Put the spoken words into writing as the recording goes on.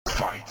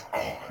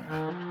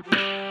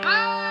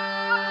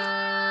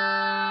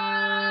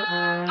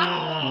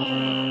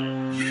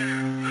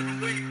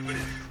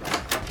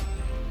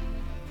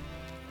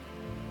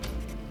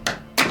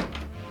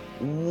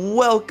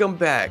Welcome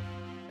back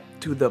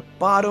to the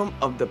Bottom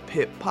of the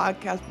Pit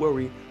podcast, where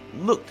we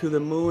look to the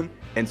moon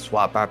and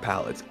swap our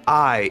palettes.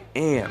 I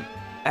am,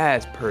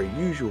 as per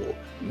usual,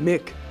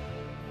 Mick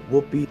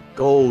Whoopi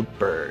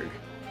Goldberg.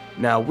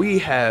 Now, we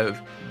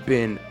have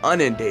been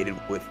inundated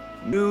with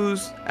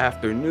news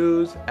after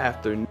news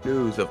after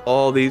news of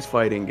all these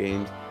fighting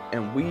games,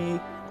 and we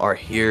are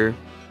here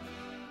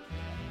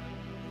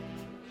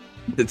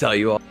to tell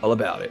you all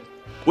about it.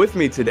 With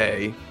me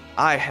today,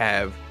 I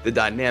have the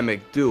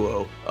dynamic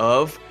duo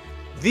of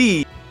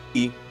the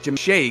Jim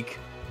Shake.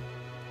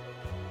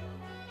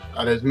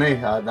 That is me.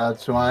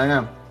 That's who I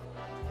am.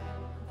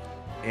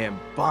 And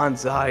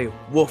Bonsai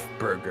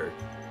Wolfburger.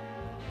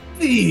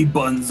 The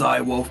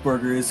Bonsai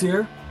Wolfburger is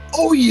here.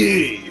 Oh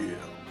yeah!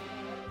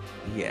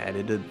 He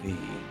added a "the."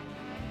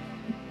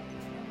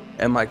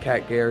 And my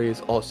cat Gary is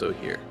also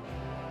here.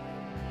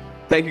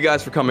 Thank you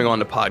guys for coming on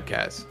the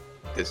podcast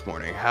this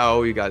morning.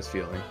 How are you guys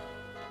feeling?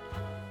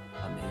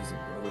 Amazing,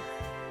 brother.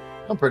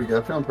 I'm pretty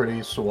good. Feeling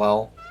pretty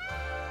swell.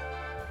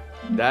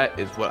 That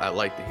is what I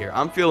like to hear.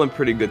 I'm feeling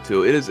pretty good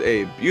too. It is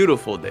a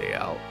beautiful day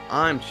out.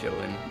 I'm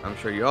chilling. I'm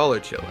sure y'all are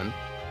chilling.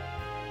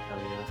 Hell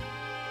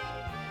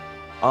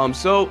yeah.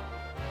 So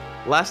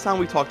last time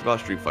we talked about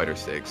Street Fighter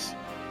 6,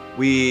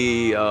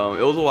 it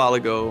was a while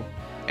ago,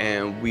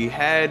 and we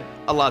had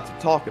a lot to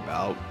talk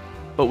about,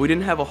 but we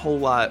didn't have a whole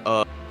lot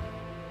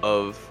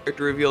of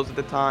character reveals at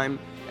the time,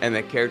 and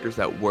the characters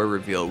that were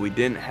revealed, we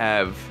didn't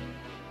have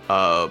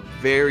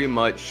very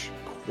much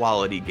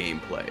quality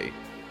gameplay,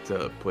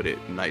 to put it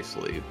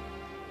nicely,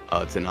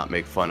 to not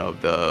make fun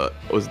of the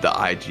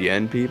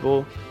IGN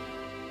people.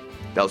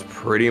 That was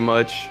pretty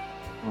much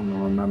I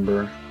don't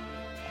remember.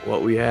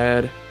 what we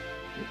had.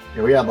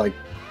 Yeah, we had like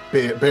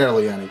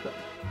barely anything.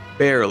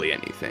 Barely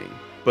anything.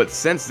 But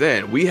since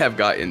then, we have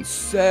gotten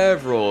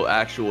several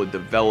actual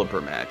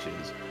developer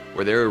matches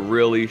where they're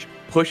really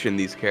pushing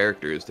these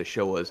characters to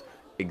show us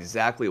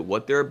exactly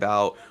what they're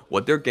about,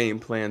 what their game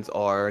plans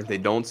are. They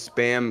don't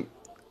spam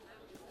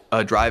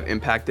drive,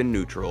 impact, and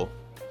neutral.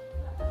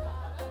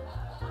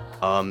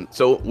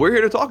 So we're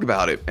here to talk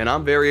about it, and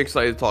I'm very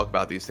excited to talk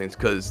about these things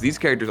because these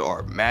characters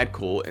are mad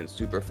cool and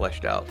super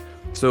fleshed out.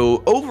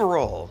 So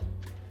overall,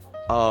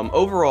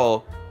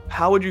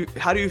 how do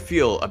you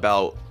feel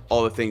about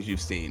all the things you've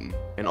seen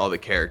and all the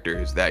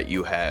characters that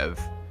you've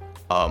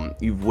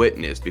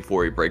witnessed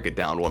before we break it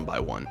down one by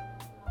one?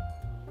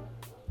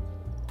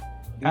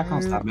 I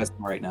can't stop messing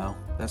right now.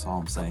 That's all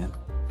I'm saying.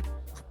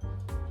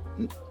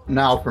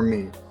 Now for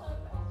me.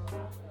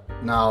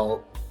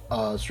 Now,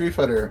 Street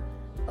Fighter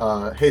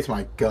hates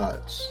my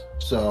guts,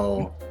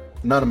 so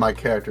none of my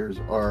characters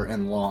are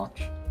in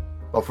launch.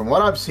 But from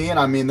what I've seen,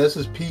 I mean, this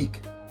is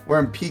peak. We're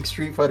in peak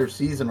Street Fighter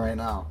season right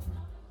now.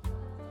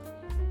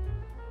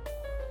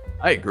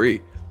 I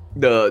agree.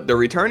 The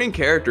returning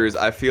characters,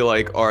 I feel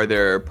like, are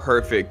their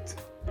perfect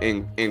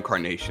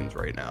incarnations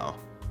right now.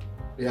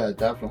 Yeah,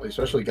 definitely.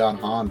 Especially God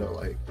Honda.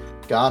 Like,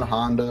 God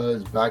Honda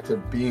is back to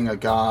being a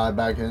god,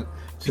 back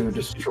into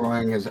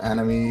destroying his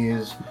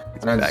enemies.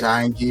 And then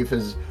Zangief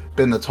has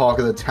been the talk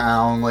of the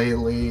town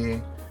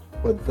lately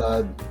with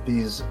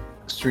these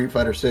Street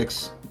Fighter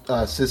 6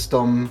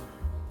 system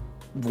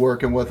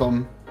working with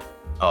them.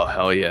 Oh,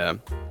 hell yeah.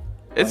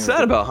 It's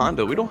sad about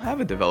Honda. We don't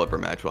have a developer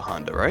match with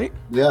Honda, right?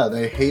 Yeah,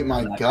 they hate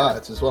my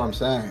guts, is what I'm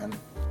saying.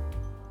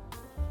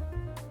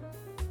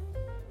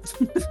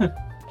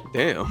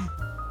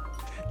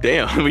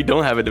 Damn, we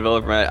don't have a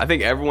developer match. I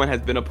think everyone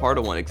has been a part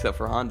of one except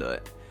for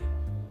Honda.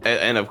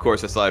 And of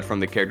course, aside from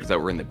the characters that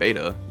were in the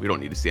beta, we don't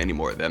need to see any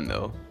more of them,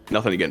 though.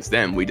 Nothing against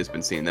them. We just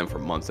been seeing them for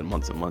months and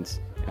months and months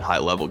in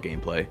high-level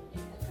gameplay.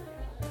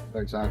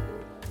 Exactly.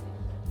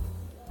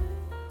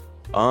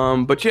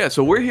 But yeah,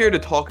 so we're here to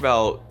talk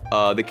about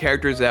the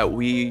characters that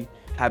we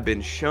have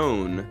been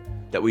shown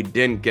that we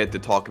didn't get to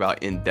talk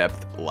about in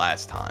depth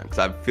last time. Because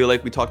I feel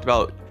like we talked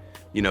about,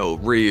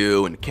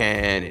 Ryu and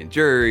Ken and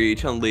Juri,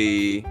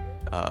 Chun-Li,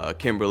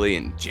 Kimberly,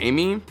 and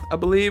Jamie, I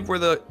believe, were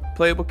the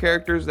playable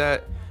characters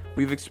that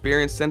we've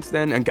experienced since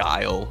then, and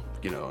Guile,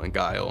 and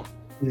Guile.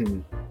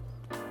 Mm-hmm.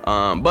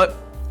 But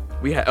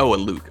we had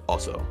and Luke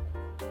also.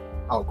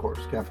 Oh, of course,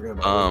 can't forget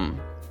about Luke.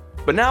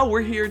 But now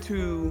we're here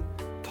to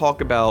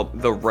talk about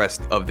the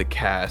rest of the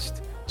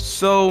cast.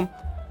 So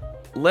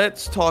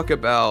let's talk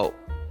about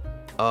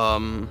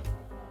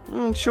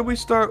should we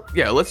start?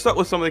 Yeah, let's start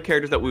with some of the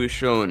characters that we were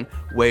shown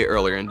way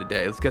earlier in the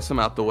day. Let's get some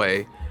out the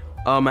way.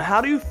 How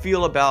do you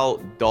feel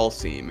about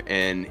Dhalsim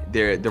and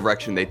their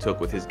direction they took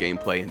with his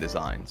gameplay and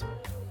designs?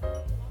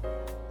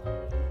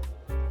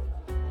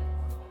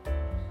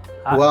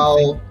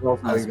 Well,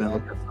 I was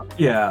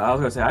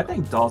gonna say, I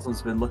think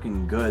Dhalsim's been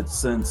looking good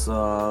since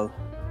the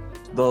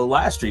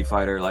last Street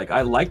Fighter. Like,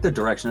 I like the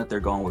direction that they're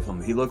going with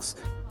him.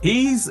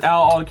 He's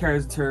out all the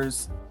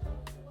characters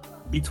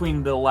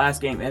between the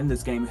last game and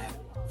this game.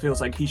 Feels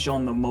like he's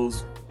shown the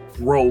most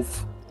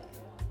growth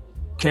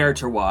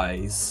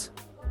character-wise.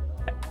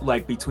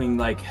 Like, between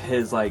like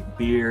his like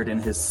beard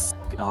and his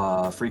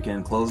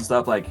freaking clothes and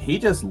stuff, like he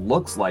just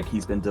looks like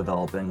he's been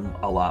developing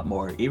a lot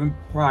more, even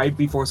right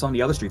before some of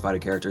the other Street Fighter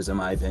characters, in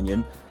my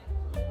opinion.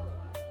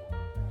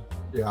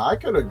 Yeah, I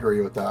could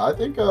agree with that. I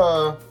think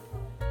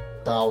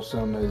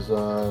Dhalsim is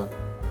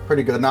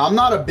pretty good. Now, I'm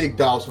not a big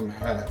Dhalsim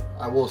head.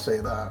 I will say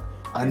that.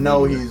 I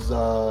know he's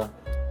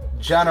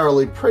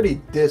generally pretty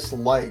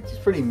disliked. He's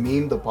pretty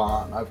memed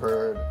upon. I've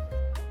heard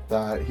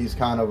that he's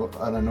kind of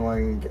an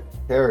annoying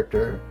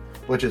character,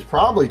 which is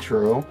probably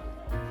true.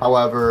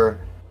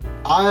 However,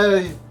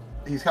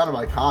 he's kind of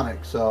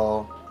iconic,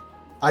 so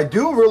I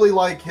do really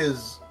like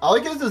his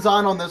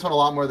design on this one a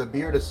lot more. The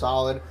beard is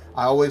solid.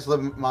 I always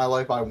live my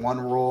life by one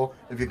rule: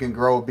 if you can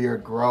grow a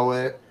beard, grow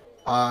it.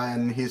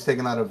 And he's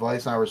taking that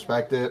advice, and I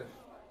respect it.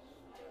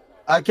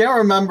 I can't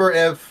remember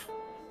if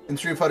in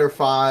Street Fighter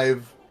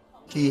V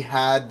he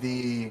had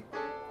the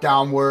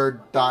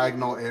downward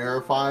diagonal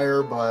air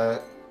fire,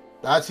 but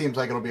that seems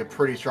like it'll be a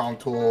pretty strong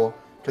tool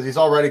because he's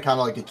already kind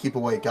of like a keep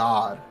away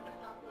god.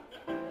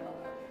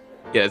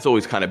 Yeah, it's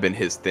always kind of been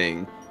his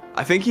thing.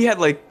 I think he had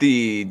like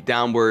the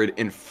downward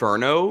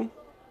inferno,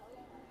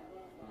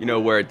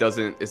 where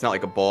it's not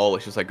like a ball,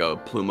 it's just like a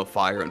plume of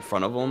fire in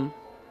front of him.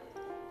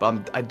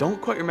 But I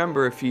don't quite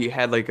remember if he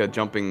had like a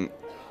jumping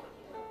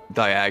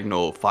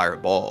diagonal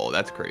fireball.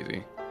 That's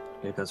crazy.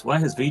 Because one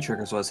of his V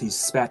triggers was he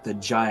spat the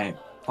giant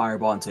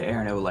fireball into air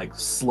and it would like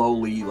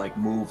slowly like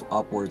move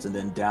upwards and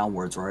then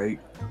downwards, right?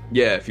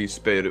 Yeah, if you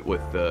hit it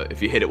with the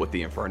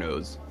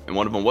infernos, and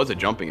one of them was a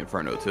jumping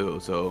inferno too.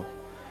 So,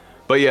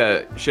 but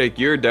yeah, Shake,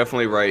 you're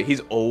definitely right.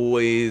 He's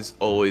always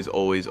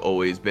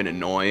been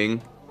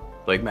annoying,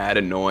 like mad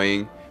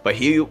annoying. But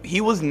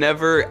he was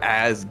never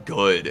as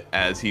good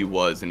as he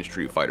was in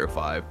Street Fighter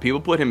V.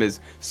 People put him as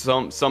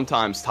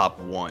sometimes top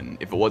 1.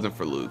 If it wasn't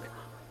for Luke,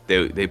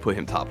 they put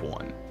him top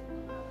 1.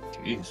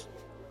 Jeez.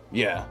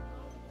 Yeah.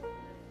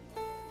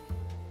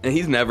 And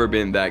he's never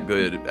been that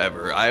good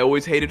ever. I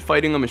always hated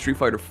fighting him in Street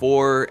Fighter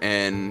 4,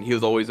 and he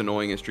was always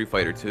annoying in Street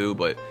Fighter 2.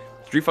 But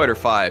Street Fighter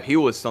 5, he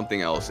was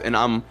something else. And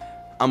I'm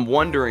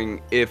wondering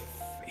if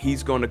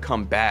he's going to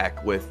come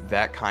back with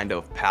that kind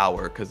of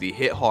power, because he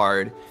hit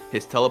hard.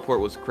 His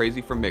teleport was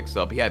crazy for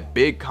mix-up. He had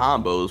big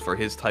combos for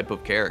his type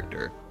of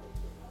character.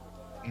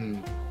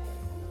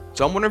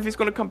 So I'm wondering if he's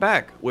going to come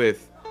back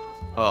with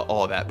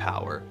all that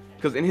power.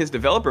 Because in his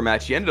developer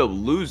match, he ended up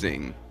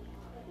losing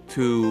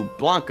to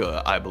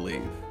Blanca, I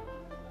believe.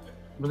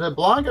 Was it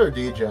Blanca or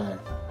DJ?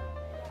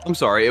 I'm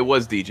sorry, it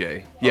was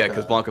DJ. Yeah, because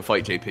Okay. Blanca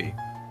fight JP.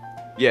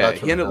 Yeah,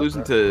 he ended up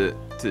losing to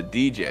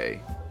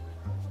DJ.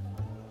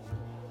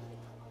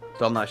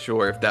 So I'm not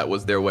sure if that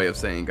was their way of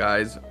saying,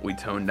 guys, we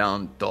toned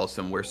down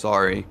Dhalsim, we're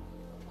sorry.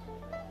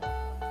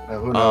 Yeah,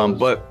 who knows?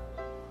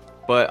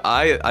 But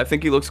I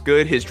think he looks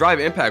good. His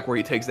drive impact, where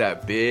he takes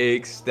that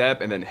big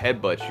step and then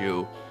headbutts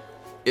you,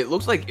 it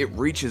looks like it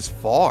reaches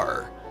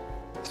far.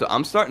 So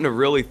I'm starting to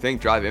really think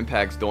drive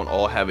impacts don't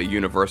all have a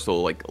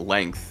universal like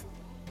length.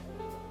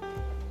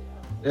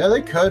 Yeah,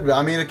 they could.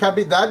 I mean,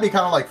 that'd be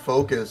kind of like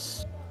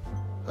focus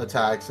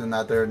attacks in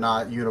that they're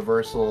not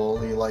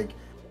universally like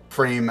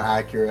frame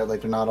accurate.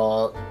 Like they're not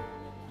all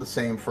the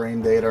same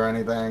frame data or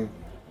anything.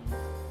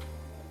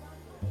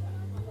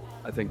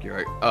 I think you're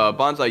right.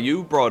 Bonsai,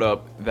 you brought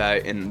up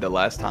that in the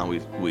last time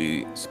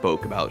we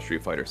spoke about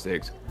Street Fighter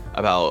 6,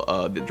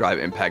 about the drive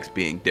impacts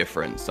being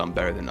different, some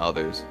better than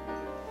others.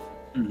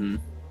 Mm-hmm.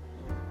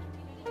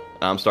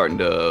 I'm starting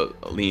to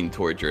lean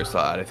towards your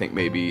side. I think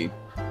maybe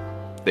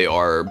they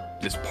are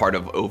just part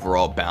of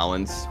overall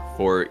balance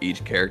for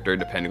each character,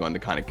 depending on the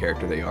kind of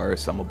character they are.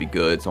 Some will be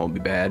good, some will be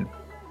bad.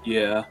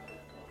 Yeah.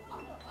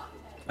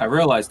 I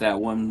realized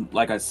that when,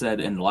 like I said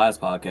in the last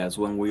podcast,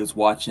 when we was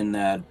watching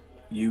that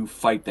you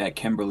fight that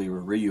Kimberly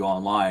with Ryu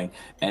online,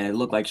 and it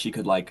looked like she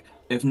could, like,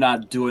 if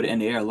not do it in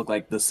the air, it looked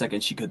like the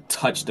second she could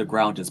touch the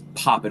ground, just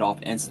pop it off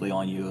instantly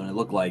on you, and it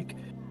looked like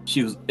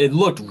it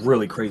looked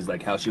really crazy,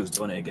 like how she was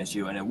doing it against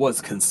you, and it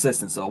was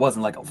consistent, so it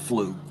wasn't like a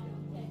fluke.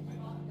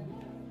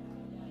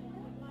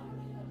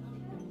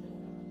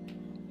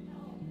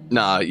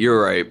 Nah,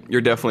 you're right.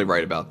 You're definitely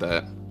right about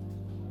that.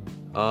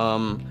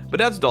 But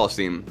that's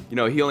Dhalsim.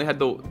 He only had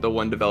the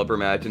one developer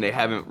match, and they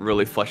haven't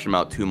really fleshed him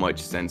out too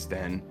much since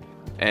then.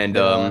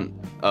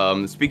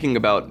 And speaking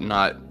about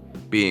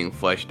not being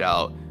fleshed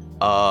out,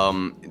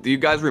 do you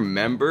guys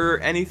remember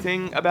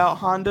anything about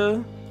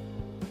Honda?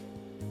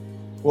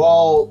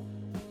 Well,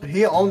 they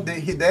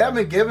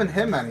haven't given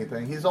him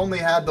anything. He's only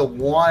had the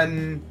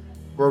one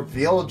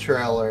reveal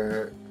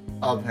trailer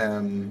of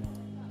him.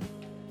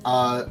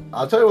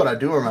 I'll tell you what I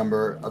do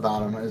remember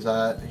about him is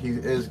that he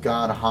is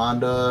God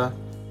Honda.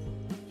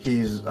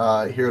 He's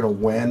here to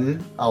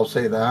win. I'll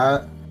say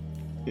that.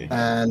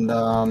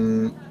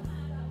 And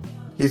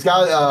he's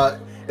got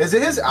is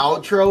it his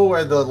outro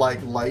where the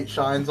like light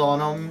shines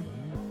on him?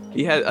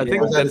 I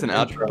think that's an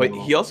outro, but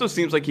he also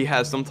seems like he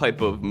has some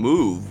type of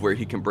move where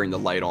he can bring the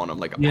light on him,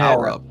 like a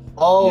power up.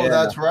 Oh, yeah.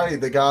 That's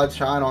right. The God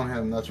shine on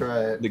him. That's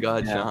right. The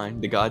God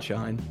shine. The God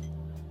shine.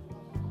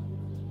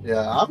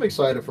 Yeah, I'm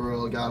excited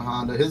for God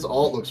Honda. His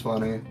ult looks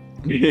funny.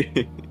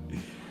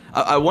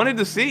 I wanted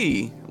to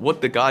see what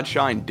the God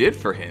shine did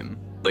for him.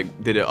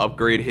 Like, did it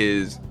upgrade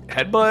his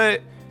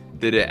headbutt?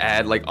 Did it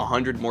add like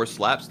 100 more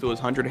slaps to his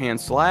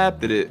 100-hand slap?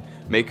 Did it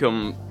make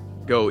him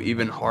go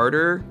even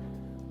harder?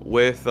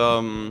 with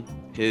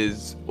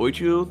his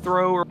Oichu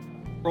throw or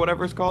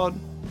whatever it's called?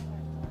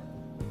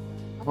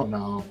 I don't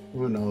know.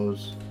 Who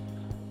knows?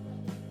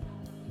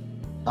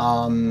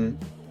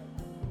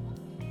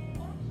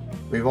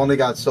 We've only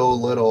got so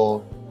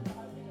little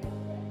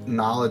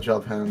knowledge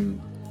of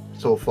him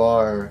so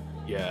far.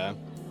 Yeah.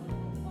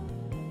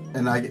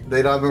 And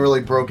they haven't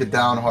really broke it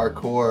down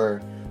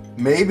hardcore.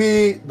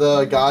 Maybe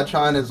the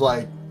Godshine is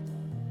like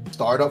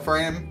startup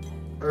frame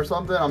or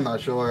something. I'm not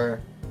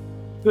sure.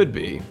 Could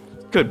be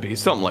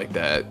something like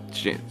that.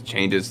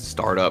 Changes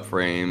startup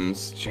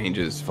frames,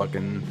 changes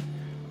fucking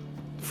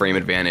frame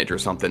advantage or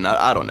something.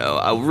 I don't know.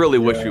 I really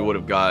wish we would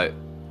have got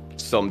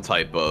some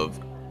type of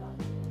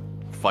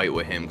fight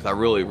with him because I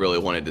really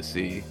wanted to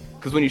see.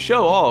 Because when you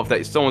show off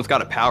that someone's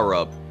got a power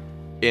up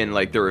in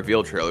like the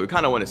reveal trailer, we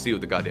kind of want to see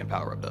what the goddamn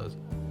power up does.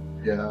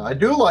 Yeah, I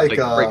do like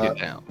break it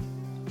down.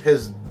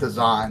 His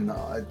design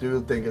though. I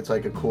do think it's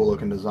like a cool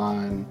looking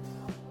design.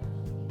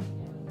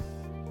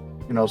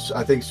 You know,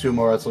 I think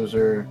sumo wrestlers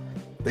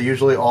they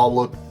usually all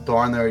look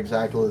darn near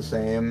exactly the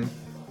same.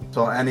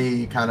 So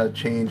any kind of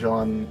change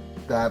on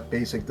that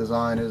basic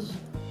design is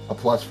a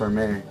plus for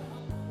me.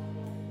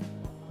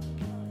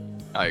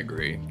 I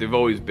agree. They've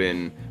always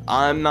been.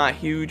 I'm not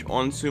huge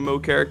on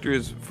sumo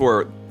characters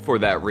for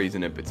that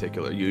reason in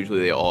particular. Usually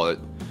they all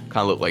kind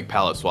of look like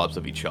palette swaps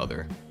of each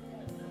other.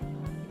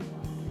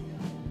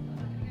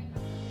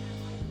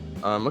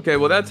 Okay,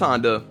 well that's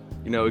Honda.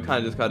 You know, we kind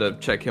of just gotta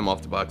check him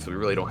off the box. So we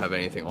really don't have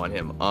anything on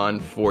him,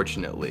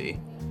 unfortunately.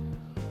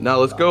 Now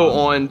let's go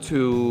on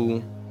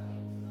to,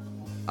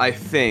 I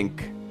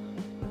think,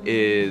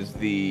 is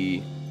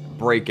the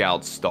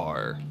breakout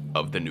star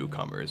of the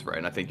newcomers, right?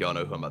 And I think y'all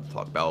know who I'm about to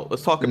talk about.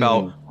 Let's talk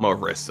about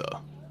Marisa.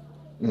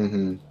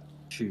 Mm-hmm.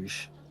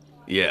 Sheesh.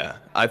 Yeah,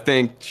 I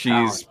think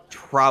she's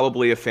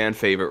probably a fan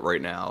favorite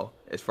right now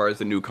as far as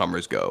the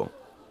newcomers go.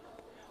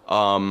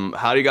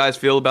 How do you guys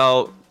feel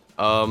about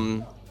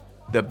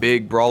the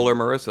big brawler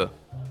Marisa?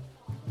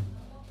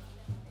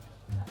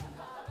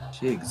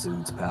 She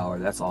exudes power.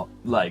 That's all.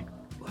 Like,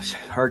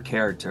 her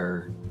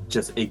character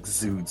just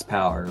exudes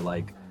power.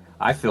 Like,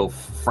 I feel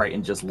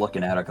frightened just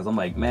looking at her because I'm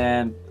like,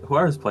 man,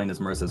 whoever's playing this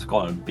Marisa is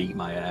going to beat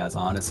my ass,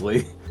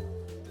 honestly.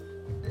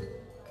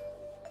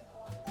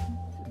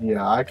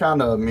 Yeah, I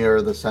kind of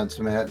mirror the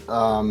sentiment.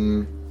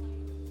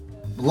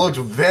 Looks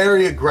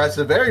very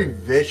aggressive, very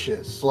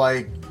vicious.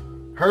 Like,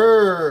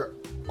 her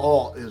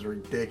ult is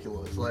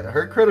ridiculous. Like,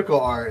 her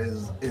critical art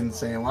is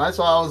insane. When I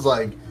saw it, I was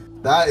like,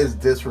 that is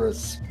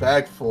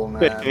disrespectful,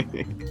 man.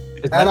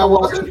 Is that the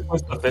one she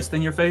puts the fist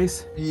in your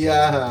face?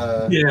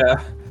 Yeah.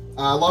 Yeah.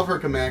 I love her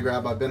command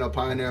grab. I've been a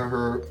pioneer of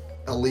her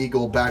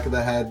illegal back of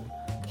the head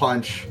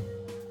punch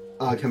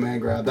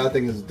command grab. That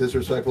thing is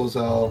disrespectful as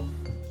hell.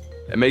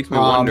 It makes me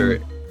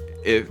wonder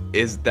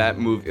is that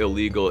move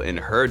illegal in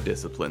her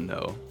discipline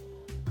though?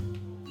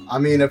 I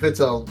mean, if it's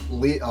a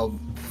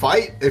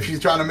fight, if she's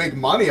trying to make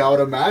money, I would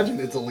imagine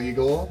it's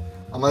illegal,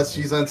 unless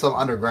she's in some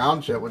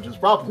underground shit, which is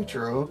probably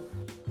true.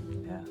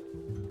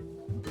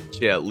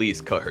 She at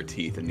least cut her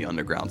teeth in the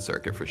underground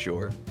circuit for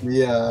sure.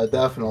 Yeah,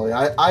 definitely.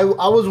 I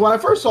was, when I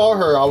first saw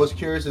her, I was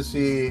curious to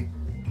see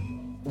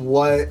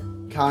what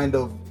kind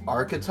of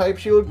archetype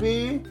she would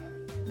be,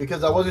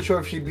 because I wasn't sure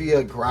if she'd be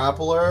a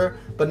grappler.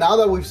 But now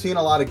that we've seen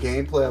a lot of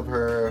gameplay of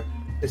her,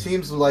 it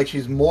seems like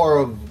she's more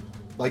of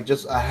like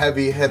just a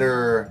heavy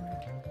hitter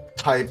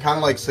type, kind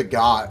of like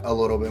Sagat a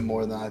little bit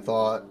more than I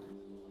thought.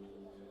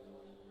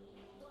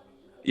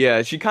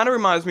 Yeah, she kind of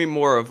reminds me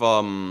more of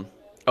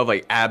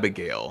like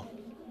Abigail.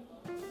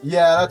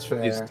 Yeah, that's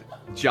fair. Just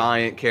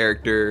giant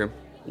character,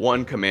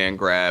 one command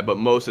grab, but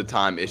most of the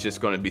time it's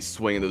just going to be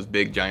swinging those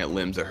big giant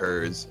limbs of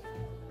hers.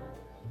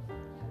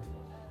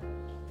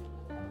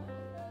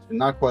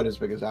 Not quite as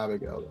big as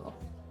Abigail, though.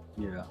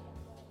 Yeah.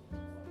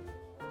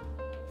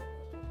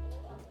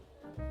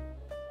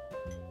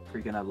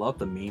 Freaking, I love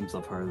the memes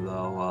of her,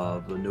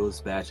 though. The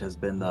newest batch has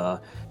been the,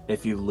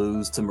 if you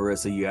lose to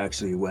Marisa, you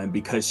actually win,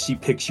 because she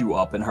picks you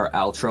up in her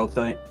outro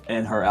thing,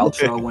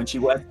 when she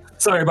went.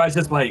 So everybody's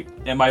just like,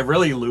 am I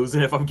really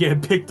losing if I'm getting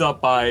picked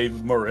up by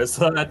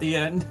Marisa at the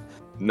end?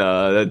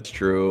 No, that's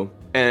true.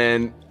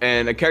 And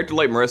a character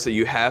like Marisa,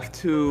 you have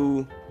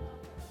to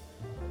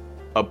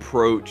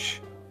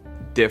approach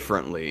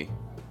differently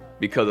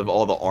because of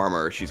all the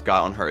armor she's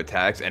got on her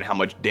attacks and how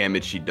much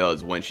damage she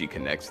does when she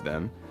connects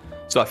them.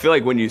 So I feel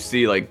like when you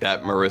see like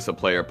that Marisa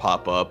player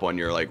pop up on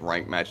your like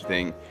rank match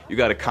thing, you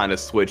got to kind of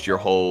switch your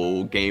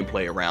whole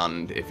gameplay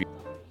around if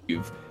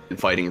you've been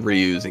fighting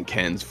Ryus and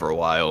Kens for a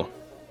while.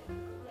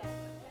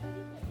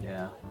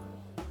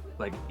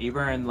 Like,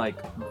 even in like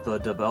the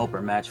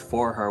developer match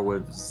for her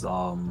with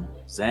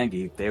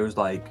Zangief, they was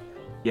like,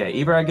 yeah,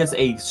 even I guess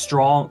a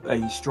strong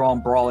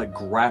brawler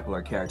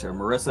grappler character,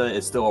 Marisa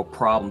is still a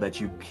problem that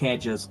you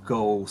can't just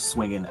go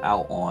swinging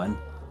out on.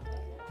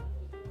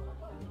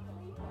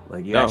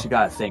 Like, you actually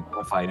gotta think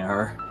about fighting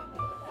her.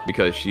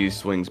 Because she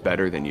swings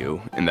better than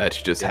you, and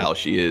that's just how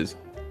she is.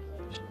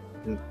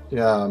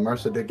 Yeah,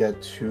 Marisa did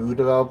get 2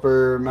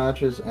 developer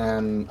matches,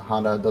 and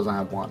Honda doesn't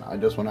have 1. I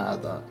just want to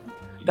add that.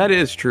 That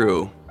is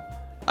true.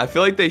 I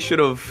feel like they should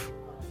have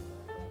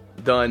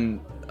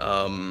done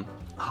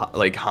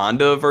like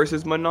Honda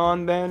versus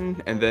Manon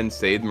then, and then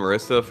saved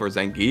Marissa for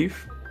Zangief.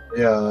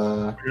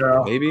 Yeah.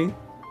 Maybe.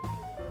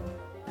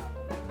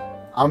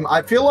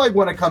 I feel like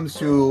when it comes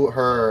to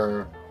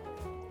her,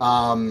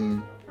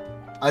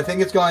 I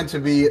think it's going to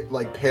be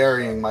like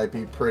parrying might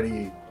be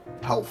pretty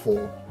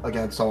helpful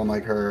against someone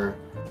like her,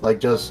 like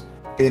just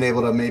being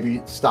able to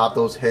maybe stop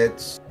those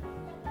hits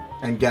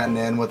and getting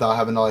in without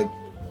having to like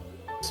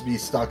be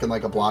stuck in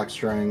like a block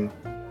string.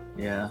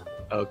 Yeah.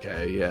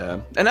 Okay, yeah,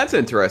 and that's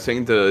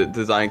interesting to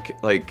design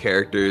like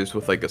characters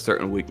with like a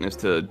certain weakness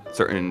to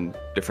certain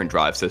different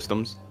drive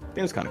systems. I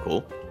think it's kind of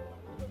cool.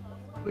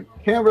 Like,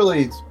 can't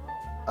really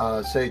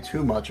say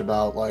too much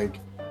about like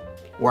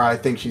where I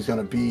think she's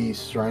gonna be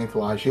strength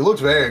wise. She looks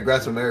very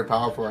aggressive, very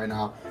powerful right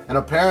now, and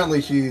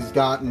apparently she's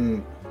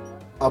gotten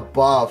a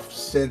buff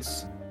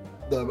since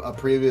a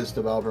previous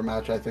developer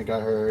match. I think I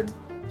heard.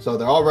 So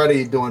they're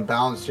already doing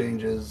balance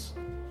changes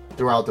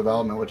throughout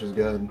development, which is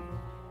good.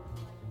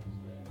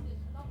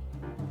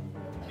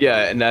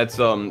 Yeah, and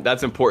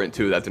that's important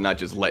too, that they're not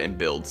just letting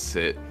builds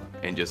sit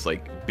and just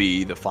like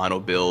be the final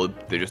build.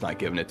 They're just not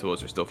giving it to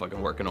us. They're still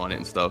fucking working on it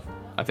and stuff.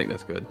 I think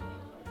that's good.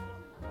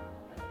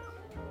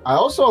 I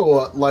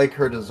also like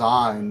her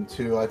design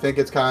too. I think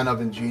it's kind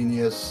of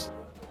ingenious.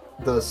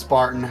 The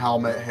Spartan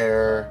helmet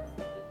hair.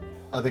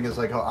 I think it's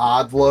like an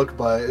odd look,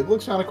 but it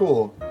looks kind of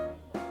cool.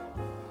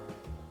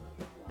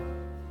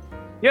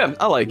 Yeah,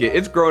 I like it.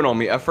 It's grown on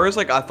me. At first,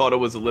 like I thought it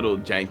was a little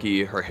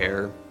janky, her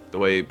hair, the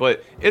way,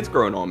 but it's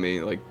grown on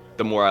me. Like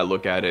the more I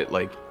look at it,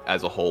 like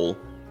as a whole.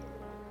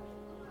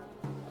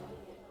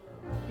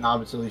 And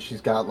obviously,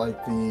 she's got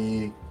like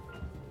the,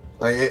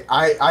 like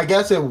I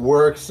guess it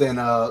works in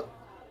a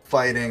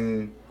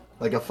fighting,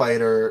 like a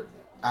fighter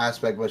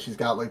aspect, but she's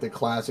got like the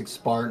classic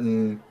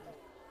Spartan.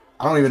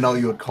 I don't even know what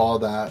you would call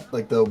that,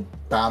 like the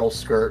battle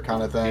skirt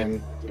kind of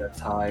thing. The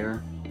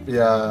attire.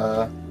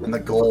 Yeah, and the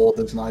gold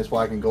is nice.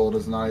 Black and gold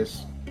is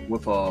nice.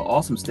 With an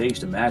awesome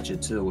stage to match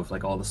it too, with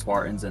like all the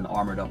Spartans and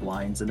armored up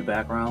lions in the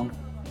background.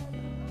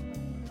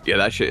 Yeah,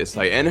 that shit is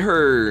like, and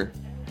her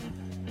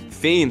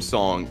theme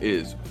song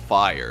is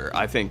fire.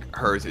 I think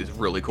hers is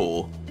really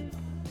cool.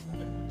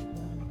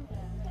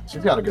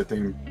 She's got a good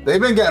theme.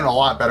 They've been getting a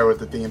lot better with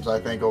the themes,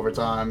 I think, over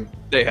time.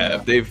 They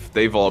have. Yeah.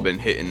 They've all been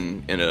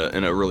hitting in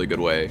a really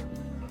good way.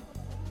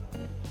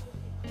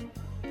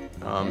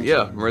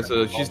 Yeah,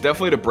 Marissa, she's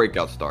definitely the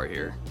breakout star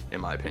here, in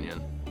my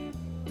opinion.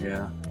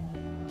 Yeah.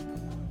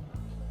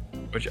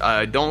 Which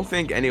I don't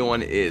think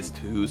anyone is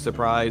too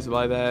surprised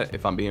by that,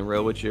 if I'm being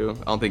real with you.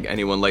 I don't think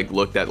anyone like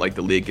looked at like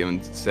the league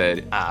and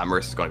said,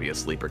 Marissa's gonna be a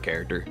sleeper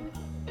character.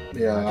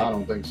 Yeah, I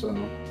don't think so.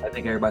 I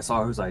think everybody saw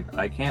her who's like,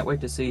 I can't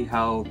wait to see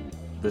how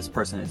this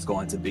person is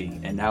going to be.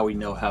 And now we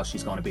know how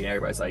she's going to be.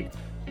 Everybody's like,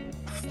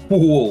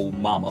 whoa,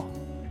 mama.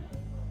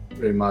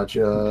 Pretty much,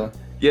 Yeah,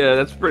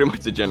 that's pretty much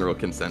the general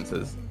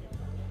consensus.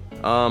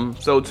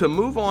 So to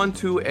move on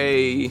to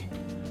a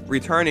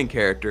returning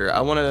character,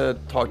 I want to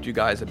talk to you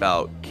guys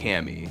about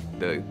Cammy,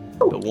 the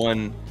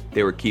one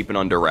they were keeping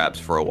under wraps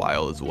for a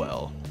while as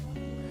well.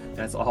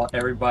 That's all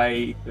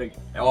everybody, like,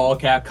 all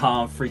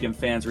Capcom freaking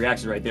fans'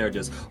 reactions right there.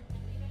 Just.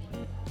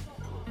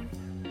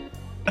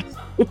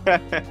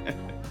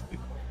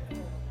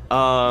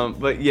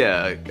 But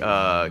yeah,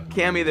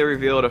 Cammy they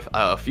revealed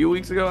a few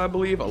weeks ago, I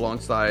believe,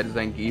 alongside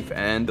Zangief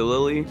and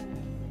Delily.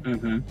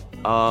 Mm-hmm.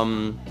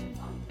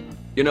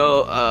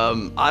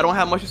 I don't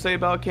have much to say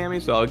about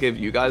Cammy, so I'll give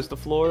you guys the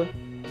floor.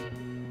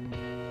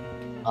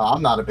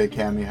 I'm not a big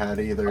Cammy head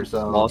either,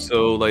 so. I'm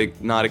also,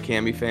 like, not a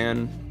Cammy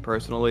fan,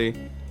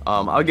 personally.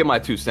 I'll give my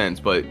 2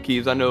 cents, but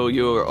Keeves, I know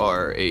you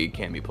are a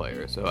Cammy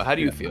player, so how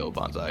do you feel,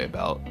 Bonsai,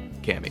 about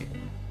Cammy?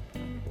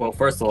 Well,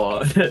 first of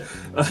all,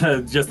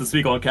 just to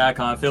speak on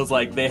Capcom, it feels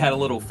like they had a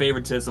little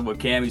favoritism with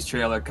Cammy's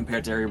trailer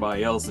compared to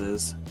everybody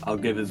else's. I'll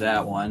give it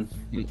that one.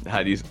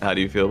 How do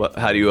you feel about,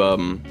 how do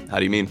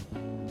you mean?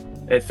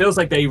 It feels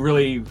like they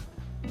really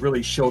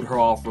showed her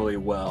off really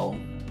well.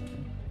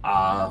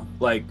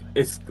 Like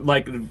it's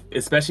like,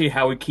 especially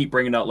how we keep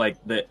bringing up like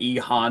the E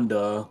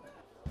Honda,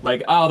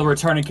 like the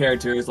returning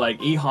characters,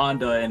 like E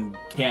Honda and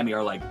Cammy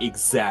are like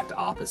exact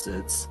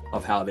opposites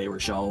of how they were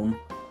shown,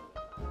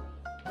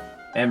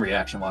 and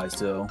reaction wise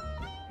too.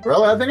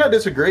 Really, I think I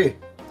disagree.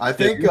 I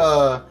think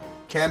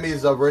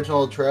Cammy's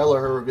original trailer,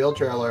 her reveal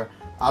trailer,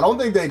 I don't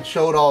think they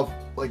showed off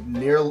like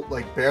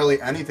barely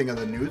anything of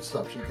the nude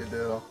stuff she could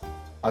do.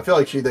 I feel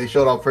like they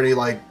showed off pretty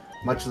like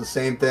much the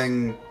same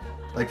thing,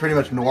 like pretty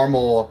much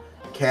normal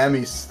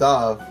Cammy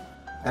stuff.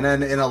 And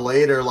then in a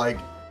later like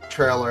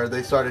trailer,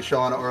 they started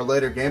showing, or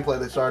later gameplay,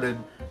 they started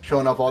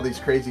showing off all these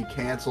crazy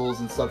cancels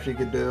and stuff she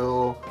could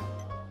do.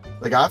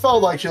 Like I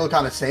felt like she looked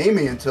kind of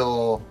samey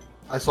until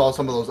I saw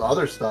some of those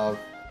other stuff.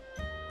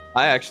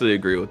 I actually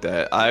agree with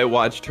that. I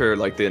watched her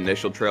like the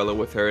initial trailer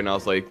with her, and I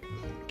was like,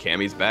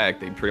 Cammy's back.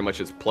 They pretty much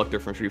just plucked her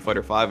from Street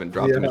Fighter V and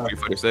dropped her in Street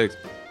Fighter 6.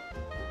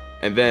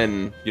 And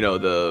then,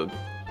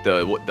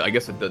 I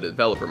guess the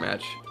developer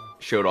match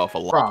showed off a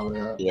lot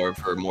more of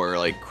her more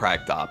like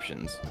cracked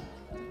options.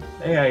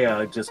 Yeah,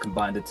 I just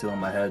combined the two in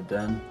my head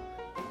then.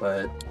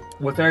 But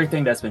with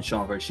everything that's been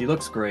shown of her, she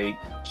looks great.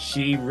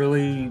 She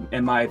really,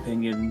 in my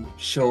opinion,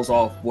 shows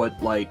off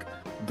what like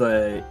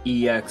the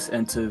EX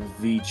into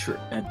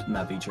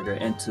not V trigger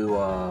into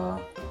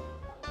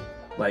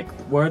like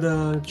what are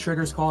the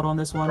triggers called on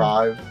this one?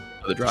 Drive.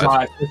 The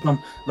drive system,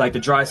 like the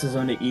drive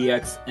system, the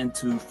EX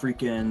into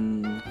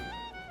freaking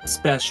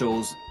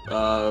specials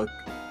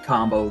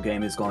combo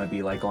game is going to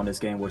be like on this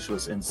game, which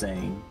was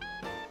insane.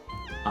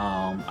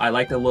 I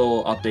like the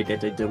little update that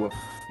they did with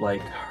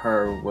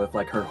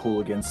her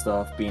hooligan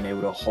stuff, being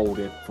able to hold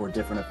it for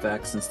different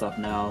effects and stuff.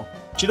 Now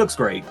she looks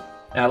great,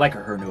 and I like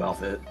her new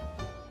outfit.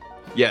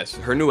 Yes,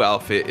 her new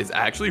outfit is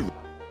actually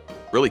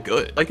really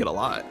good. I like it a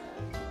lot.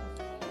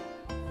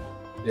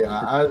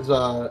 Yeah, as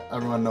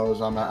everyone knows,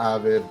 I'm an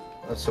avid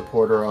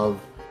supporter of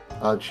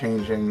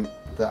changing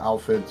the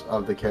outfits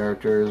of the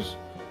characters,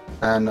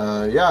 and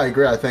yeah, I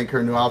agree. I think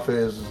her new outfit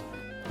is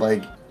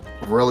like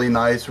really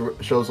nice.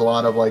 Shows a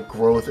lot of like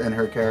growth in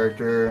her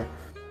character.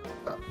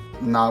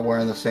 Not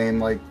wearing the same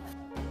like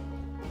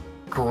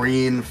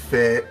green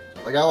fit.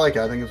 Like I like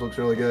it. I think this looks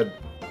really good.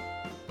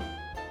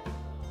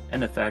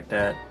 And the fact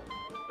that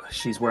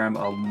she's wearing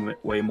a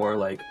way more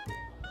like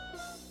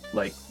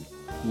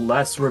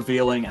less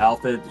revealing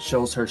outfit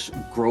shows her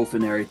growth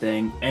and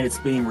everything, and it's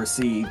being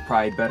received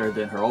probably better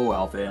than her old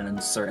outfit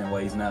in certain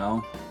ways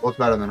now. What's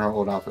better than her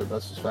old outfit?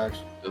 That's just facts.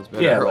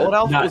 Yeah, her old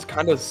outfit was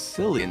kind of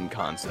silly in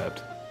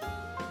concept.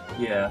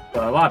 Yeah,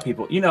 but a lot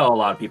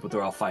of people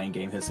throughout fighting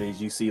game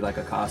histories, you see like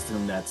a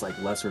costume that's like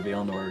less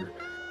revealing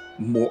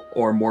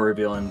or more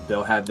revealing,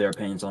 they'll have their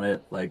opinions on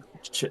it, like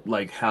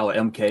how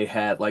MK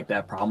had like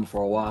that problem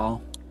for a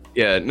while.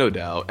 Yeah, no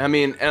doubt. I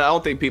mean, and I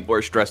don't think people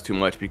are stressed too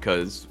much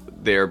because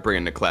they're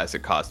bringing the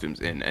classic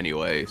costumes in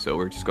anyway, so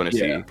we're just going to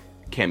see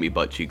Cammy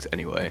butt cheeks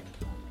anyway.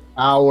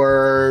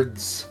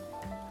 Cowards.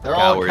 They're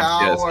all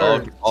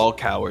cowards. Yes, all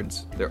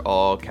cowards. They're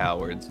all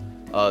cowards.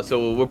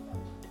 So we'll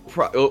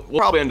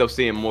probably end up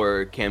seeing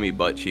more Cammy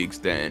butt cheeks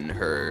than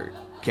her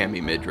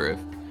Cammy midriff.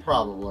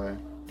 Probably.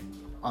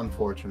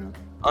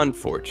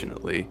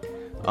 Unfortunately.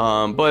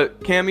 But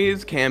Cammy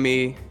is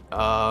Cammy.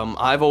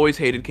 I've always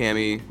hated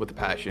Cammy with a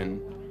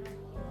passion.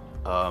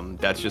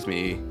 That's just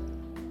me.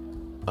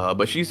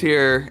 But she's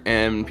here,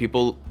 and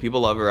people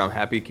love her. I'm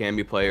happy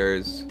Cammy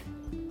players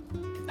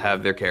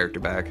have their character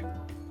back,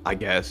 I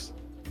guess.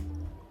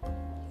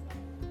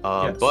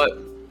 Yes. But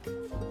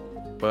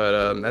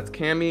that's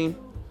Cammy.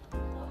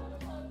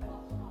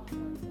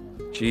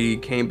 She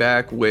came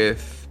back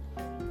with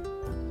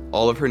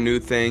all of her new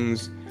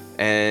things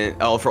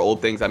and all of her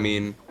old things. I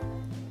mean,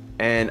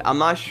 and I'm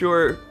not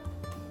sure.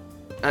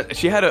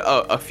 She had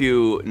a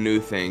few new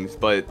things,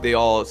 but they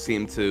all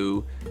seem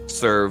to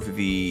serve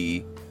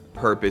the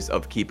purpose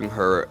of keeping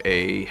her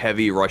a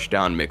heavy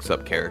rushdown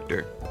mix-up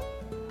character.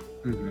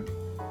 Mm-hmm.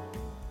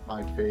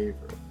 My favorite.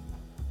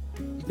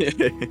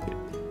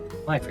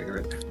 My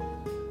favorite.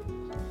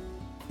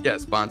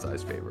 Yes,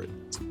 Bonsai's favorite.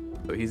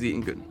 So he's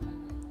eating good.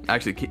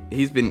 Actually,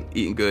 he's been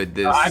eating good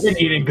this I've been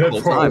eating good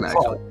whole for time, a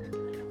actually.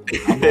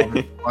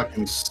 I'm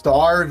fucking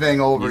starving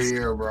over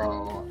here,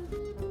 bro.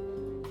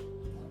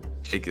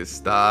 Jake is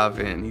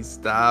starving. He's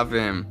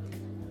starving.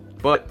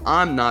 But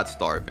I'm not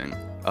starving.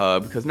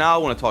 Because now I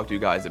want to talk to you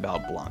guys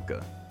about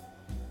Blanka.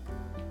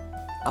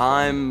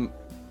 I'm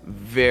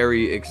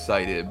very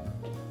excited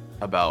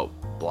about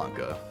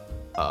Blanka.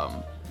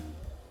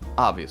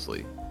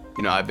 Obviously.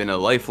 You know, I've been a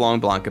lifelong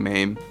Blanka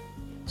main.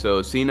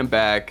 So seeing him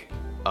back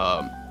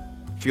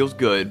feels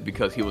good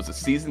because he was a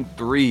Season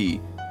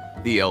 3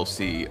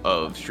 DLC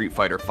of Street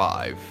Fighter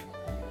V.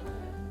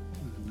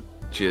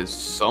 Which is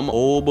some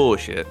old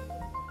bullshit.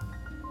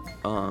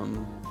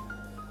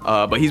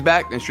 But he's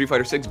back in Street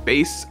Fighter 6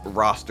 base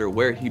roster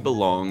where he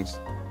belongs.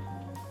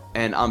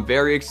 And I'm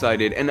very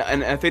excited. And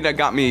I think that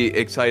got me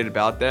excited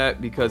about that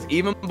because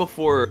even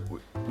before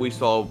we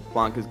saw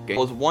Blanka's game,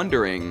 I was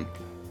wondering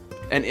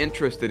and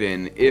interested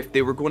in if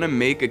they were going to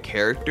make a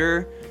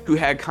character who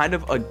had kind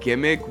of a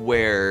gimmick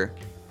where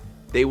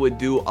they would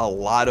do a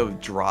lot of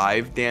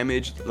drive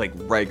damage like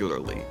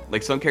regularly.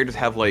 Like some characters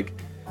have like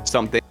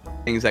some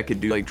things that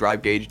could do like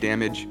drive gauge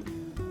damage.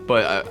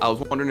 But I was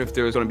wondering if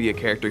there was going to be a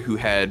character who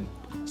had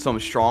some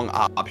strong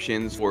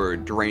options for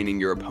draining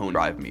your opponent's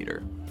drive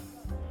meter.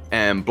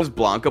 And was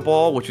Blanka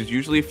Ball, which is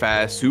usually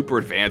fast, super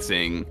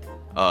advancing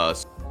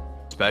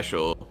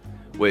special,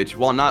 which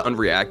while not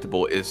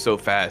unreactable is so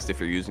fast if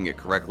you're using it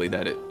correctly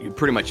that you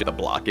pretty much have to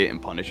block it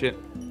and punish it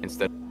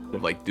instead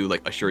of like do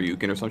like a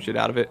Shoryuken or some shit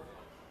out of it.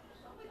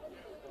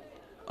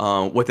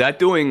 With that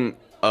doing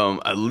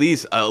at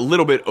least a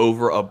little bit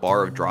over a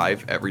bar of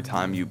drive every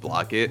time you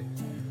block it,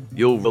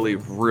 you'll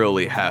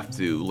really have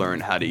to learn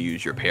how to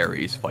use your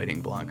parries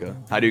fighting Blanka.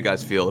 How do you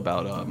guys feel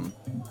about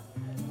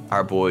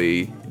our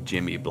boy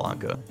Jimmy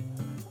Blanka?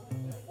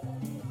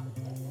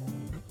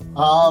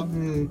 I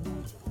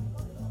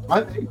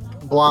think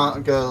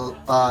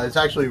Blanka is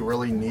actually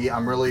really neat.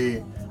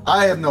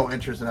 I have no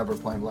interest in ever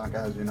playing Blanka,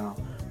 as you know,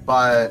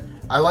 but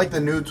I like the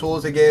new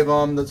tools they gave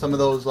him. Some of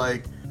those,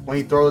 like when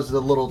he throws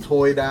the little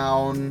toy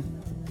down,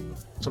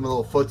 some of the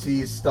little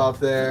footsie stuff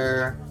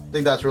there. I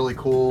think that's really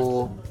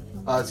cool.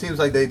 It seems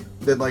like they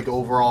did like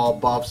overall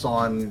buffs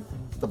on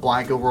the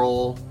Blanka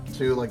roll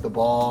too, like the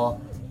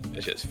ball.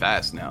 It's just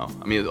fast now.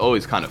 I mean, it's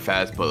always kind of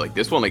fast, but like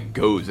this one like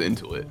goes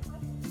into it.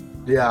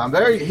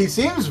 Yeah, he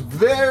seems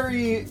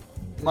very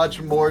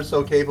much more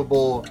so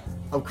capable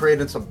of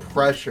creating some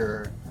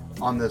pressure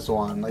on this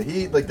one. Like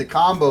the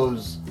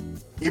combos,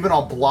 even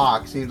on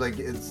block, seems like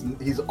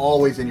he's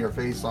always in your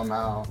face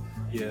somehow.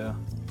 Yeah.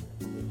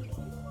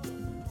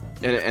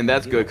 And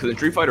that's good because in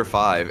Street Fighter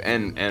 5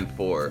 and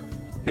 4,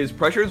 his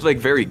pressure is like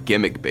very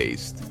gimmick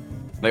based.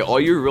 Like all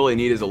you really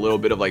need is a little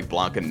bit of like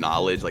Blanka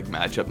knowledge, like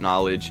matchup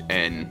knowledge,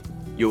 and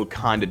you'll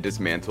kind of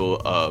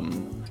dismantle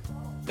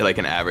like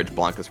an average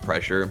Blanka's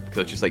pressure because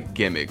it's just like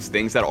gimmicks,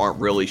 things that aren't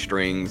really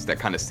strings that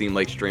kind of seem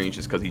like strings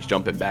just because he's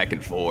jumping back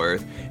and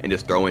forth and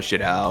just throwing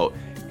shit out,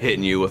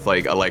 hitting you with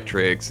like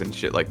electrics and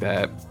shit like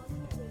that.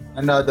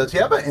 And does he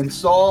have an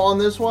install on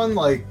this one?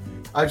 Like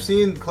I've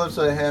seen clips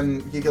of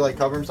him, he can like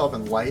cover himself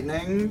in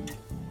lightning.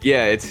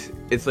 Yeah, it's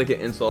like an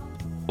install.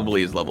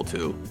 Probably is level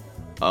 2.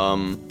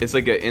 It's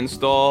like an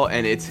install,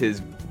 and it's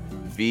his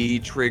V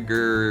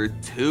Trigger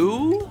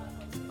 2. Okay.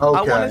 I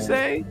want to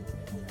say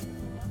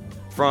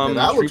from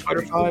Street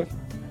Fighter 5. Cool.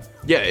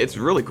 Yeah, it's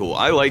really cool.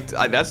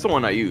 That's the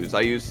one I use.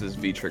 I used his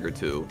V Trigger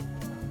 2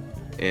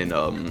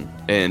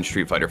 in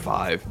Street Fighter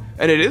 5,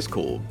 and it is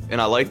cool. And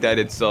I like that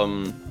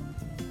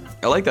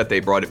I like that they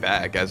brought it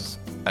back as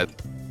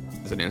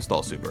an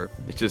install super.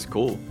 It's just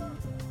cool.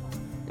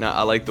 Now,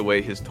 I like the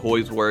way his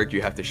toys work.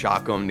 You have to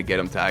shock them to get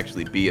them to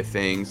actually be a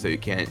thing, so you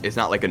can't. It's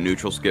not like a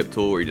neutral skip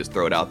tool where you just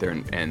throw it out there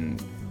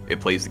and it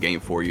plays the game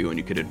for you and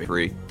you could advance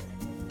free.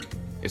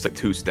 It's like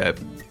two-step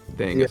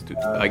thing. Yeah.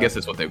 I guess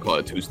that's what they call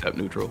it, two-step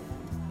neutral.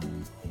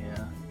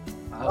 Yeah.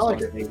 I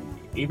like it.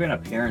 Even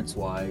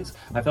appearance-wise,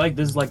 I feel like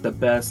this is like the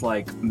best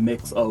like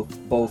mix of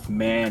both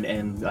man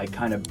and like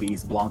kind of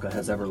beast Blanka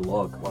has ever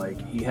looked. Like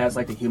he has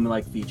like the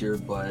human-like feature,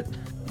 but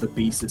the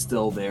beast is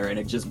still there, and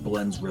it just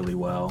blends really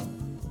well.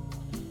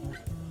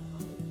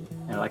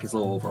 And I like his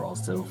little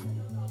overalls too.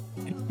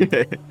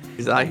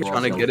 He's out here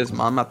trying to get his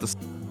mom out the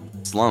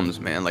slums,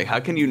 man. Like, how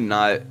can you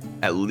not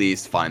at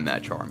least find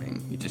that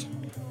charming? You're just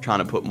trying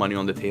to put money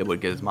on the table to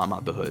get his mom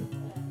out the hood.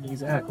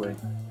 Exactly.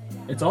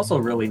 It's also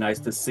really nice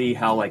to see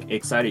how like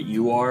excited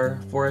you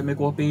are for it,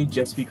 McWhoopie,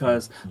 just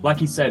because, like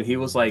he said, he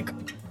was like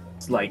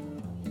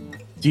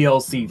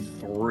DLC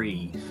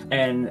 3,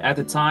 and at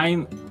the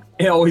time,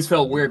 it always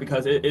felt weird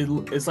because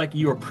it's like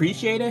you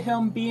appreciated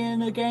him being in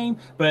the game,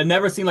 but it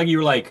never seemed like you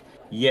were like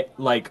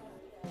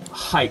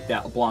hyped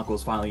that Blanka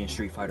was finally in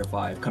Street Fighter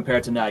 5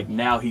 compared to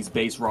now he's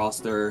base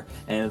roster,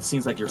 and it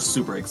seems like you're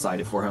super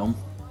excited for him.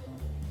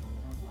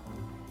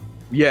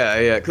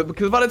 Yeah,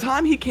 because by the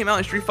time he came out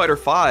in Street Fighter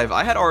 5,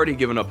 I had already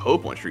given up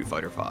hope on Street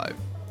Fighter 5.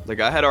 Like,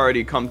 I had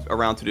already come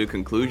around to the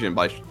conclusion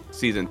by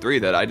Season 3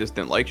 that I just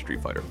didn't like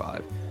Street Fighter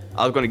 5.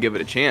 I was going to give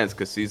it a chance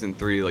because Season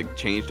 3, like,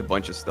 changed a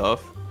bunch of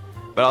stuff.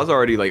 But I was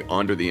already, like,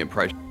 under the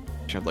impression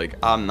of, like,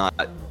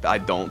 I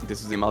don't think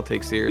this is the game I'll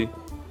take seriously.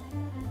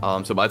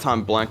 So by the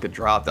time Blanka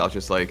dropped, I was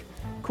just like,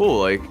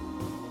 cool, like,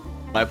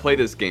 when I play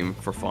this game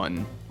for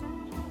fun,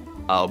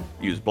 I'll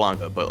use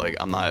Blanka, but, like,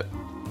 I'm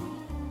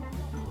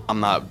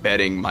not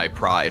betting my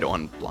pride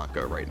on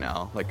Blanka right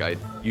now, like I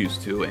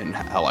used to and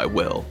how I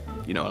will.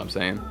 You know what I'm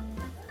saying?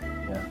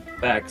 Yeah,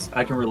 facts.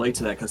 I can relate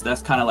to that because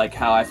that's kind of like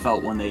how I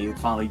felt when they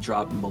finally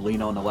dropped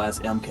Mileena in the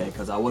last MK,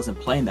 because I wasn't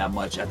playing that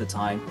much at the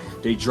time.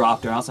 They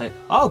dropped her, and I was like,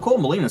 oh, cool,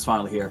 Mileena's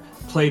finally here.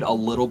 Played a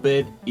little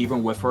bit,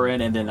 even with her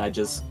in, and then I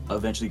just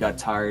eventually got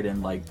tired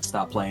and like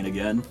stopped playing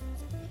again.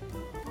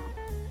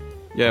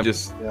 Yeah,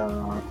 just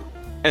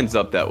ends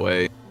up that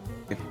way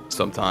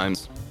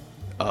sometimes.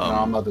 No,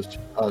 I'm about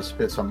to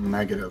spit something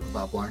negative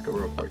about Blanka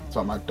real quick.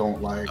 Something I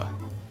don't like.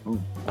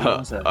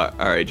 All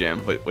right,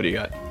 Jam. What do you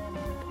got?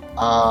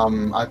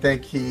 I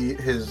think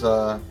his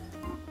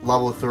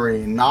level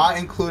 3, not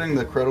including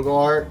the critical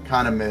art,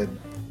 kind of mid.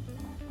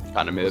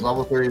 Kind of mid. His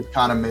level 3 is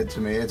kind of mid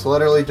to me. It's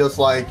literally just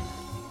like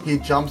he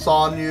jumps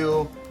on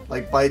you,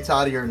 like bites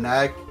out of your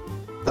neck,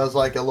 does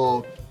like a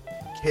little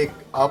kick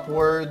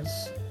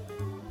upwards,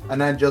 and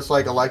then just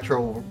like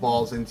electro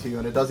balls into you,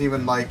 and it doesn't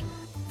even like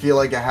feel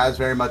like it has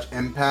very much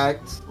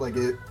impact. Like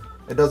it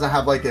doesn't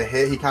have like a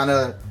hit. He kind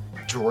of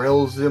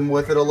drills him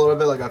with it a little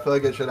bit. Like I feel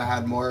like it should have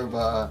had more of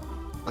a,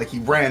 like he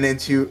ran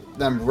into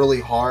them really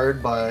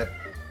hard, but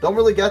don't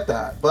really get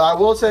that. But I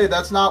will say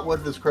that's not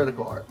with his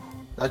critical art.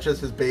 That's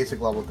just his basic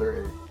level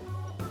 3.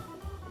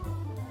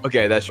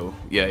 Okay, that's true.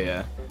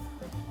 Yeah.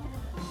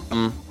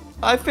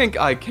 I think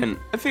I can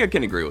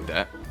agree with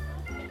that.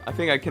 I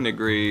think I can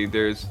agree.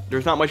 There's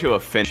not much of a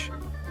finish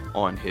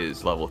on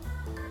his level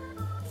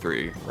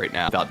 3 right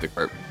now without the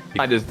grip.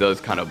 He just does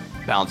kind of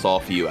bounce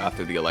off you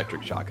after the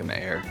electric shock in the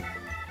air.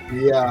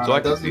 Yeah, so I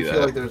it can doesn't see feel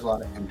that. like there's a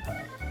lot of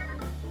impact.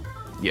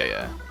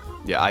 Yeah,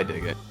 I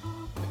dig it.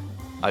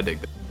 I dig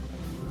that.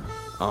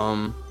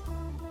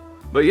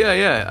 But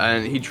yeah,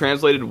 and he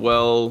translated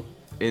well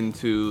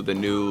into the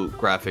new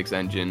graphics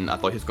engine. I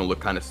thought he was gonna look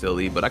kind of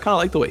silly, but I kind of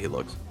like the way he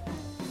looks.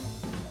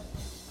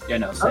 Yeah,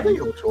 no, I think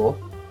it looks cool.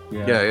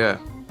 Yeah.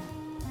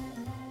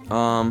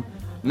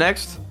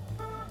 Next,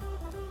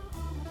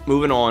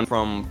 moving on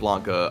from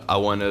Blanca, I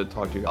want to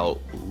talk to you about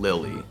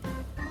Lily.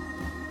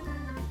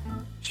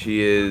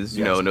 She is,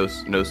 you know,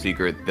 no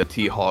secret, the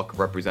T-Hawk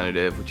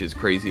representative, which is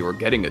crazy. We're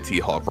getting a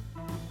T-Hawk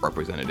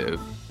representative.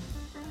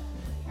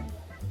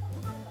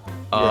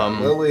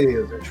 Lily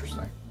is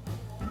interesting.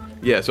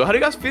 Yeah, so how do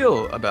you guys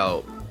feel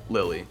about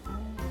Lily?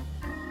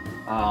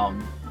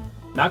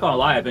 Not gonna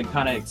lie, I've been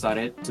kind of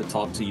excited to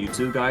talk to you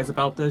two guys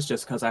about this,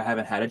 just because I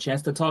haven't had a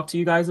chance to talk to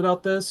you guys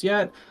about this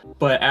yet.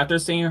 But after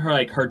seeing her,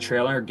 like, her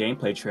trailer, her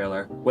gameplay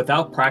trailer,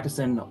 without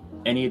practicing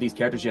any of these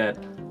characters yet,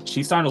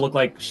 she's starting to look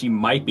like she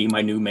might be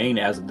my new main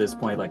as of this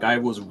point. Like, I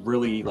was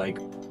really like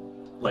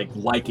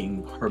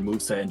liking her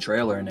moveset and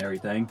trailer and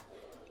everything.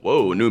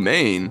 Whoa, new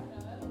main.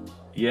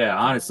 Yeah,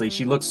 honestly,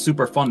 she looks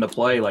super fun to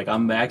play. Like,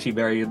 I'm actually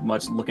very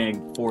much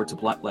looking forward to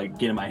like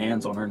getting my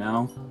hands on her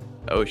now.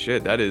 Oh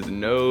shit, that is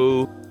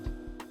no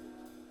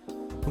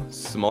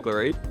small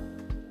rate.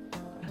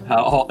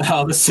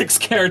 How the 6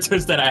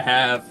 characters that I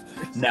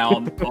have now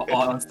on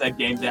that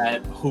game,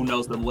 that who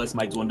knows, the list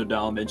might dwindle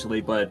down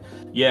eventually. But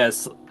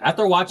yes,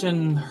 after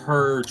watching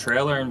her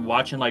trailer and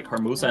watching like her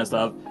moveset and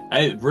stuff,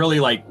 it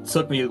really like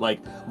took me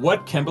like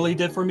what Kimberly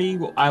did for me.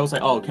 I was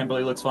like, oh,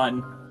 Kimberly looks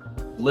fun.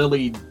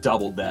 Lily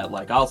doubled that.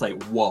 Like, I was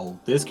like, whoa,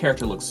 this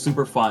character looks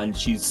super fun.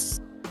 She's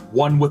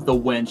one with the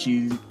wind.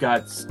 She's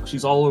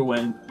all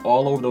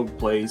over the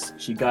place.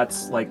 She got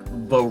like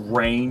the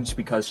range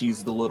because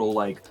she's the little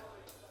like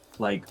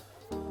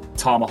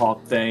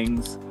tomahawk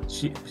things.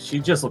 She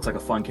just looks like a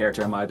fun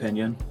character in my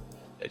opinion.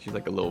 Yeah, she's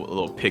like a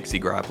little pixie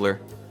grappler.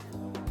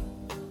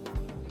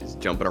 Just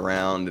jumping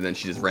around, and then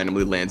she just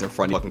randomly lands in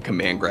front of you, fucking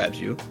command grabs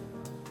you.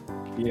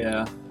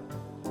 Yeah.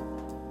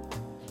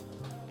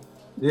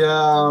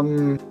 Yeah,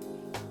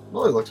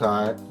 Lily looks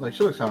alright. Like,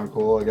 she looks kind of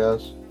cool, I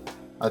guess.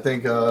 I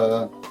think,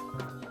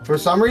 for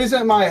some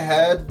reason in my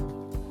head,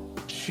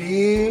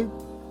 she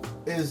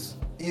is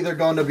either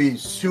going to be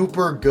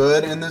super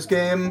good in this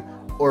game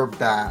or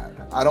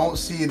bad. I don't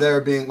see there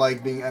being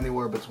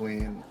anywhere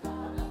between.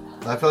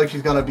 I feel like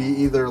she's going to be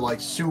either, like,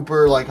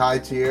 super, like, high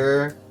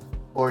tier,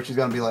 or she's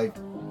going to be, like,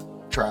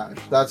 trash.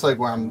 That's, like,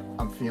 where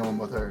I'm feeling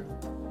with her.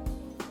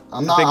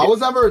 I was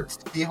never a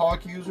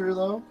T-Hawk user,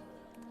 though.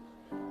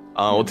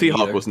 Well,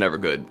 T-Hawk was never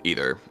good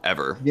either,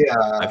 ever. Yeah.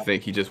 I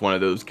think he's just one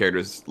of those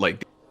characters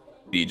like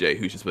DJ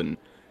who's just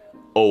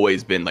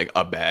always been like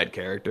a bad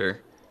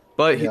character.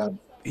 But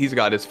he's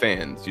got his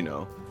fans, you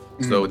know.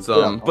 So it's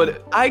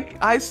but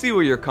I see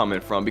where you're coming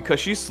from because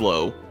she's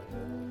slow.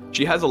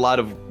 She has a lot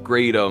of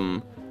great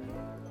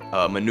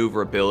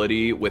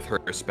maneuverability with her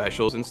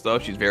specials and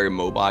stuff. She's very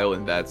mobile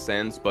in that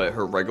sense, but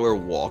her regular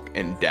walk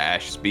and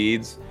dash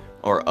speeds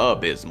are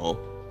abysmal.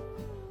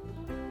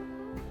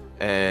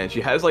 And she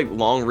has like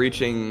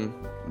long-reaching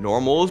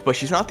normals, but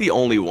she's not the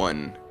only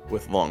one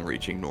with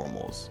long-reaching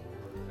normals.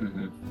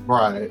 Mm-hmm.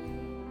 Right.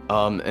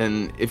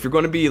 And if you're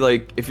going to be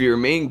like, if your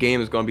main game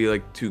is going to be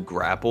like to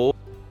grapple,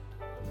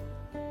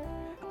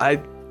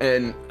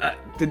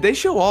 did they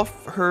show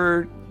off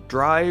her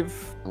drive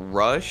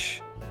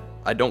rush?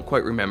 I don't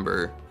quite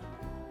remember.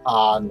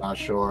 I'm not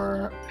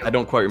sure. I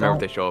don't quite remember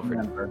if they show off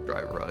her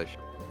drive rush.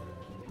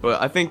 But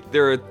I think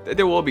there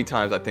will be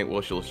times I think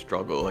she'll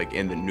struggle like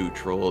in the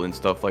neutral and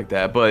stuff like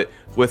that. But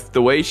with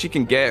the way she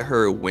can get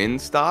her win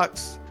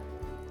stocks,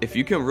 if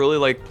you can really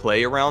like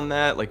play around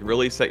that, like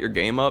really set your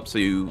game up so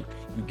you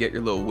get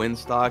your little win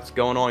stocks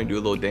going on, you do a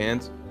little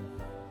dance.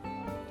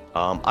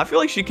 I feel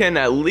like she can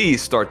at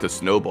least start to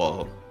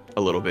snowball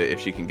a little bit if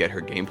she can get her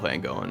game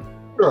plan going.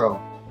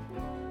 Sure.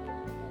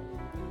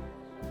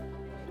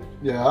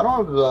 Yeah, I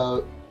don't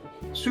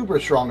have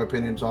super strong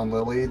opinions on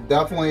Lily.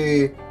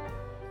 Definitely.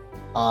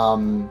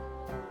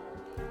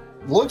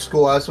 Looks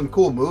cool, has some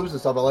cool moves and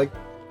stuff. I like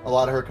a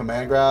lot of her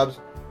command grabs,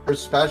 her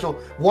special.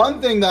 One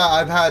thing that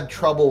I've had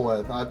trouble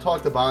with, and I've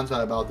talked to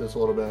Bonsai about this a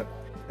little bit,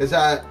 is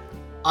that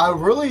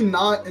I'm really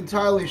not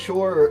entirely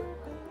sure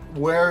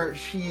where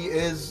she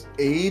is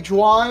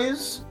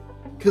age-wise,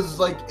 because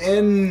like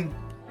in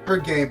her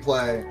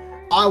gameplay,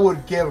 I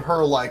would give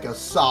her like a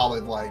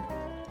solid like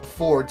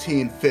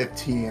 14,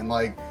 15.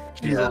 Like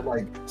she's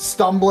like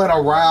stumbling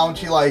around.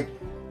 She like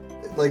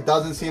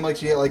doesn't seem like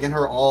she like in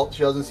her ult.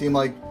 She doesn't seem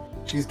like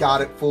she's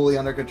got it fully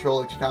under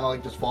control. Like she kind of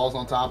like just falls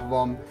on top of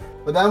them.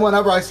 But then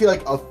whenever I see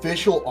like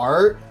official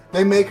art,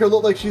 they make her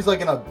look like she's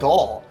like an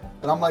adult,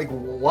 and I'm like,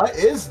 what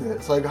is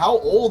this? Like, how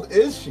old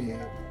is she?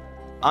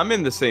 I'm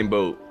in the same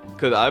boat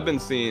because I've been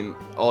seeing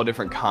all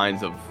different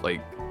kinds of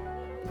like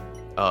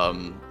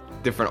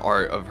different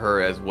art of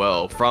her as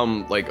well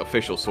from like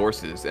official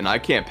sources, and I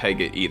can't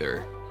peg it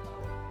either.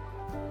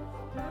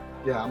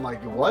 Yeah, I'm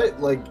like, what?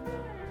 Like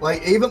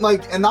even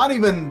like, and not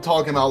even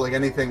talking about like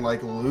anything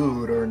like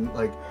lewd or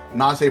like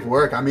not safe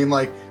work. I mean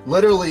like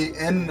literally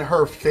in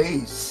her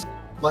face,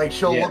 like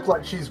she'll look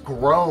like she's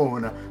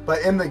grown,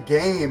 but in the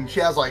game she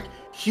has like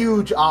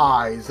huge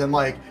eyes and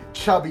like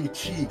chubby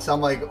cheeks.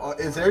 I'm like,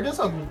 is there just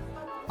a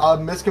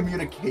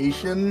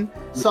miscommunication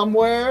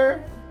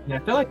somewhere? Yeah, I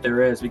feel like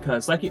there is,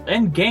 because like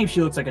in game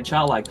she looks like a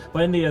child,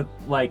 but in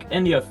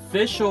the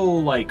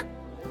official like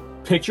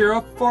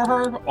picture for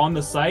her on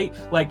the site,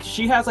 like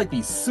she has like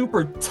these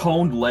super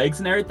toned legs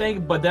and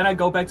everything, but then I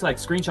go back to like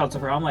screenshots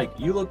of her, I'm like,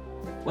 you look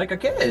like a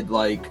kid,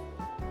 like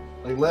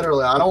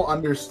literally, I don't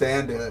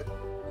understand it.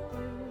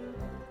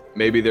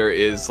 Maybe there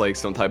is like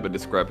some type of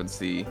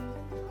discrepancy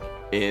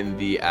in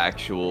the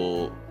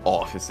actual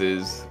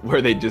offices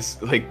where they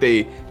just like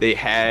they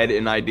had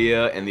an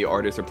idea and the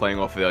artists are playing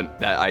off of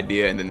that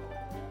idea, and then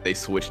they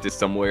switched it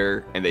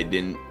somewhere and they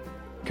didn't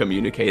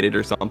communicate it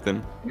or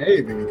something.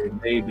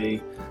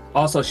 Maybe.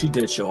 Also, she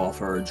did show off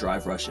her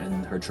drive rush in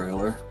her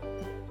trailer.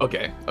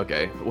 Okay.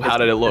 Well, how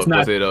did it look?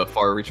 Was it a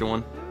far-reaching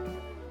one?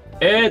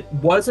 It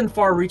wasn't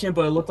far-reaching,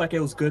 but it looked like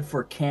it was good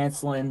for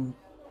canceling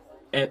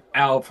it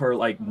out of her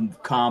like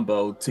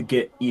combo to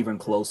get even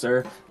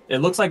closer. It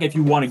looks like if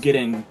you want to get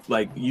in,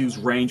 like use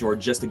range or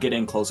just to get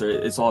in closer,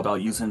 it's all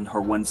about using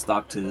her wind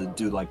stock to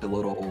do like the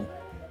little,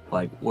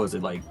 like what is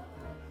it, like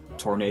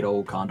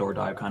tornado condor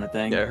dive kind of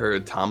thing. Yeah, her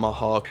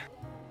tomahawk.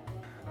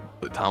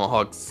 The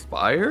tomahawk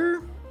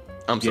spire.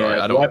 I'm sorry,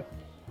 I don't.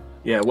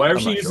 Whatever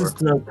she uses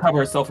to cover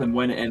herself and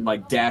win and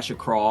like dash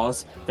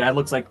across, that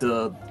looks like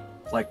the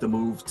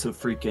move to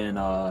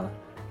freaking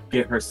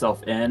get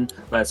herself in.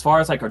 But as far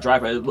as like her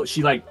drive,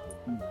 she like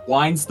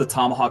winds the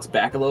tomahawks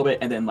back a little bit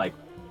and then like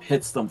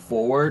hits them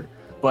forward.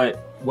 But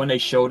when they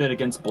showed it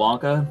against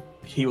Blanca,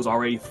 he was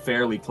already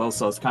fairly close,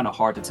 so it's kind of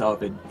hard to tell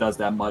if it does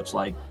that much,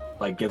 like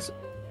gives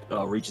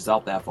reaches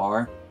out that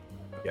far.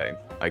 Okay,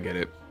 I get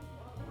it.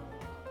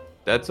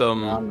 That's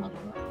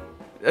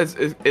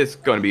it's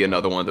going to be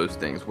another one of those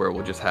things where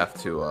we'll just have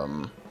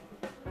to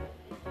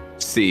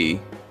see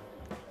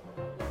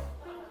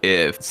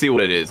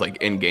what it is like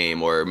in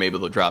game, or maybe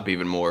they'll drop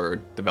even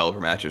more developer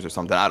matches or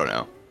something. I don't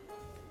know.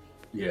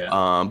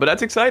 Yeah. But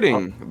that's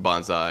exciting,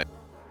 Bonsai,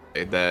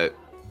 that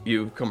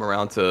you've come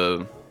around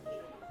to,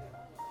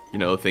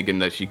 thinking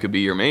that she could be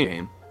your main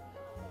aim.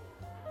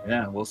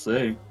 Yeah, we'll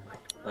see.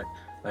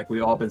 Like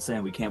we all been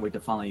saying, we can't wait to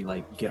finally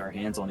like get our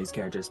hands on these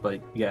characters.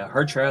 But yeah,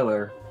 her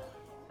trailer,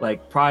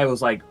 like probably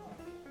was like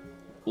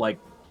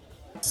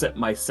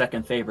my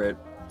second favorite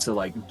to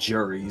like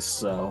Juries.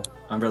 So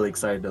I'm really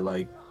excited to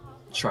like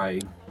try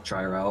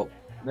her out.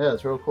 Yeah,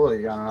 it's real cool.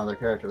 You got another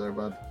character there,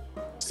 bud.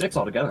 6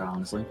 altogether,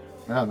 honestly.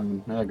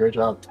 Yeah, great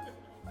job.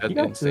 That's you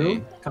got insane.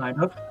 2,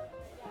 kind of.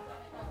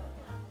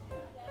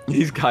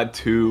 He's got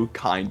 2,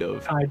 kind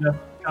of. Kind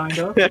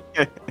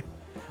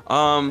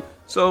of.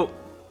 So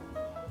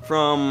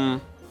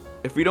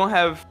if we don't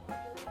have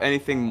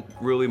anything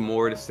really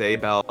more to say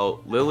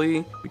about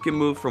Lily, we can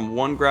move from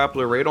one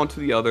grappler right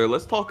onto the other.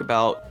 Let's talk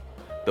about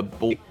the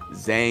boy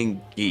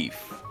Zangief.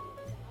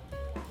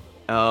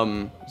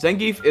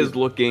 Zangief is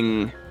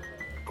looking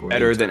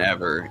better than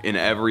ever in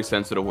every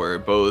sense of the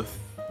word, both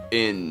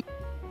in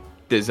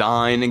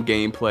design and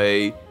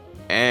gameplay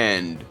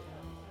and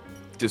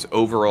just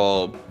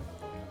overall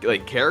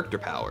like character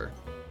power.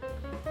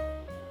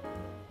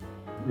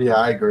 Yeah,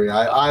 I agree.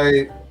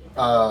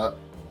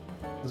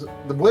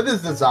 With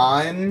his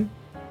design,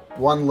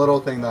 one little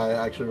thing that I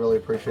actually really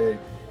appreciate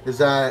is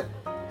that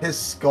his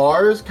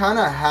scars kind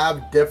of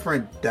have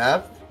different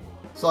depth.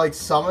 So like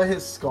some of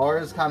his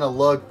scars kind of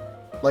look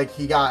like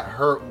he got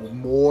hurt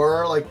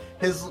more. Like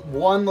his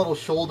one little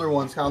shoulder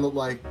ones kind of look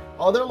like,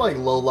 oh, they're like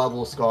low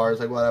level scars,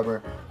 like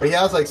whatever. But he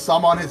has like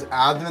some on his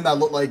abdomen that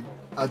look like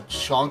a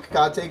chunk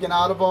got taken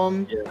out of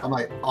him. Yeah. I'm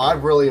like, oh, I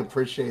really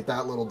appreciate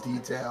that little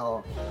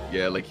detail.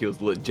 Yeah, like he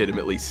was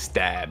legitimately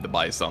stabbed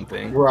by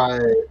something.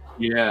 Right.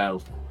 Yeah,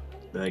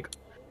 like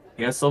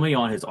he has so many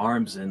on his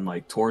arms and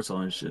like torso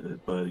and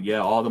shit. But yeah,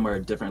 all of them are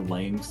different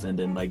lengths and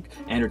then like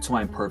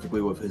intertwined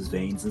perfectly with his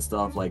veins and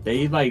stuff. Like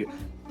they like,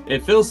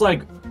 it feels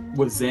like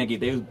with Zangief,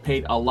 they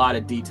paid a lot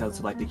of detail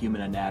to like the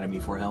human anatomy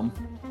for him.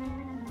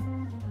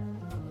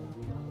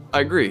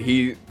 I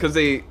agree.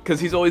 Because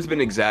he's always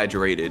been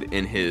exaggerated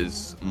in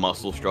his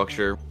muscle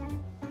structure,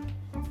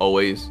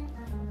 always.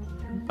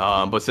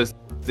 But since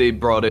they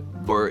brought it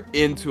more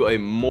into a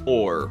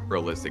more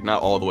realistic,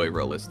 not all the way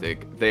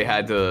realistic, they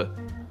had to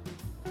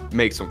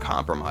make some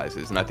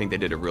compromises, and I think they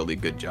did a really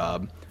good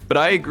job. But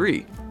I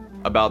agree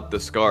about the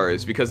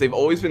scars because they've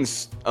always been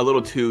a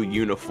little too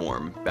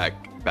uniform back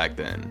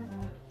then.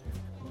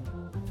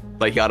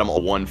 Like he got him a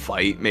one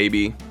fight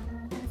maybe,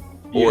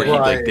 or he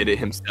like did it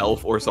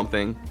himself or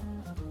something.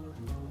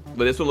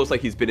 But this one looks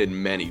like he's been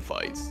in many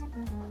fights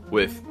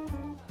with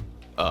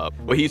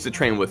he used to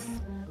train with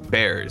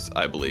bears,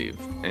 I believe,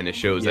 and it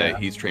shows that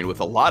he's trained with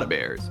a lot of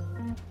bears,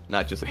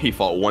 not just he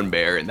fought one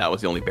bear and that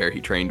was the only bear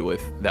he trained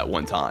with that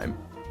one time.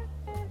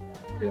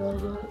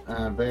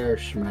 Yeah, bear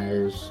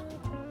schmares.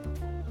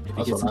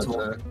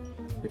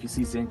 If you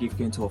see Zangief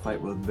get into a fight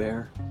with a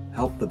bear,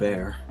 help the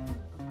bear.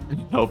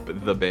 Help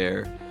the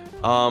bear.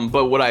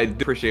 But what I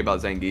do appreciate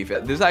about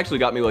Zangief, this actually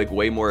got me like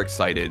way more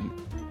excited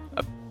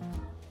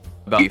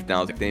about Zangief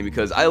now thing,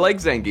 because I like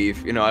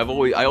Zangief. You know,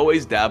 I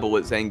always dabble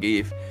with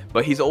Zangief,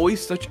 but he's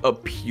always such a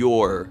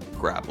pure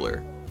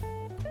grappler.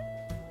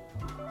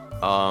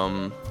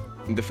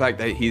 The fact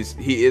that he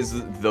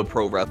is the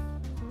pro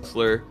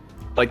wrestler,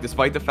 like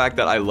despite the fact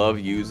that I love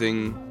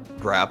using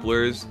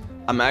grapplers,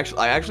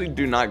 I actually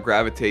do not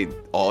gravitate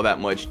all that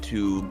much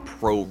to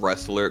pro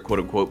wrestler, quote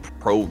unquote,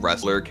 pro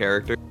wrestler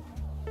character.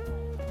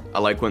 I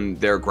like when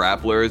they're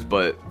grapplers,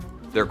 but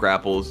their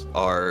grapples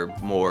are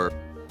more,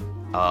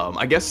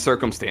 I guess,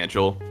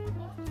 circumstantial.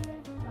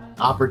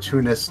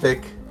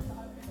 Opportunistic.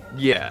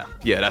 Yeah,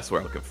 that's what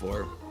I'm looking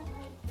for.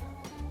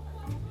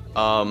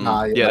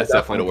 Yeah, that's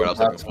definitely the word I was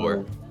looking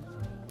for.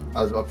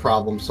 A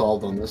problem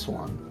solved on this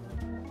one.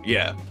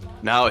 Yeah,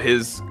 now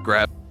his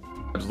grabs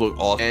look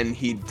awesome, and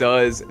he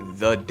does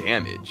the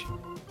damage.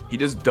 He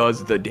just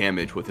does the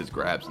damage with his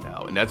grabs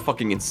now, and that's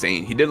fucking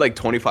insane. He did like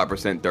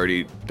 25%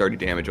 dirty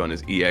damage on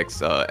his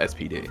EX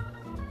SPD.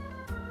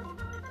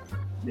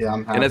 Yeah,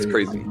 I'm happy. And that's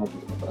crazy.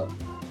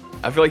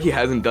 I feel like he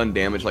hasn't done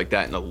damage like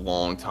that in a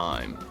long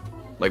time.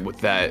 Like with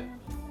that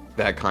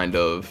kind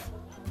of,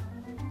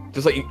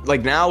 just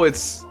like now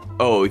it's,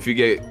 oh, if you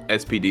get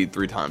SPD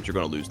 3 times, you're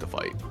gonna lose the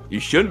fight. You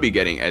shouldn't be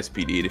getting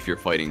SPD'd if you're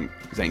fighting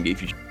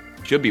Zangief. You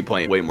should be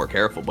playing way more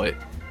careful, but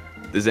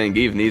the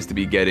Zangief needs to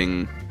be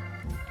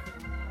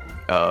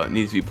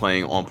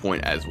playing on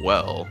point as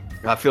well.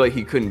 I feel like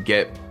he couldn't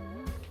get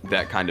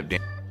that kind of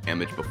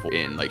damage before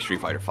in like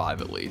Street Fighter V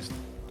at least.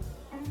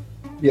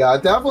 Yeah, I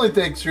definitely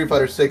think Street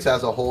Fighter 6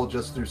 as a whole,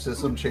 just through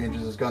system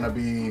changes, is going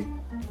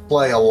to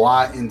play a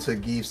lot into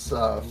Gief's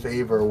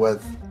favor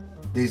with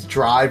these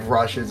drive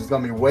rushes. It's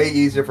going to be way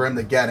easier for him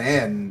to get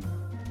in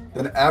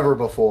than ever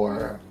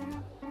before.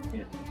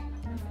 Yeah.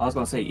 I was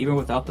going to say, even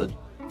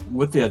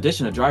with the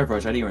addition of drive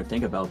rush, I didn't even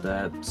think about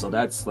that. So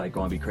that's like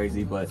going to be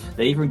crazy. But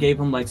they even gave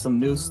him like some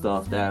new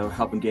stuff that will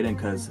help him get in,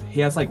 because he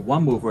has like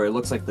one move where it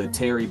looks like the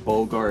Terry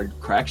Bogard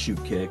crack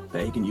shoot kick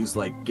that he can use to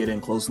like get in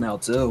close now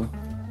too.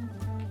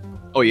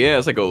 Oh yeah,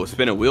 it's like the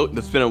spin and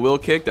wheel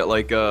kick that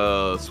like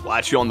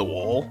splats you on the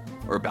wall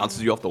or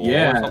bounces you off the wall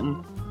or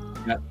something.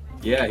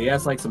 Yeah, he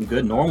has like some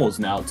good normals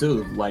now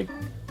too, like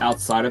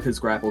outside of his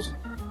grapples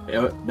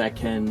that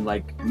can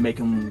like make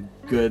him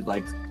good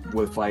like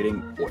with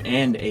fighting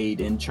and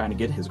aid in trying to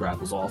get his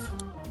grapples off.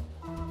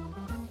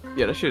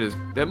 Yeah,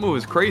 that move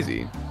is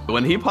crazy.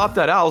 When he popped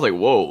that out, I was like,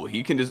 whoa,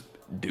 he can just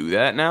do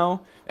that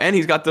now? And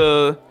he's got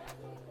the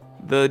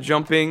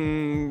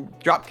jumping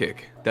drop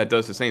kick that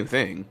does the same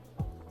thing.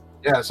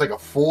 Yeah, it's like a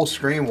full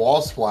screen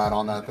wall splat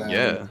on that thing.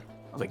 Yeah.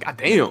 I was like, god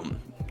damn.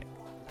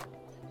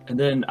 And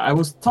then I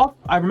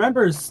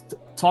remember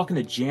talking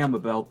to Jam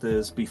about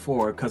this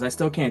before, because I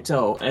still can't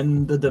tell.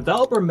 And the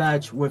developer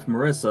match with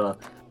Marisa,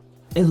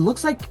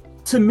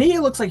 to me,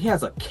 it looks like he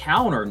has a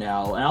counter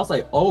now. And I was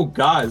like, oh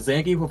god,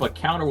 Zangief with a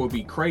counter would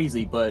be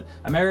crazy. But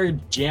I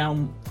remember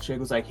Jam Chick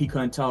was like, he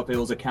couldn't tell if it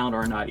was a counter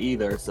or not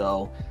either.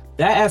 So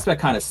that aspect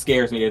kind of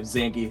scares me if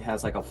Zangief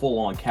has like a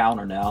full-on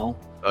counter now.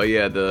 Oh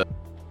yeah,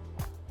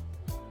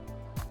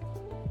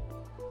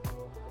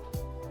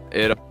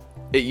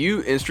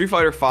 in Street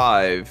Fighter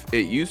V,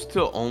 it used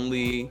to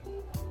only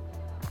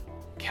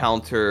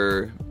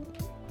counter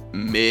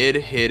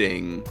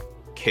mid-hitting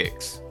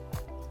kicks.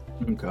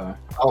 Okay.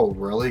 Oh,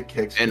 really?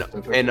 Kicks? And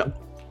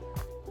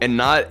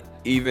not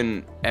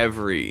even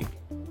every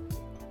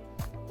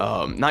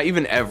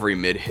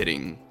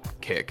mid-hitting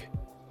kick,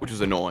 which is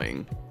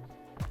annoying.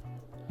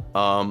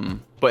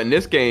 But in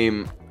this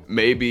game,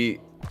 maybe,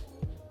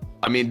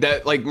 I mean,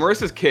 that like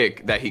Marisa's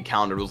kick that he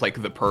countered was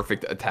like the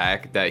perfect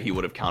attack that he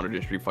would have countered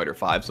in Street Fighter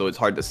V, so it's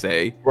hard to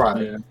say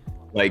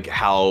like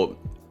how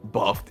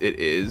buffed it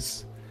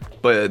is.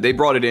 But they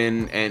brought it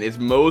in and it's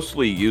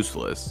mostly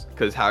useless,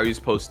 because how are you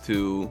supposed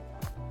to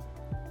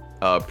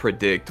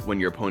predict when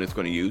your opponent's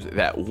going to use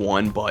that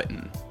one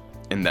button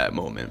in that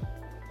moment?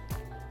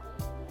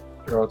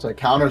 Sure, it's like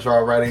counters are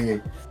already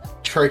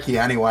tricky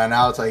anyway.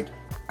 Now it's like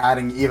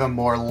adding even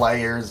more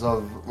layers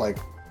of like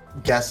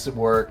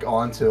guesswork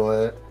onto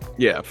it.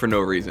 Yeah, for no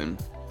reason.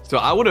 So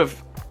I would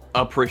have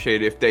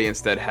appreciated if they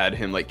instead had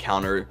him like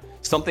counter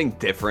something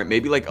different,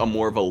 maybe like a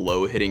more of a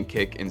low hitting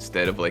kick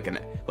instead of like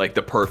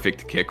the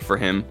perfect kick for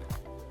him.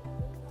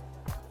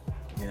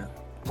 Yeah.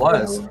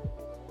 Plus,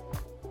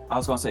 I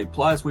was gonna say,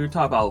 we were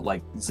talking about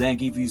like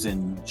Zangief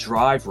using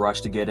drive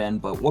rush to get in,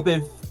 but what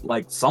if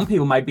like some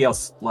people might be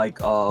like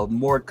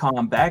more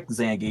combat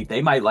Zangief?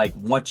 They might like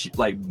want you,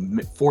 like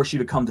force you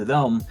to come to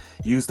them,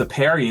 use the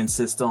parrying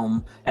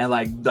system, and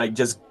like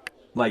just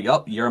like,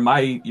 oh, you're in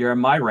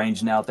my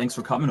range now. Thanks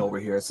for coming over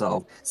here.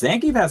 So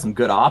Zangief has some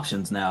good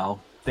options now,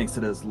 thanks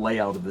to this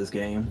layout of this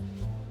game.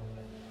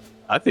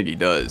 I think he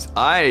does.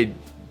 I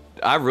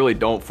really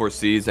don't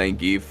foresee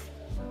Zangief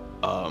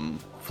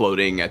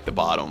floating at the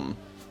bottom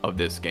of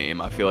this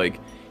game. I feel like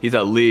he's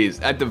at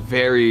least, at the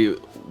very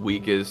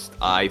weakest,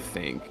 I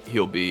think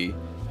he'll be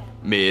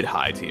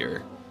mid-high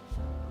tier.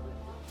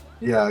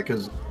 Yeah,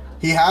 because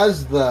he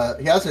has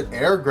an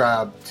air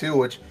grab too,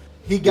 which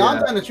he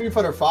got that in Street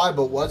Fighter V,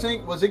 but was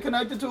it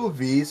connected to a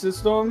V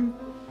system?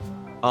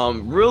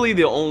 Really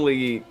the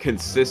only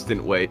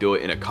consistent way to do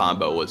it in a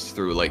combo was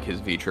through like his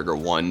V trigger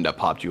 1 that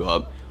popped you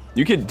up.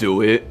 You could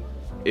do it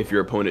if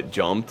your opponent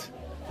jumped.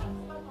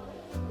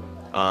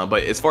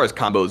 But as far as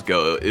combos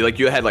go, like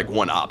you had like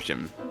one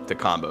option to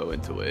combo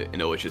into it,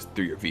 and it was just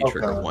through your V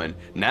trigger 1.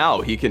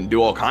 Now he can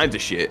do all kinds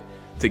of shit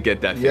to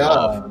get that thing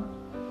off.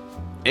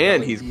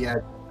 And like, he's he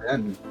had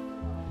then.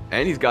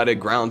 and he's got a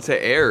ground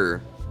to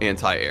air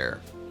anti-air.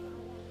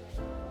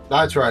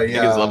 That's right. I think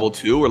Yeah, it's level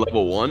 2 or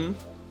level 1,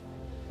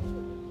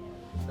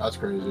 that's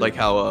crazy. like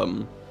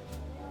how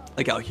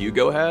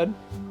Hugo had.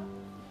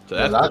 So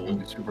yeah, that's that cool. would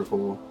be super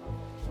cool.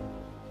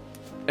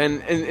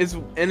 And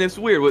it's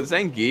weird with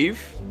Zangief.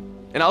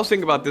 And I was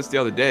thinking about this the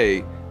other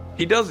day.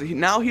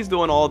 Now he's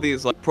doing all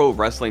these like pro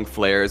wrestling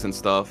flares and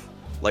stuff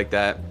like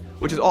that,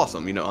 which is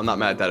awesome. You know, I'm not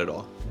mad at that at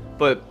all.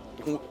 But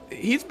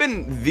he's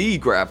been the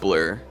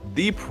grappler,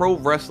 the pro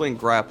wrestling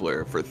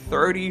grappler for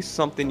 30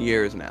 something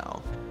years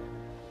now.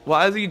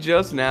 Why is he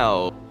just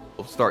now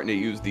starting to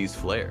use these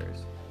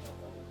flares?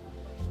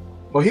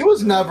 Well, he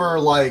was never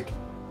like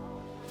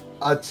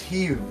a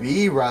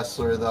TV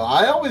wrestler though.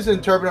 I always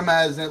interpret him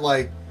as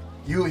like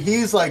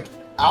he's like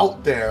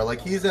out there,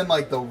 like he's in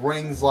like the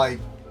rings, like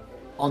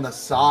on the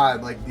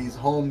side, like these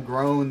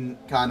homegrown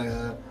kind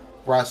of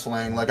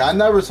wrestling. Like I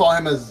never saw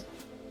him as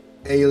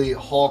a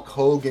Hulk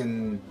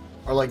Hogan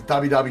or like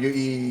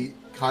WWE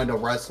kind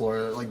of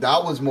wrestler. Like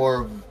that was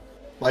more of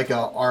like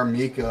a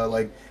Armika.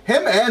 Like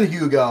him and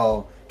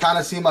Hugo kind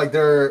of seem like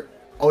they're,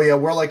 oh yeah,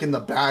 we're like in the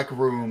back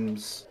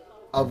rooms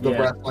of the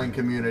wrestling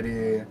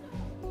community.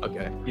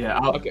 Okay. Yeah,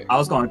 I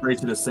was going to agree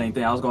to the same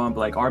thing. I was going to be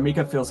like,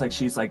 Armika feels like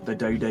she's like the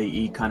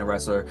WWE kind of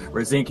wrestler,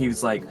 where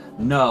Zangief's like,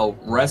 no,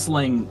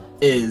 wrestling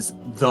is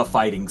the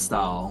fighting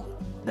style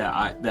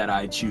that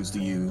I choose to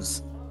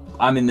use.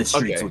 I'm in the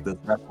streets with this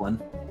wrestling.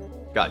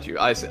 Got you.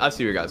 I see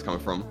where you guys coming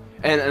from,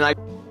 and I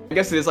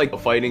guess it is like the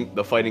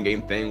fighting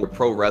game thing where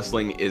pro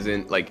wrestling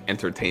isn't like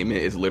entertainment;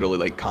 it's literally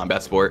like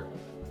combat sport.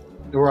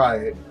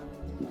 Right.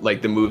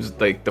 Like the moves,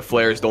 like the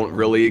flares don't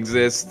really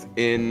exist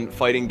in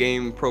fighting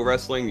game pro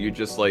wrestling. You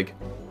just like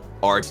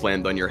are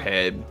slammed on your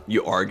head.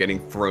 You are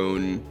getting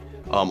thrown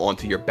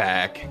onto your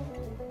back.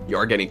 You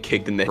are getting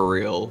kicked in the for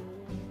real.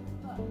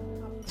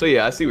 So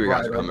yeah, I see where you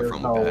guys are coming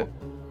from with that.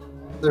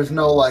 There's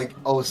no like,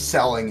 oh,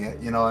 selling it.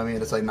 You know what I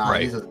mean? It's like, nah,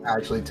 Right. he's just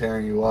actually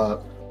tearing you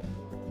up.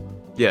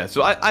 Yeah,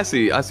 so I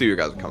see where you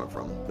guys are coming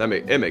from.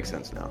 It makes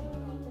sense now.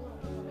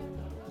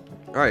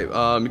 All right,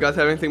 you guys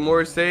have anything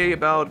more to say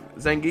about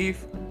Zangief?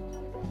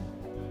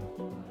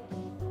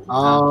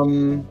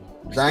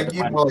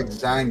 Zangief, more like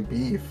Zang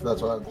Beef.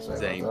 That's what I have to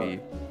say. Zangief.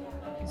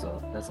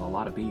 That's a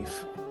lot of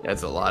beef.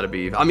 That's a lot of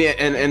beef. I mean,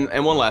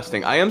 and one last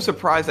thing. I am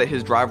surprised that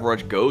his drive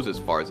rush goes as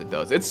far as it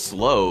does. It's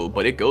slow,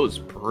 but it goes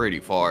pretty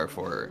far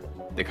for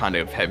the kind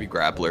of heavy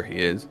grappler he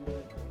is.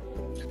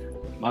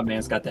 My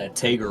man's got that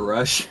Tager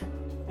rush.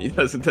 He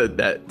doesn't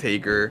that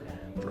Taker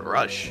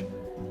rush.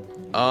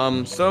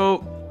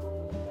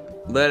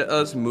 So let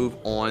us move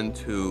on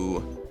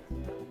to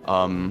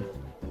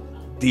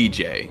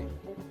DJ.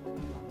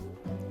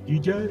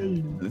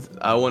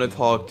 I want to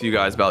talk to you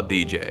guys about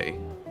DJ.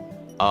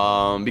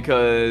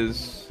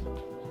 Because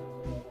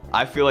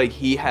I feel like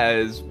he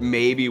has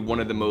maybe one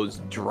of the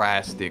most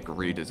drastic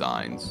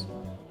redesigns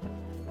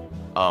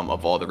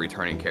of all the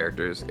returning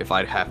characters, if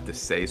I'd have to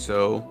say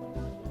so.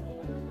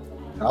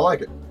 I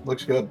like it.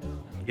 Looks good.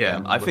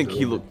 Yeah, I think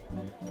he looked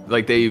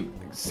like they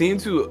seem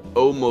to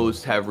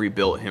almost have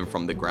rebuilt him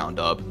from the ground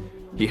up.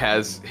 He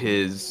has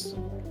his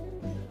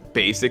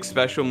basic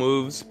special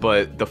moves,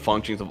 but the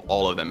functions of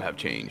all of them have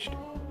changed.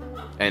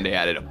 And they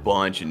added a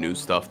bunch of new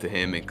stuff to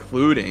him,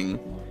 including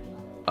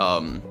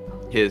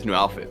his new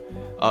outfit.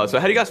 So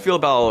how do you guys feel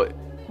about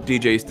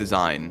DJ's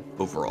design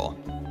overall?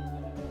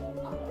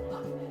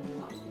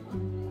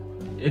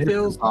 It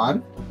feels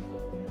on.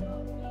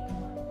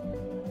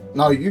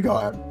 No, you go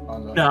ahead.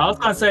 No, I was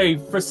gonna say,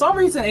 for some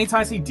reason,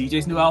 anytime I see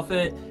DJ's new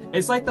outfit,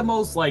 it's like the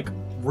most like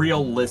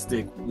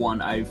realistic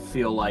one. I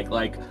feel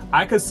like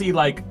I could see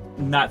like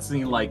not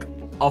seeing like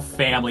a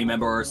family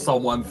member or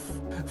someone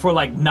for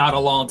like not a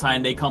long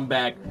time. They come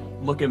back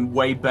looking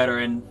way better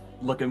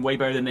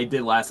than they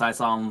did last time I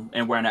saw them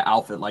and wearing an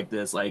outfit like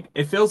this. Like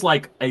it feels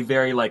like a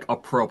very like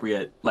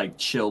appropriate, like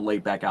chill,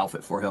 laid back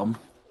outfit for him.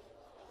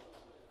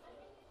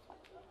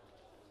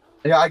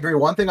 Yeah, I agree.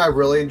 One thing I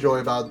really enjoy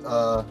about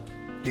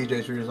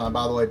DJ's redesign,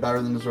 by the way,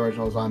 better than his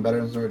original design,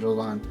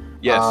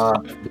 Yes,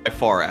 by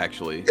far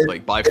actually,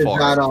 by far.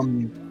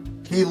 That,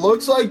 he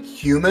looks like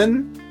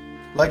human.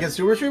 Like in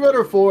Super Street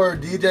Fighter 4,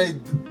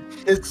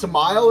 DJ, his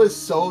smile is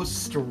so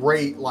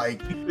straight.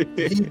 Like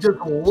he just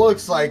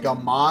looks like a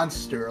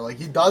monster. Like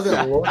he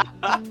doesn't look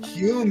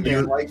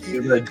human. Like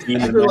he's like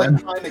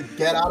trying to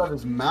get out of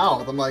his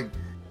mouth. I'm like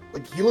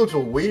he looks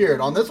weird.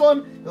 On this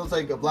one, he looks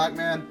like a black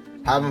man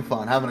having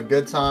fun, having a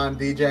good time,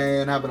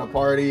 DJing, having a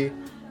party.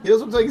 He just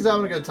looks like he's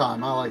having a good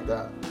time. I like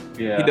that.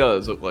 Yeah, he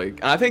does look like,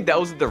 and I think that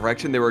was the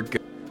direction they were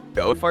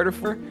going Fighter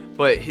 4.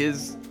 But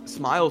his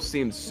smile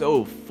seemed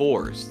so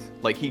forced.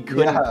 Like he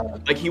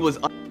couldn't, like he was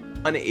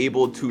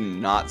unable to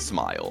not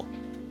smile.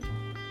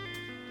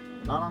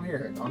 Not on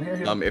here. On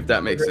here. If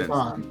that makes sense.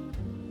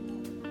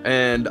 Time.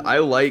 And I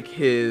like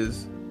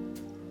his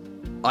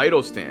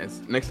idle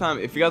stance. Next time,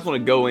 if you guys want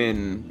to go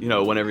in,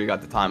 whenever you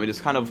got the time, and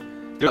just kind of,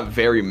 there's not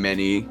very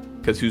many,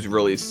 because who's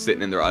really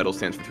sitting in their idle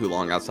stance for too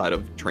long outside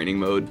of training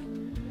mode.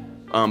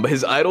 But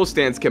his idle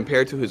stance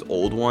compared to his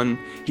old one,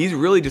 he's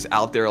really just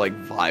out there like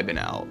vibing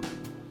out.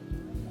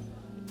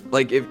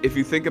 Like if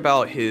you think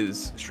about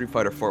his Street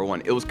Fighter 4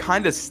 one, it was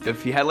kind of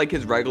stiff. He had like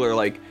his regular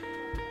like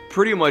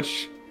pretty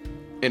much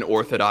an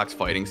orthodox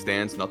fighting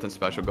stance, nothing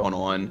special going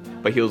on,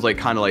 but he was like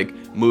kind of like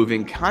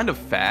moving kind of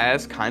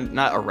fast,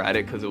 not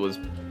erratic because it was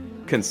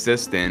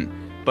consistent,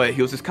 but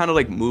he was just kind of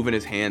like moving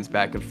his hands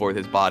back and forth,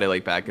 his body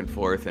like back and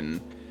forth,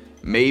 and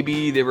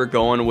maybe they were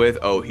going with,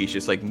 oh, he's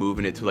just like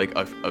moving it to like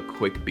a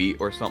quick beat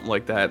or something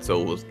like that,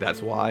 so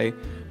that's why.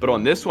 But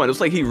on this one, it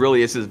was like he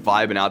really is just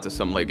vibing out to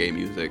some like gay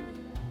music.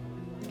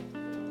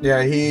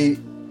 Yeah,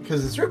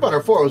 because the Street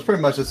Fighter 4 was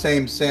pretty much the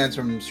same stance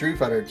from Street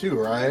Fighter 2,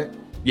 right?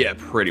 Yeah,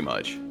 pretty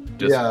much.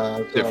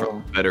 Just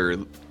different, better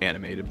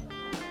animated.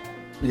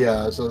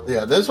 Yeah, so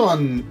yeah, this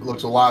one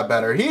looks a lot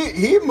better.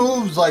 He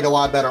moves like a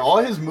lot better. All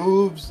his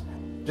moves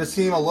just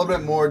seem a little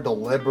bit more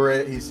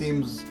deliberate. He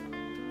seems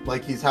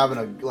like he's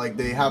having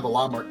they have a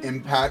lot more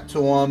impact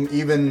to him.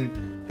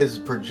 Even his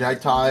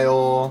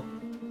projectile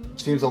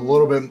seems a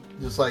little bit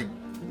just like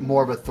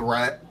more of a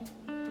threat.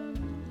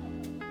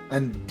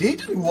 And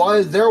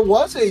there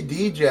was a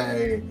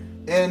DJ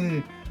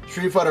in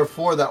Street Fighter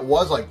 4 that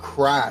was like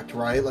cracked,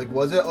 right? Like,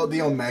 was it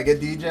the Omega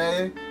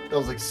DJ that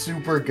was like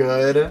super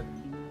good?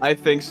 I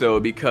think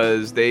so,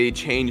 because they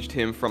changed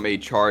him from a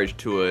charge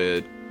to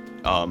a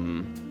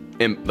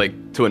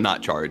to a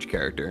not charged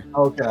character.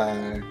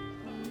 Okay.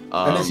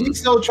 And is he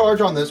still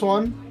charged on this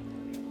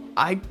one?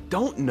 I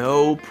don't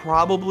know,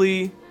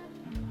 probably,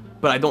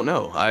 but I don't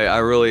know. I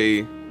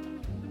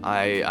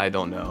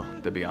don't know,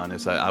 to be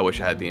honest. I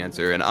wish I had the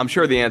answer, and I'm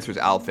sure the answer's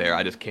out there.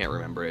 I just can't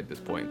remember it at this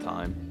point in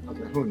time.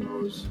 Okay, who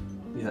knows?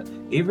 Yeah,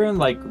 even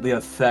like the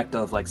effect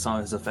of like some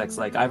of his effects.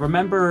 Like I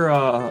remember,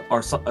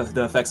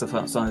 the effects of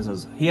some of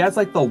his. He has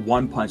like the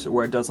one punch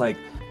where it does like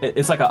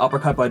it's like an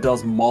uppercut, but it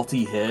does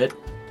multi-hit.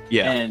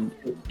 Yeah, and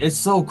it's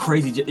so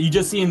crazy. You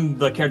just seeing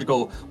the character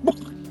go,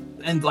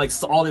 and like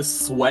all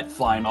this sweat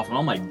flying off, and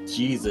I'm like,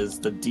 Jesus,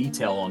 the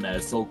detail on that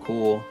is so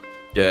cool.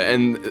 Yeah,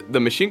 and the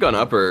machine gun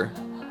upper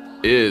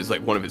is like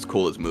one of his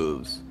coolest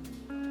moves.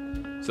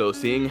 So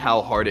seeing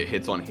how hard it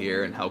hits on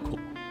here and how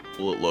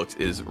cool it looks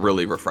is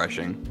really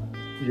refreshing.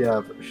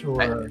 Yeah, for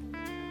sure.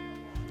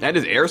 And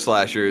his air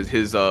slashers,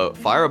 his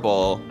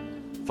fireball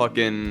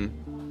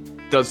fucking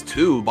does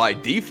 2 by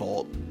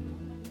default.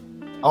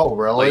 Oh,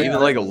 really? Like, even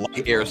like a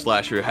light air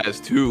slasher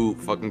has 2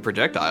 fucking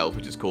projectiles,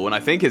 which is cool. And I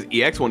think his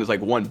EX one is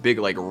like one big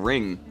like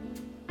ring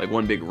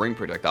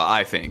projectile,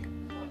 I think,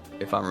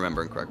 if I'm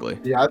remembering correctly.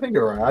 Yeah, I think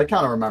you're right. I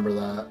kind of remember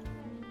that.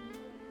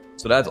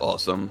 So that's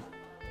awesome.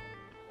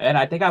 And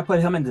I think I put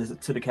him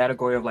into the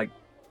category of like,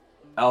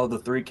 out of the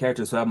 3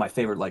 characters who have my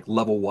favorite like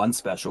level 1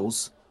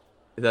 specials.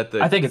 Is that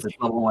I think it's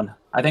level 1.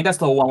 I think that's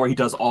the one where he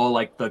does all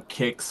like the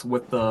kicks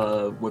with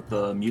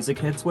the music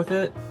hits with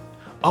it.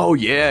 Oh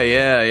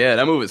yeah.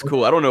 That move is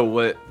cool. I don't know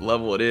what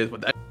level it is,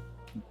 but that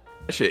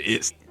shit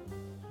is.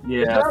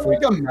 Yeah. Is that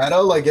like a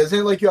meta? Like, isn't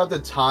it like you have to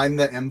time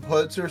the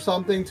inputs or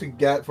something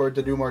for it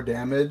to do more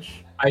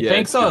damage? I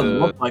think so. It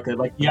looked like it.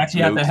 Like you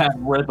actually have to have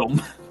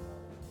rhythm.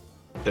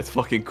 That's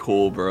fucking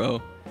cool,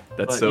 bro.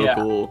 That's so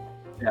cool.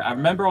 Yeah, I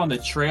remember on the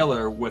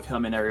trailer with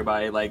him and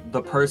everybody, like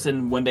the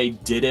person when they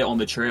did it on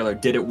the trailer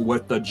did it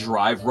with the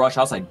drive rush.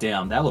 I was like,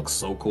 damn, that looks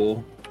so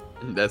cool.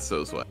 That's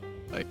so sweet.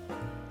 Like,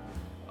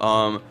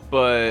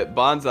 but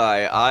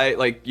Bonsai, I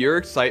like your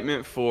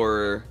excitement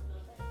for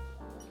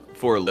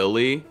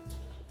Lily,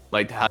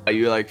 like how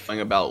you like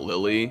feeling about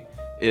Lily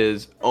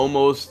is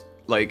almost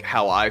like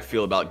how I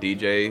feel about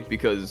DJ,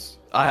 because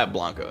I have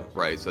Blanca,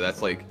 right? So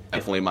that's like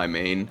definitely my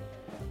main.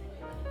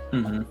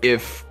 Mm-hmm.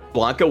 If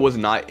Blanca was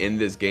not in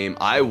this game,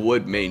 I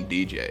would main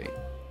DJ.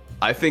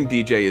 I think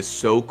DJ is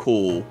so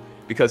cool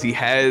because he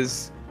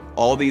has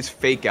all these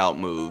fake out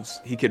moves.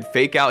 He could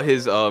fake out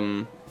his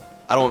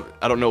I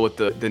don't know what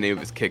the name of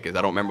his kick is.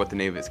 I don't remember what the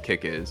name of his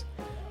kick is.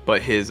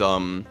 But his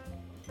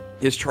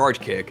charge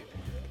kick,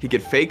 he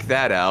could fake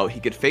that out. He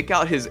could fake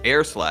out his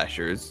air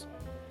slashers.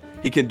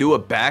 He can do a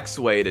back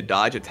sway to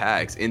dodge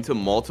attacks into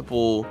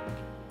multiple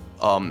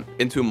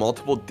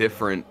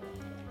different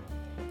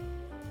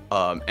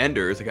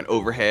enders, like an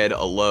overhead,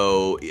 a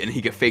low, and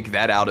he could fake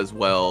that out as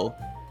well.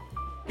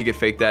 He could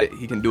fake that.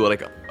 He can do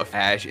like a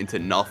flash into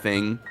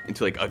nothing,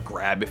 into like a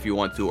grab if you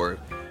want to, or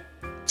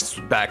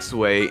back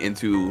sway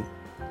into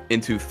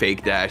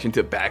fake dash,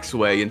 into back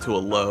sway into a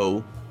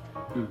low.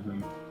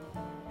 Mm-hmm.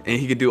 And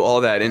he could do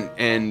all that,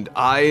 and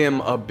I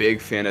am a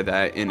big fan of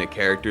that in the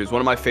characters.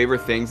 One of my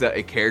favorite things that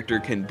a character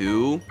can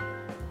do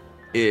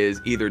is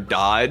either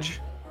dodge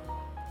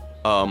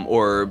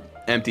or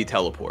empty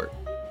teleport.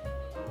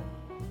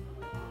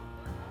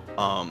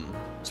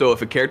 So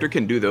if a character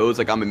can do those,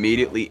 like I'm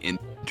immediately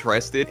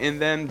interested in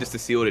them just to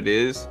see what it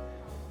is.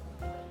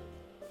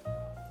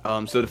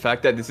 So the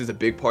fact that this is a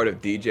big part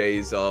of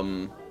DJ's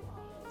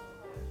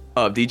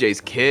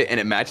kit, and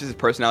it matches his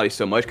personality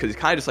so much because he's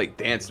kind of just like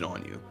dancing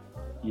on you.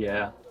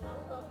 Yeah.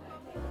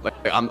 Like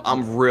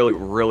I'm really,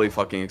 really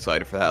fucking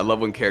excited for that. I love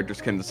when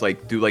characters can just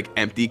like do like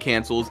empty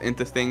cancels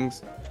into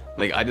things.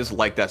 Like I just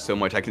like that so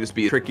much. I can just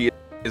be as tricky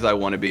as I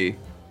want to be.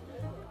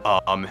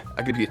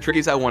 I could be as tricky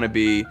as I want to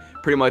be.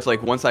 Pretty much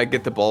like once I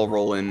get the ball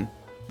rolling,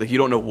 like you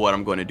don't know what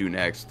I'm going to do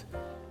next,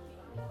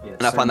 Yeah,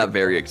 and I find that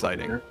very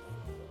exciting.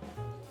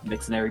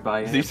 Mixing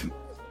everybody.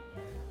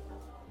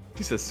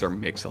 He says Sir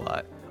Mix a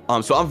lot.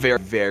 So I'm very,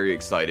 very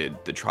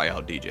excited to try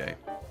out DJ.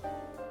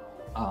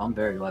 Oh, I'm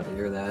very glad to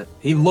hear that.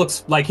 He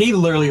looks like he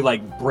literally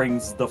like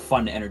brings the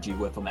fun energy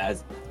with him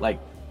as like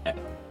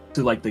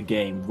to like the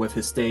game with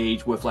his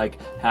stage, with like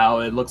how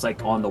it looks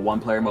like on the one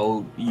player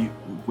mode.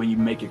 When you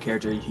make your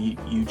character,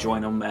 you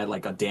join him at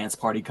like a dance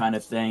party kind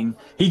of thing.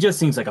 He just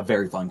seems like a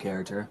very fun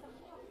character.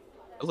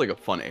 It's like a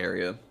fun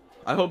area.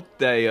 I hope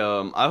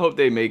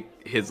they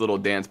make his little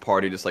dance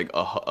party just like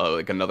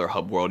like another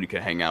hub world you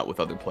can hang out with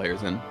other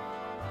players in.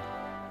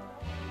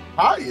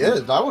 Probably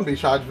is. I wouldn't be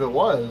shocked if it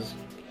was.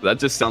 That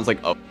just sounds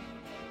like a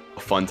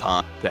fun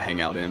time to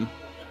hang out in.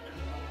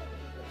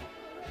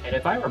 And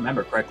if I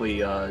remember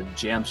correctly,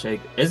 Jam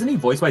Shake, isn't he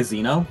voiced by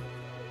Zeno?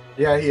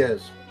 Yeah, he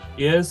is.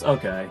 He is?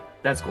 Okay.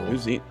 That's cool.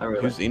 Who's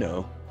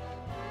Zeno?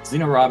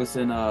 Zeno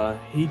Robinson,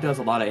 he does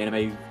a lot of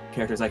anime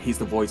characters. Like, he's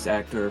the voice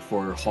actor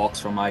for Hawks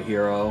from My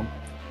Hero.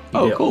 He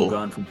did cool.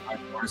 Ogun from Fire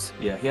Force.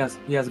 Yeah, he has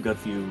a good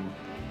few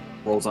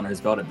roles under his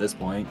belt at this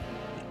point.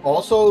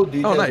 Also,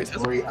 DJ nice. has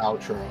a great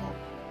outro.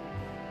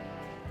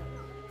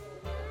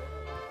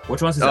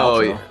 Which one's his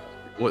outro? Yeah.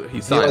 What, he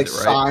He signs like it,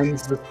 right?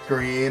 signs the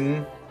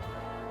screen.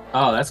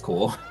 Oh, that's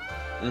cool.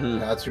 Mm-hmm.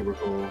 Yeah, that's super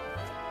cool.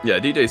 Yeah,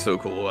 DJ's so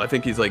cool. I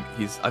think he's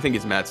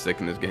mad sick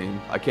in this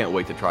game. I can't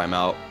wait to try him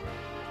out.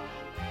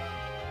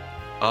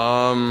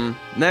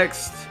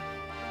 Next,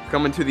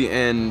 coming to the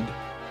end,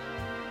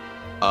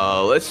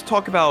 let's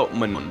talk about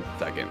Manon a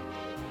second.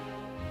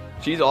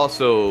 She's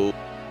also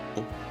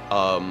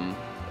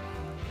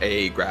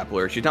a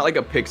grappler. She's not like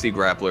a pixie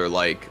grappler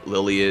like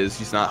Lily is.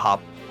 She's not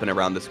hopping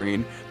around the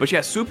screen, but she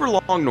has super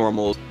long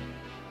normals.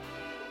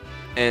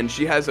 And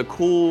she has a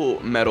cool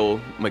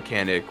metal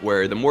mechanic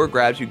where the more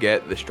grabs you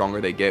get, the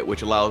stronger they get,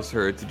 which allows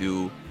her to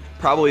do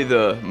probably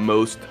the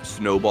most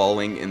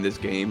snowballing in this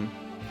game.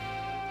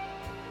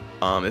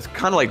 It's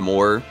kind of like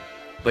more,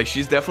 like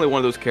she's definitely one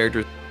of those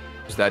characters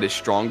that is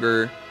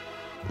stronger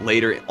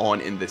later on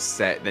in the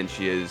set than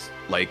she is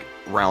like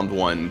round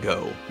one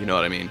go. You know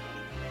what I mean?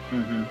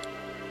 Mm-hmm.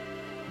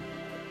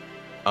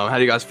 How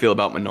do you guys feel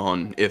about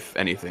Manon, if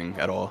anything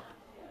at all?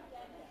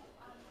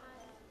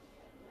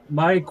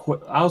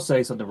 I'll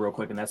say something real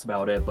quick, and that's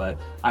about it. But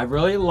I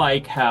really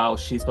like how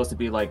she's supposed to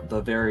be like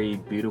the very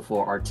beautiful,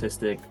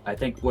 artistic. I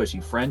think what is she,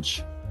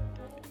 French?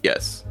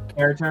 Yes.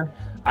 Character.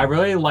 I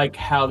really like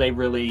how they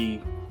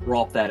really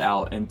brought that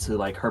out into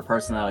like her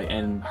personality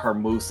and her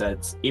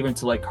movesets, even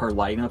to like her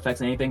lighting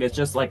effects and anything. It's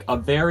just like a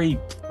very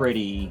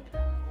pretty,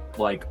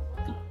 like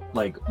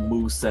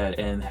moveset,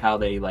 and how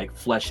they like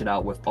flesh it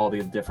out with all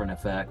the different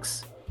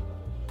effects.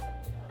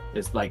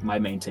 It's like my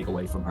main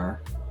takeaway from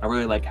her. I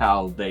really like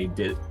how they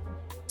did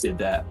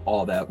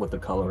all that with the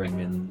coloring,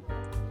 and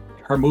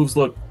her moves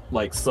look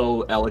like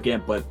so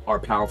elegant but are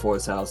powerful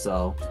as hell.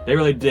 So they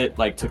really did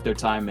like took their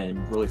time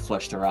and really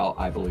fleshed her out,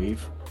 I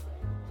believe.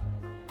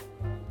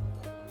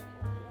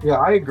 Yeah,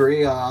 I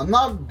agree. I'm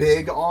not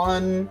big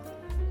on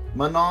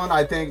Manon.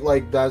 I think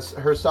like that's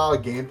her style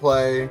of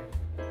gameplay.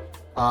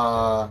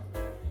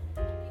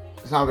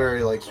 It's not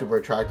very like super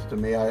attractive to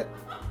me.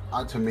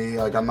 To me,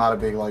 like I'm not a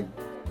big like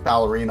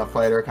ballerina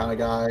fighter kind of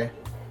guy,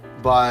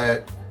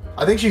 but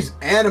I think she's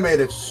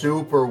animated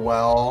super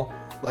well.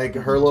 Like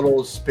her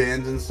little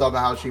spins and stuff and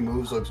how she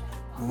moves looks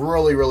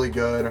really, really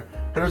good.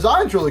 Her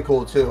design's really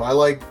cool too.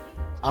 I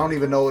don't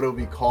even know what it would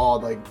be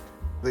called. Like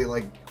the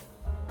like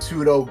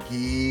pseudo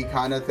gi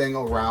kind of thing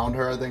around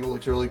her. I think it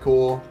looks really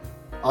cool.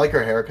 I like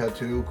her haircut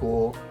too.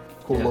 Cool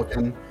Yeah.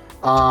 looking.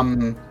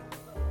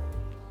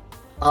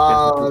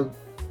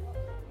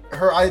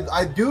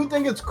 I do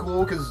think it's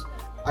cool because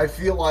I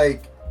feel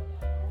like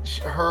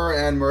her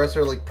and Marissa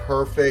are like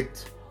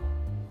perfect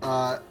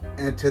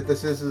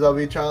antitheses of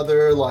each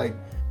other. Like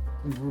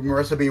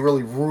Marissa being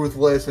really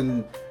ruthless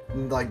and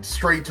like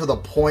straight to the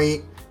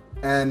point,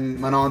 and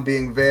Manon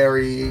being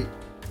very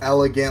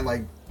elegant,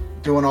 like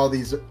doing all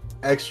these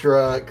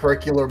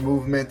extracurricular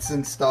movements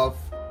and stuff,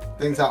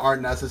 things that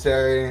aren't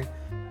necessary.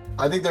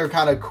 I think they're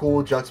kind of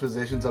cool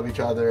juxtapositions of each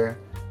other.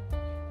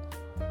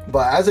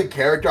 But as a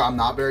character, I'm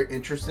not very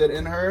interested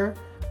in her.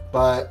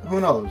 But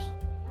who knows?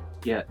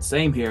 Yeah,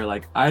 same here.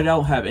 Like, I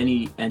don't have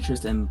any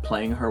interest in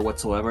playing her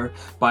whatsoever,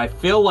 but I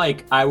feel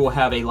like I will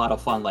have a lot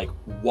of fun, like,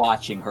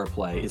 watching her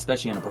play,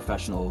 especially in a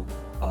professional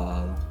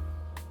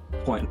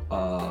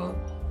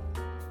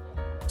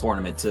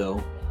tournament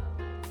too.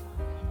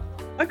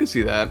 I can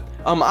see that.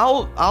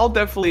 I'll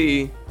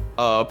definitely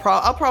I'll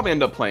probably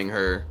end up playing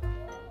her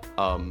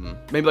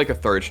maybe like a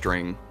third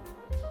string,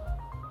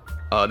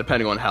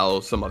 depending on how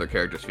some other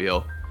characters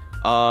feel.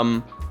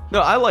 No,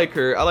 I like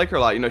her a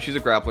lot. You know, she's a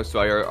grappler, so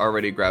I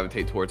already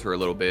gravitate towards her a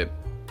little bit.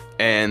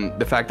 And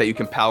the fact that you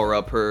can power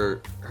up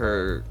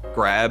her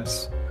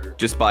grabs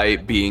just by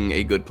being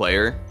a good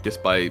player,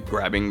 just by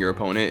grabbing your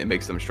opponent, it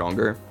makes them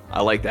stronger.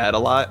 I like that a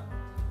lot.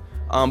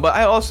 But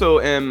I also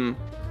am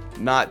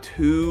not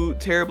too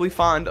terribly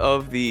fond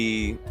of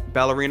the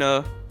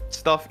ballerina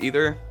stuff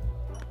either.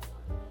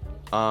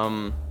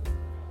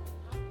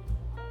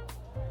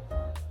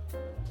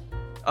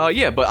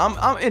 Yeah, but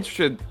I'm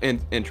interested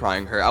in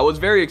trying her. I was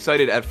very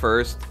excited at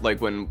first, like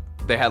when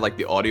they had like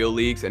the audio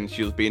leaks and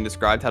she was being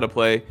described how to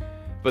play,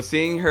 but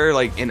seeing her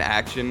like in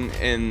action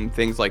and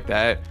things like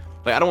that,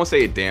 like I don't want to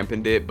say it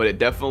dampened it, but it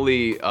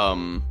definitely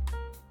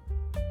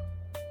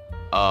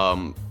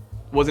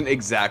wasn't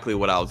exactly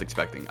what I was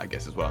expecting, I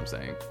guess is what I'm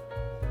saying.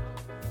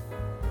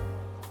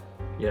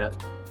 Yeah.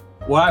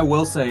 What I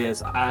will say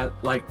is,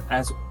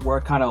 as we're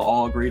kind of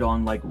all agreed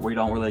on, like, we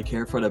don't really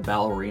care for the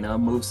ballerina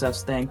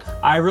movesets thing.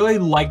 I really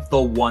like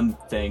the one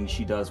thing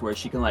she does where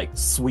she can, like,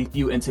 sweep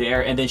you into the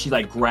air and then she,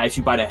 like, grabs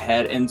you by the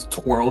head and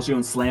twirls you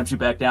and slams you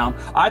back down.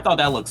 I thought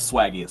that looked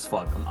swaggy as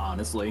fuck,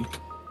 honestly.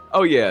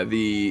 Oh yeah,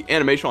 the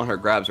animation on her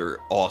grabs are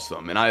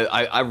awesome, and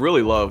I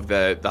really love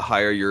that the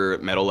higher your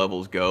metal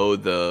levels go,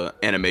 the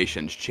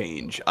animations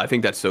change. I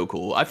think that's so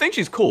cool. I think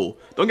she's cool.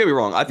 Don't get me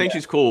wrong. I think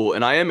she's cool,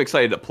 and I am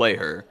excited to play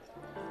her.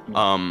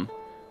 I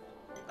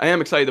am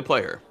excited to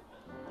play her.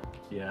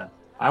 Yeah,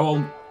 I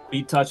won't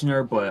be touching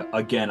her, but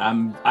again,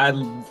 I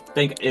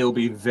think it'll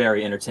be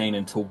very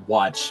entertaining to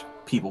watch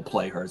people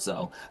play her.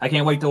 So I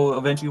can't wait to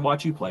eventually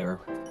watch you play her.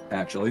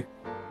 Actually.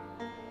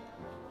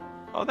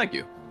 Oh, thank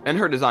you. And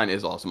her design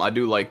is awesome. I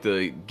do like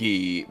the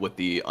gi with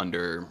the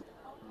undersuit.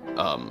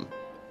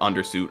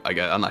 I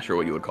guess I'm not sure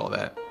what you would call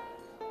that.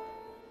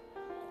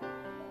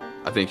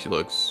 I think she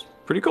looks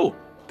pretty cool.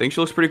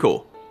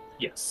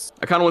 Yes.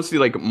 I kind of want to see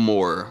like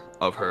more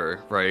of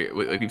her, right?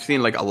 Like we've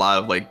seen like a lot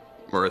of like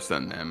Marissa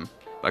and them,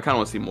 but I kind of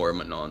want to see more of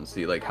Manon,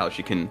 see like how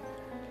she can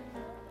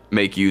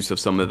make use of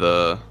some of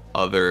the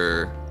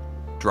other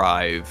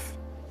drive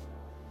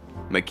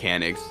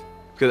mechanics.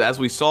 Because as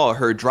we saw,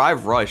 her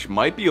drive rush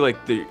might be like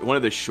one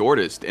of the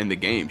shortest in the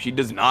game. She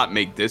does not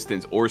make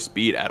distance or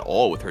speed at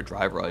all with her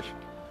drive rush.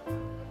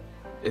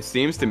 It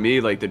seems to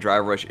me like the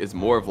drive rush is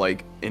more of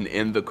like an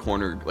in the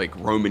corner like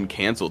Roman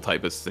cancel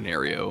type of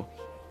scenario,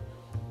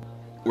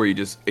 where you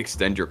just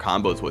extend your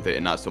combos with it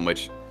and not so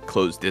much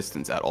close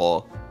distance at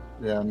all.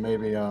 Yeah,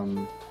 maybe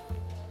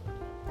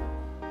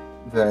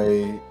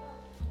they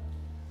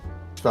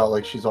felt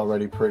like she's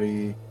already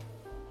pretty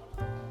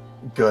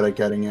good at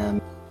getting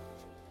in.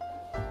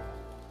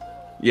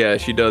 Yeah,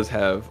 she does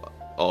have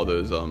all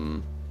those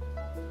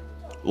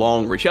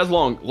long. She has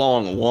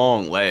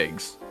long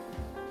legs.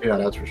 Yeah,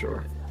 that's for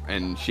sure.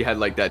 And she had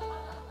like that,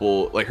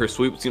 well, like her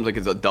sweep seems like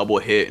it's a double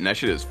hit, and that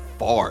shit is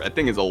far. That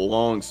thing is a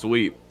long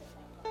sweep.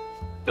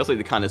 That's like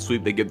the kind of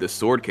sweep they give the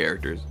sword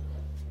characters.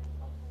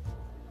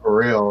 For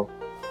real.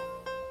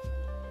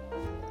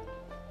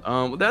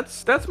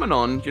 That's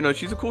Manon. You know,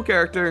 she's a cool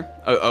character,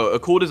 a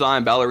cool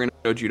design. Ballerina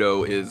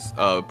Judo is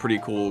a pretty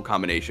cool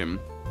combination.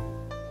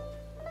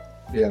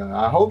 Yeah,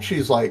 I hope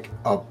she's like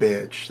a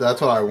bitch.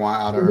 That's what I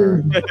want out of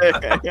her.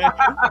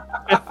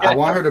 I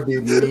want her to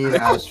be mean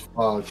as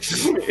fuck.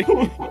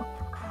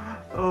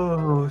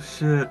 Oh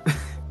shit.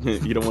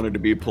 You don't want her to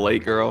be a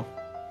polite girl?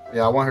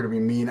 Yeah, I want her to be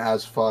mean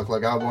as fuck.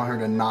 Like, I want her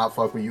to not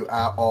fuck with you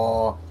at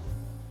all.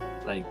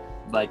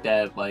 Like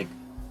that, like,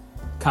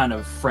 kind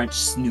of French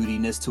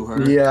snootiness to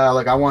her. Yeah,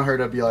 like, I want her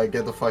to be like,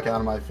 get the fuck out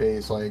of my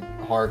face, like,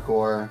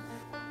 hardcore.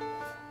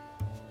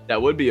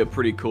 That would be a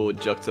pretty cool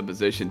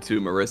juxtaposition to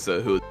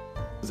Marissa, who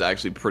is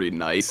actually pretty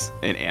nice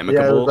and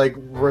amicable. Yeah, like,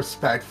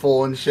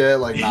 respectful and shit.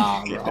 Like,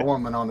 nah, bro, I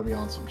want Manon to be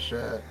on some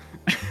shit.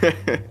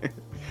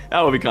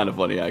 That would be kind of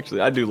funny, actually.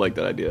 I do like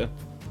that idea.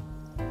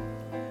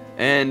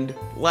 And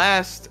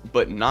last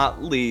but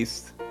not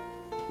least,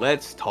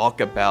 let's talk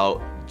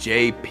about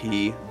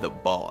JP the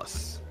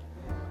Boss.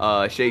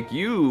 Shake,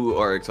 you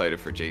are excited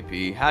for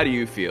JP. How do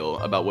you feel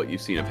about what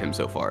you've seen of him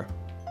so far?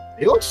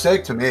 He looks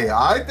sick to me.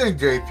 I think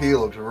JP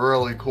looks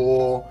really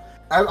cool.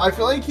 I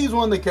feel like he's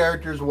one of the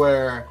characters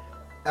where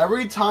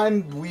every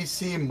time we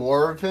see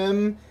more of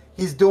him,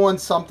 he's doing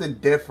something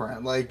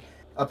different. Like,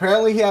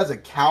 apparently he has a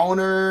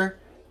counter,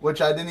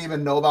 which I didn't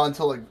even know about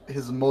until like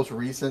his most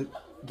recent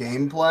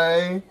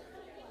gameplay.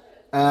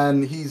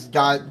 And he's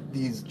got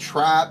these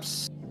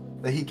traps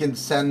that he can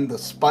send the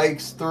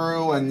spikes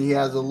through, and he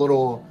has a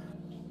little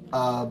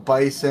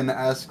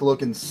Bison-esque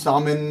looking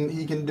summon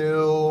he can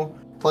do.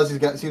 Plus,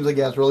 seems like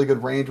he has really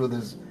good range with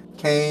his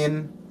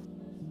cane.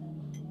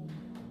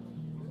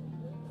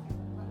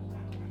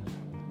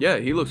 Yeah,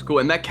 he looks cool.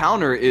 And that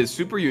counter is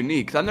super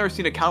unique, because I've never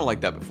seen a counter like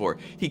that before.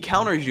 He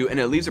counters you, and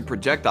it leaves a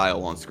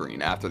projectile on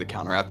screen after the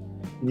counter.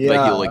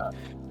 Yeah. Like,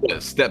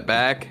 you'll step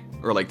back,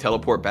 or like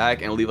teleport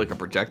back, and leave like a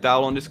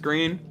projectile on the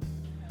screen.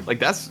 Like,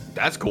 that's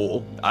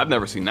cool. I've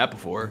never seen that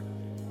before.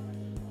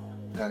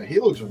 Yeah, he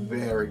looks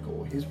very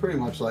cool. He's pretty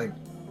much like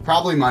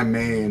probably my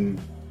main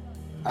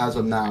as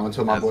of now,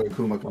 until my boy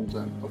Akuma comes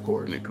in, of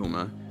course.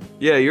 Akuma.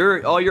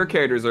 Yeah, all your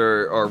characters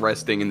are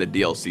resting in the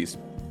DLC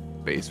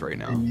space right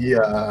now.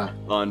 Yeah.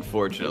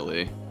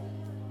 Unfortunately.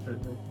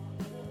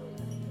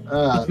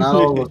 Not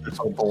all of us are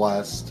so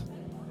blessed.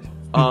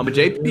 But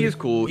JP is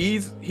cool.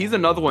 He's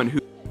another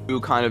one who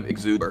kind of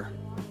exudes.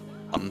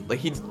 Like,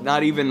 he's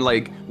not even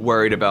like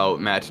worried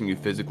about matching you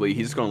physically.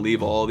 He's just gonna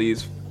leave all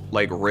these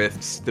like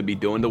rifts to be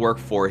doing the work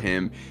for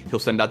him. He'll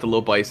send out the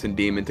little bison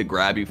demon to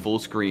grab you full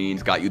screen.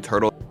 He's got you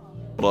turtled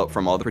up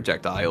from all the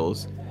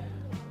projectiles.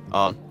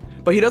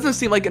 But he doesn't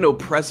seem like an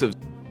oppressive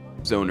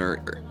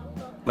zoner.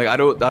 Like I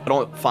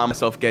don't find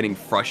myself getting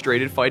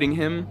frustrated fighting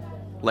him,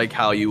 like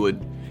how you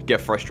would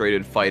get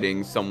frustrated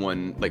fighting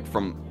someone like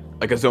from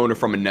like a zoner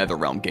from a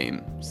NetherRealm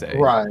game, say.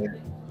 Right.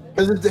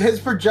 Because his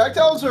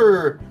projectiles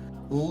are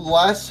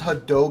less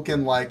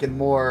Hadouken like and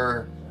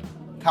more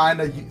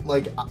kind of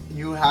like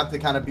you have to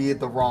kind of be at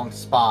the wrong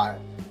spot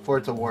for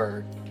it to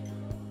work.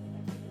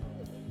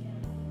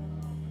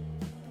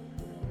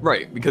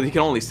 Right, because he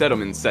can only set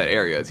them in set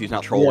areas. He's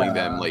not trolling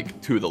them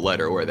like to the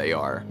letter where they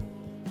are.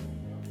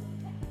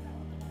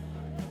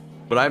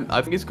 But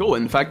I think it's cool.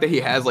 And the fact that he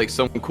has like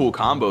some cool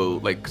combo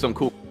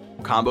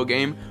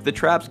game, the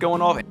traps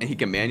going off, and he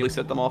can manually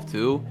set them off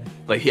too.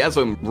 Like he has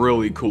some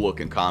really cool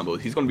looking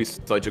combos. He's gonna be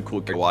such a cool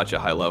character to watch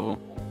at high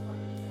level.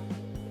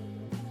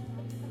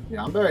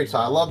 Yeah, I'm very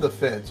excited. I love the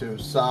fit too.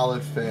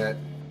 Solid fit.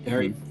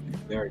 Very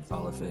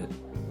solid fit.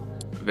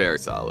 Very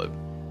solid.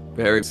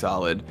 Very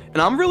solid.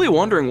 And I'm really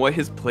wondering what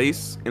his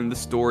place in the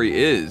story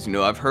is. You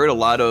know, I've heard a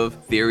lot of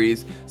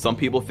theories. Some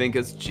people think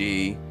it's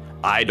G.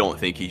 I don't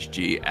think he's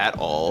G at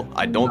all.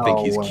 I don't think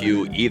he's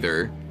Q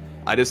either.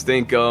 I just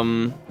think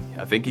I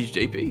think he's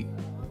JP. You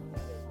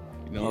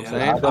know what I'm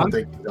saying? I don't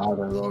think he's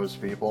either of those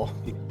people.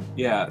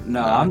 Yeah,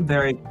 no, I'm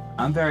very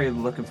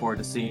looking forward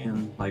to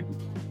seeing like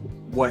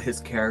what his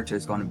character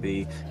is going to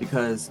be,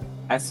 because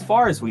as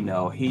far as we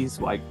know, he's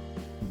like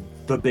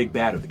the big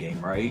bad of the game,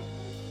 right?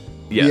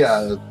 Yes.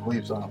 Yeah, I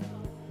believe so.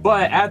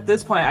 But at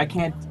this point, I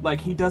can't, like,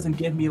 he doesn't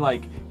give me,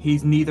 like,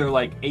 he's neither,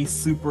 like, a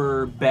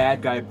super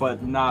bad guy,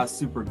 but not a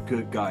super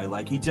good guy.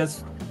 Like, he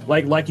just,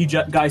 like you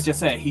guys just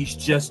said, he's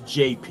just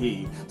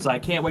JP. So I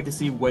can't wait to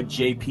see what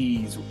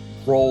JP's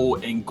role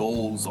and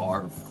goals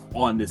are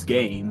on this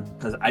game,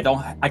 because I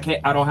don't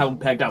have him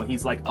pegged out.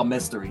 He's, like, a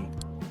mystery.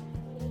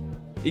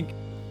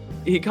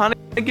 He kind of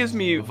gives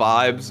me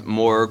vibes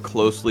more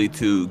closely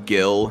to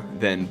Gil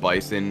than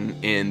Bison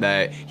in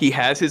that he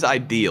has his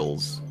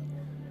ideals.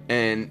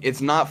 And it's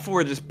not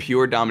for just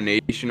pure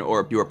domination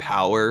or pure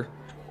power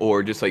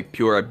or just like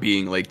pure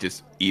being like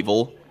just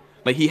evil.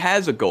 Like he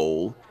has a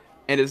goal,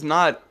 and it's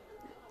not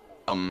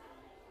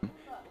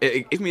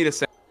it gives me the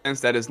sense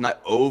that it's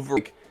not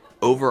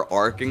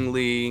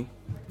overarchingly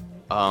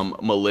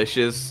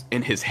malicious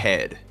in his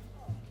head.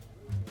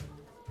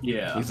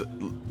 Yeah. He's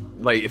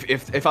like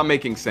if I'm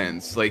making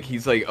sense, like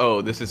he's like,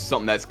 oh, this is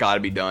something that's got to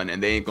be done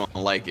and they ain't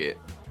gonna like it,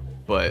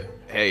 but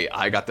hey,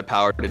 I got the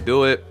power to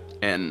do it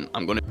and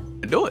I'm gonna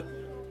do it.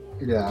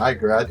 Yeah, I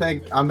agree. I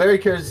think I'm very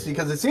curious to see,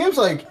 because it seems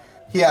like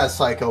he has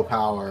psycho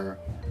power.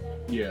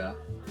 Yeah.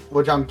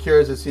 Which I'm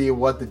curious to see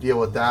what the deal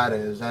with that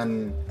is.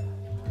 And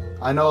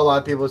I know a lot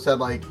of people said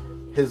like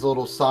his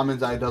little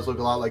summons eye does look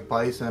a lot like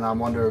Bison. I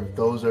wonder if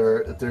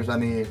there's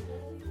any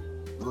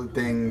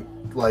thing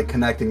like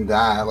connecting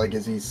that. Like,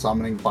 is he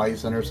summoning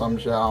Bison or some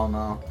shit? I don't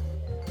know.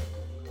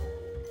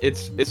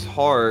 It's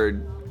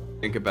hard to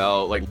think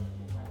about like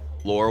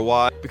lore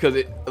wise, because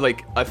it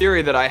like a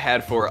theory that I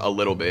had for a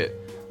little bit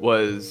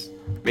was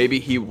maybe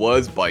he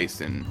was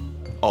Bison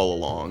all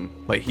along.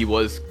 Like he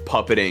was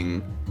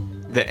puppeting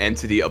the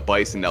entity of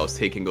Bison that was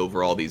taking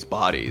over all these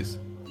bodies.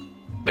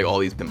 Like all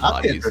these bodies.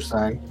 That'd be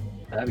interesting.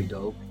 That'd be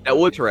dope. That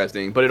was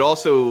interesting, but it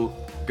also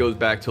goes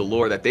back to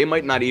lore that they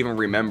might not even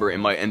remember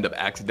and might end up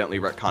accidentally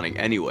retconning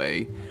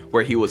anyway,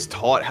 where he was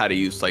taught how to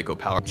use psycho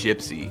power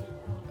Gypsy.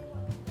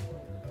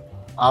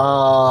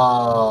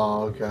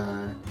 Oh,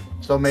 okay.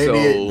 So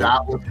maybe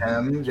that was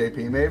him,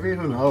 JP maybe?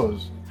 Who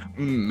knows?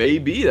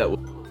 Maybe that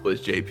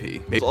was JP.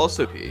 Maybe it's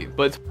also P.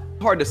 But it's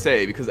hard to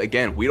say because,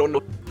 again, we don't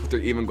know if they're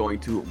even going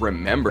to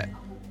remember it.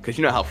 Because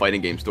you know how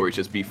fighting game stories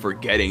just be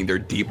forgetting their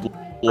deep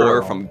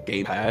lore from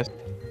game past.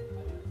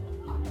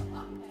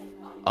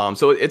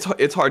 So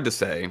it's hard to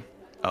say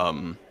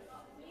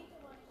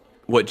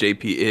what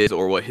JP is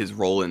or what his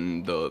role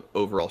in the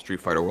overall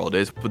Street Fighter world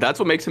is. But that's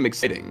what makes him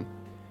exciting.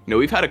 You know,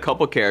 we've had a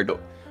couple characters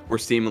were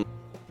seemingly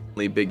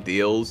big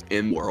deals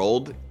in the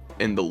world,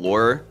 in the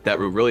lore, that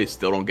we really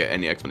still don't get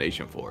any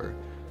explanation for.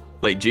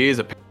 Like, G is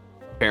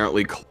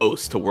apparently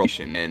close to World,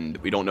 and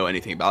we don't know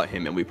anything about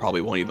him, and we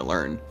probably won't even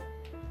learn.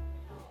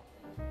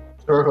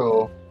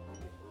 True.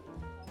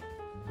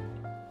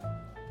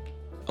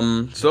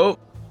 So,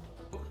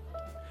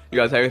 you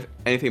guys have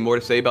anything more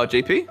to say about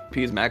JP?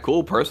 He's mad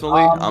cool,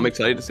 personally. I'm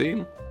excited to see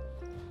him.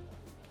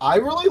 I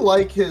really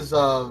like his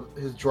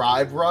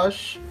drive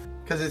rush,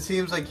 because it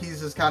seems like he's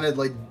just kind of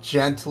like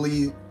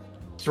gently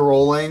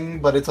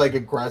strolling, but it's like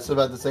aggressive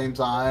at the same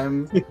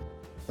time.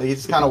 Like he's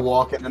just kind of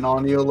walking in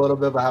on you a little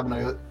bit, but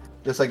having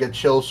just like a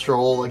chill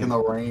stroll, like in the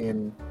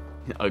rain.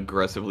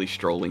 Aggressively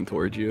strolling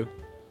towards you.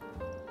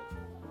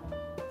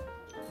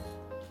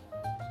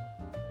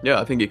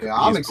 Yeah, I think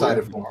I'm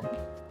excited for him.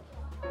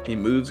 He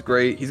moves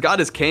great. He's got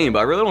his cane, but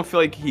I really don't feel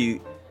like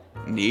he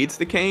needs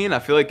the cane. I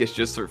feel like it's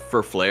just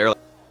for flair.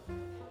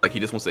 Like he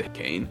just wants a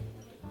cane.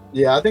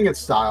 Yeah, I think it's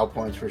style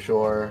points for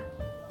sure.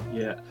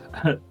 Yeah.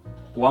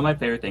 one of my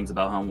favorite things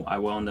about him, I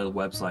went on the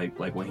website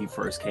like when he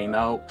first came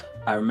out.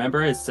 I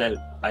remember it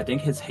said I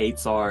think his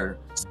hates are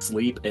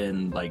sleep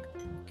and like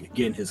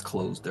getting his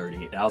clothes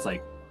dirty. And I was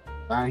like,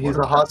 he's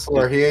a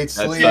hustler. He hates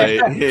That's sleep.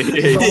 right. He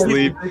hates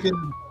sleep.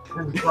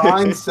 His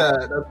grind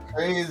set. That's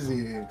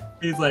crazy.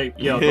 He's like,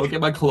 yo, go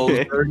get my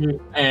clothes dirty,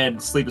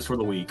 and sleep is for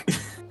the weak.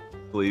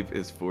 Sleep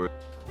is for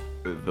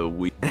the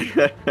weak.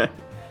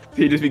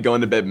 He'd just be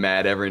going to bed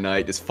mad every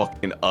night, just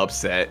fucking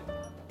upset.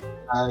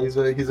 He's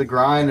a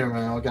grinder,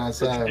 man. What can I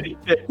say?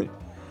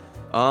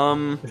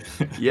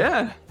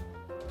 Yeah.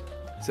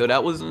 So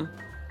that was a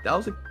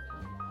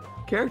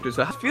character.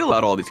 So how do you feel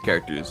about all these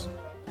characters?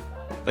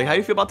 Like, how do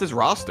you feel about this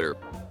roster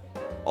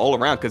all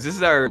around? Because this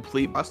is our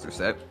complete roster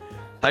set.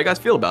 How you guys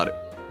feel about it?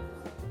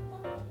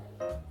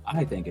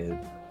 I think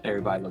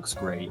everybody looks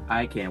great.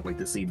 I can't wait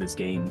to see this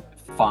game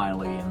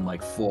finally in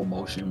like full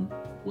motion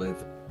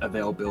with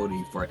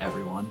availability for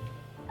everyone.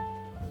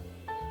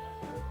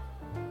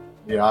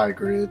 Yeah, I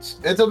agree. It's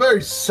a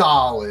very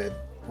solid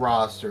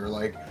roster.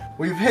 Like,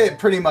 we've hit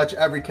pretty much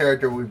every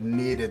character we've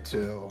needed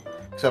to,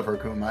 except for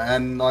Akuma,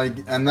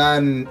 and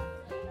then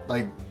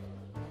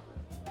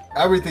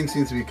everything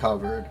seems to be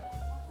covered.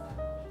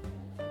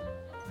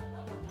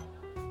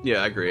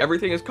 Yeah, I agree.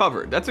 Everything is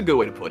covered. That's a good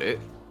way to put it.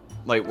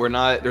 Like,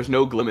 there's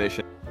no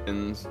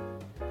glimmissions.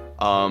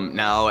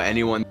 Now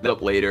anyone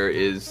up later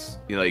is,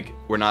 you know, like,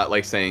 we're not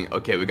like saying,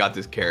 okay, we got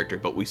this character,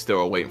 but we still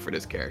are waiting for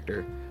this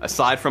character.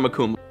 Aside from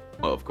Akuma,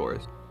 of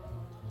course.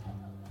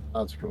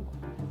 That's cool.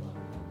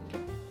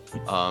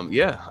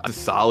 Yeah, a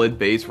solid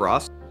base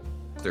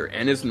roster,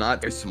 and it's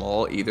not very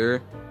small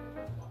either.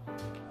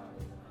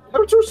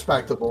 It's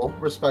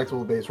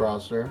respectable base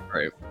roster.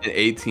 Right, an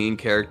 18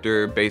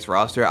 character base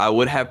roster. I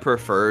would have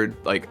preferred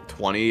like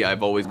 20.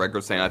 I've always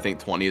record saying I think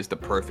 20 is the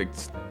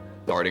perfect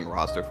starting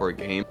roster for a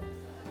game.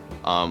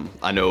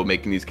 I know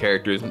making these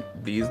characters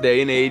these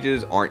day and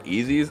ages aren't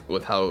easy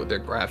with how their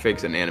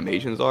graphics and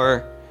animations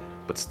are,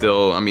 but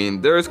still, I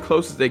mean, they're as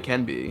close as they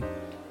can be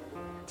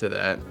to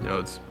that. You know,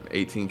 it's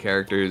 18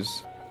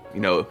 characters. You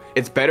know,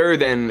 it's better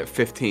than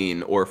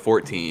 15 or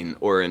 14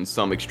 or in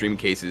some extreme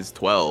cases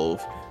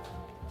 12.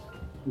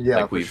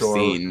 Yeah, like we've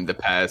seen the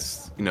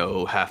past, you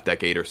know, half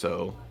decade or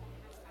so.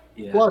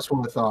 Yeah. Plus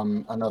with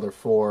another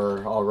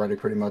 4 already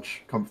pretty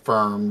much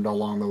confirmed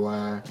along the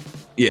way.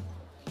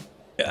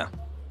 Yeah.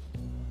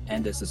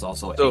 And this is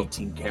also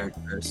 18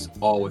 characters,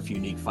 all with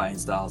unique fighting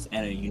styles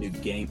and a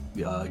unique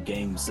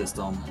game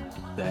system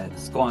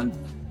that's going to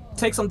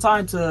take some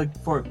time to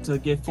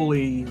get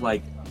fully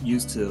like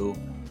used to,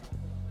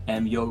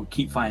 and you'll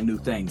keep finding new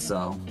things.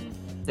 So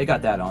they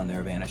got that on their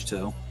advantage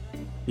too.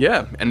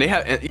 Yeah, and they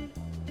have.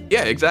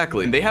 Yeah,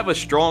 exactly. And they have a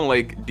strong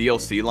like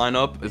DLC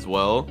lineup as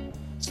well.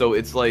 So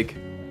it's like,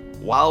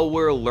 while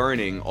we're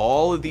learning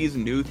all of these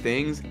new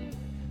things,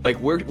 like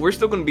we're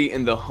still going to be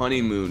in the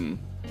honeymoon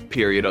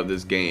period of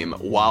this game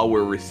while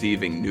we're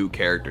receiving new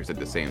characters at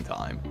the same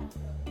time.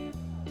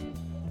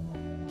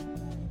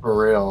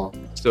 For real.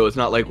 So it's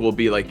not like we'll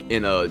be like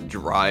in a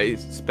dry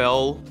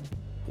spell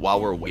while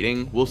we're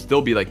waiting. We'll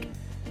still be like,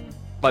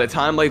 by the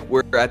time like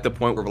we're at the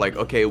point where we're like,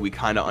 okay, we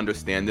kind of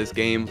understand this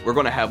game, we're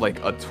gonna have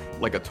like a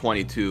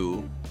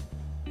 22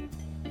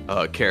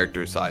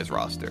 character size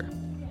roster,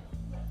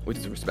 which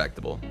is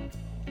respectable.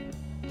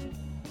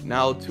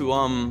 Now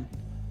to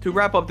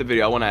wrap up the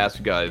video, I want to ask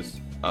you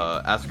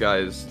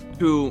guys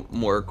 2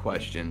 more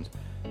questions.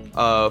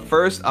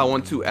 First, I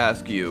want to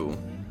ask you,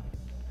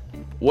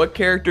 what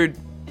character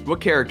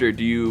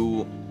do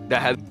you,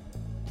 that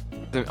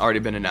hasn't already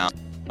been announced,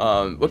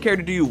 what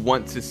character do you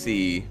want to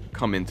see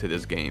come into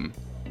this game?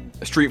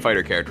 A Street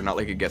Fighter character, not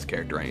like a guest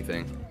character or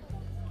anything.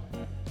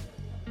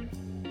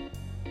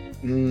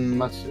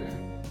 Let's see.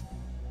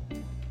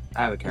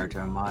 I have a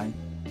character in mind.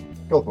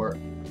 Go for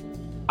it.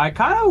 I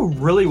kind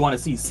of really want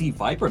to see C.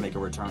 Viper make a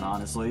return,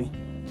 honestly.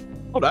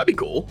 Oh, that'd be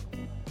cool.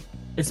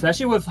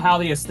 Especially with how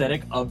the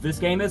aesthetic of this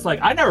game is. Like,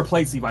 I never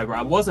played C. Viper.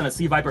 I wasn't a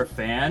C. Viper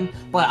fan,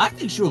 but I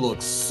think she would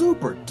look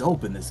super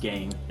dope in this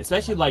game.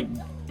 Especially, like,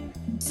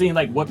 seeing,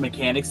 like, what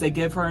mechanics they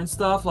give her and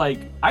stuff.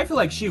 Like, I feel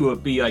like she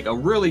would be, like, a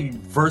really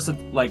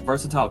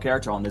versatile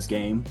character on this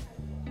game.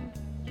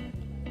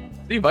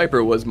 C.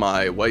 Viper was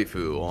my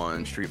waifu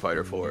on Street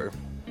Fighter 4.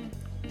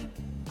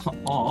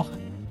 Aw.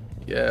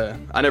 Yeah,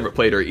 I never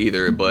played her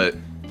either, but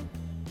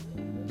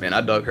man,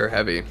 I dug her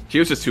heavy. She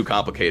was just too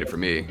complicated for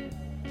me.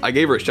 I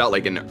gave her a shot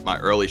like in my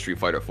early Street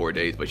Fighter 4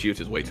 days, but she was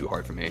just way too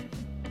hard for me.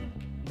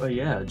 But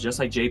yeah, just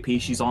like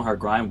JP, she's on her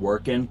grind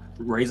working,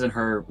 raising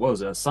her, what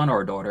was it, a son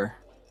or a daughter?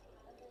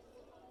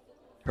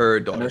 Her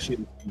daughter.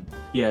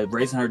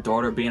 Raising her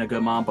daughter, being a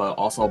good mom, but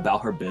also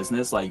about her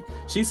business. Like,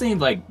 she seemed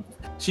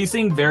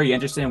very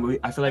interesting.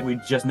 I feel like we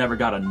just never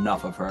got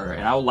enough of her,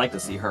 and I would like to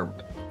see her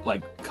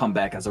like come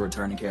back as a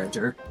returning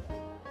character.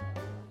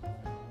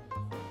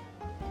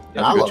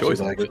 That's a good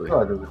choice, actually. I feel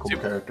like a cool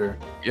character.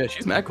 Yeah,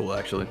 she's mad cool,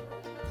 actually.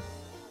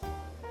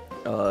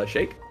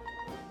 Shake?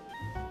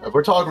 If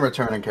we're talking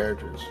returning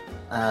characters,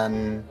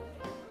 and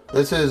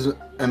this is,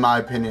 in my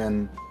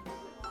opinion,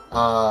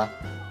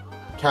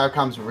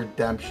 Capcom's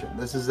redemption.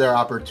 This is their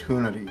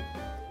opportunity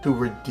to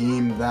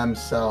redeem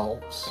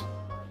themselves.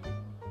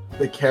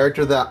 The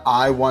character that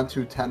I want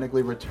to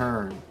technically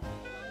return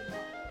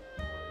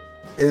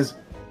is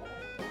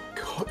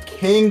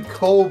King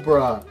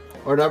Cobra,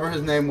 or whatever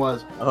his name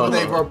was, who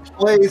they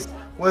replaced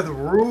with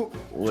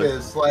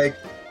Rufus. Like,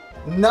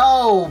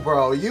 no,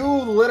 bro, you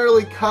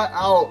literally cut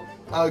out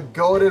a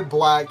goated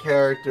black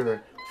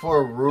character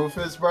for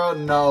Rufus, bro.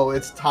 No,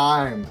 it's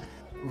time.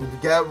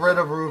 Get rid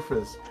of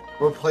Rufus.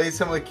 Replace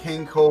him with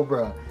King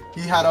Cobra.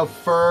 He had a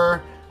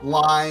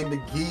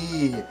fur-lined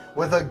gi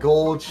with a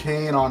gold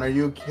chain on. Are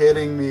you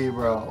kidding me,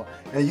 bro?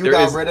 And you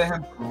got rid of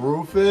him for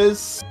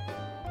Rufus?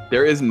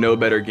 There is no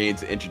better game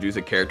to introduce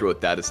a character with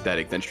that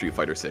aesthetic than Street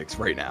Fighter 6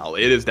 right now.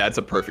 That's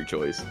a perfect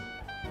choice.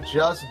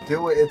 Just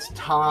do it. It's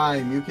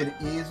time. You could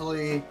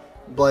easily,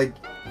 like,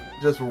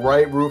 just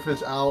write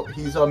Rufus out.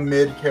 He's a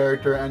mid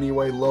character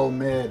anyway, low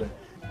mid.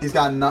 He's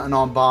got nothing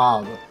on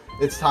Bob.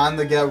 It's time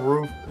to get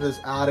Rufus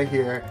out of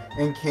here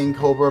and King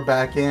Cobra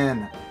back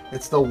in.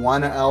 It's the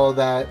one L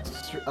that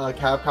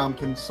Capcom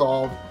can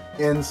solve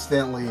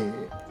instantly.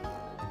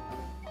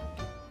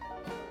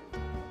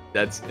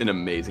 That's an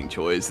amazing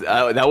choice.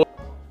 That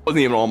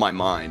wasn't even on my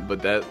mind,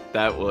 but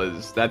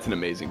that's an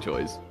amazing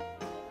choice.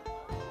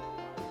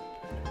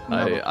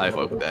 I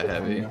fuck with that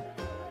heavy.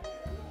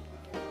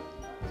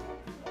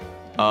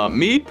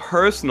 Me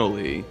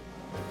personally,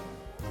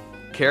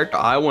 character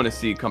I want to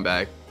see come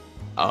back.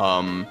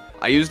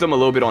 I used him a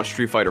little bit on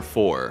Street Fighter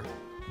 4.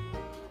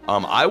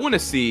 I want to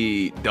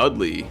see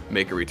Dudley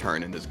make a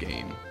return in this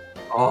game.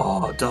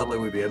 Oh, Dudley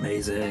would be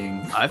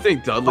amazing. I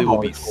think Dudley would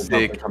be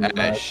sick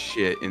as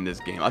shit in this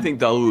game. I think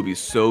Dudley would be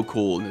so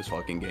cool in this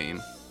fucking game.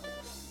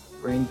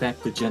 Bring back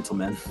the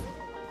gentleman.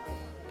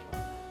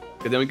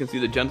 Because then we can see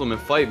the gentleman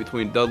fight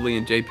between Dudley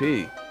and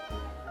JP.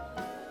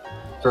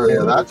 Sure,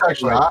 yeah, that's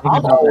actually,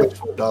 I'm always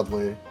for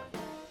Dudley.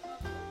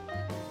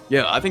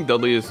 Yeah, I think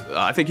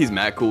I think he's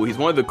mad cool. He's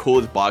one of the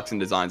coolest boxing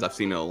designs I've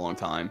seen in a long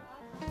time.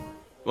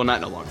 Well, not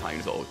in a long time,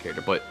 he's an old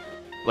character, but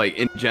like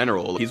in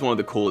general, he's one of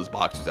the coolest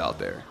boxers out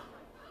there,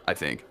 I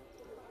think.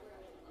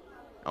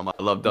 I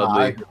love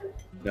Dudley.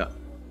 Yeah,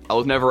 I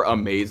was never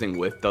amazing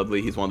with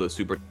Dudley. He's one of those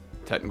super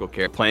technical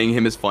characters. Playing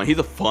him is fun. He's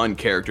a fun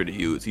character to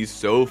use. He's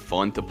so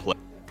fun to play.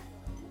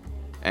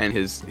 And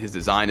his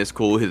design is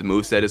cool. His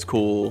moveset is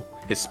cool.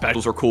 His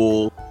specials are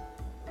cool.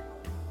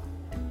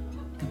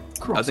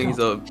 I think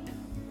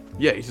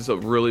he's just a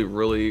really,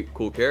 really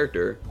cool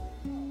character.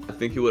 I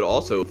think he would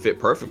also fit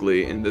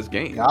perfectly in this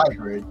game. Yeah, I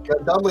agree.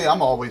 Dudley,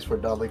 I'm always for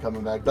Dudley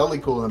coming back. Dudley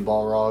cooler than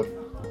Balrog.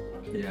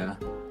 Yeah.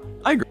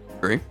 I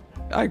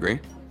agree.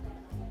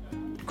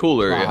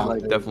 Cooler, yeah.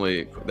 Like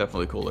definitely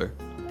cooler.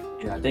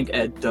 Yeah, I think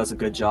Ed does a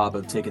good job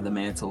of taking the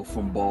mantle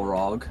from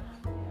Balrog.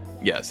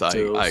 Yes, I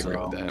agree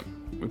with that.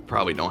 We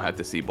probably don't have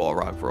to see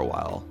Balrog for a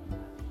while.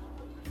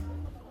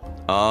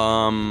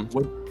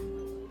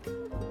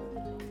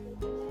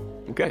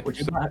 Okay. Would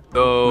you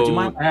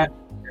mind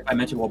if I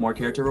mention one more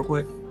character real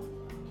quick?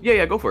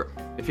 Yeah, go for it.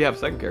 If you have a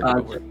second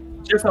character, go for it.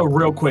 Just a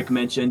real quick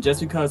mention, just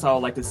because I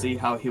would like to see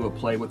how he would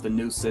play with the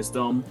new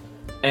system,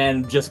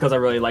 and just because I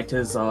really liked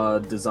his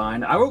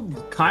design, I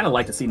would kind of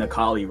like to see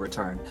Necalli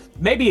return.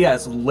 Maybe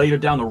as later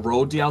down the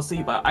road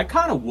DLC, but I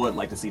kind of would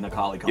like to see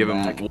Necalli come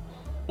back.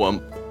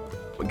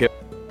 Give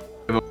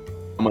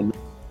him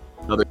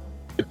another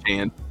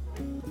chance.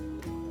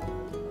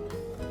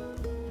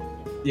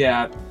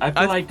 Yeah, I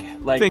feel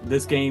like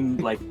this game,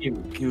 like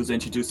he was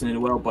introducing it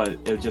well, but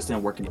it just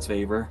didn't work in his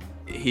favor.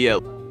 He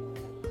at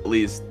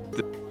least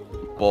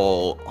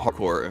ball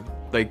hardcore.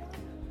 Like,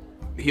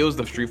 he was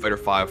the Street Fighter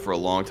 5 for a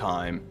long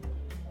time,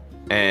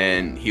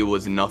 and he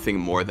was nothing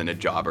more than a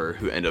jobber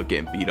who ended up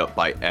getting beat up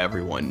by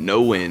everyone.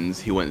 No wins.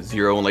 He went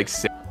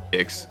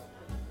 0-6.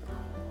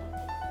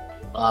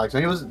 So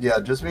he was,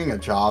 just being a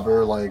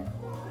jobber. Like,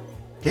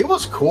 he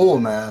was cool,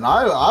 man.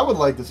 I would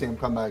like to see him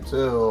come back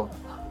too.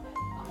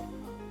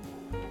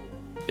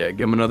 Yeah,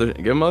 give him another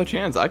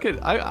chance.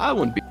 I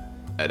wouldn't be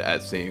mad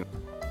at seeing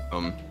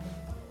him.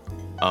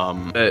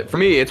 For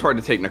me, it's hard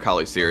to take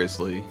Necalli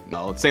seriously.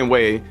 No, the same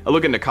way I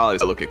look at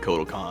Necalli, I look at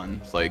Kotal Kahn.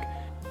 It's like,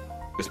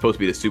 you're supposed to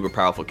be the super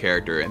powerful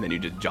character, and then you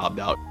just jobbed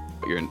out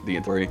the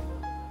inventory.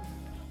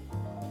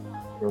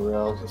 For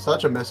real, it's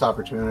such a missed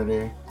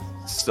opportunity.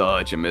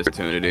 Such a missed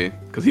opportunity,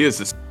 because he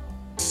has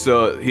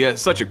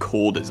such a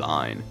cool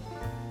design,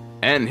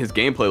 and his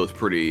gameplay was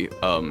pretty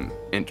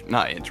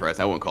not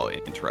interesting. I wouldn't call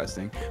it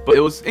interesting, but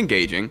it was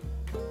engaging.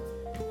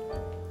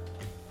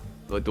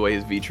 Like the way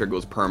his V trigger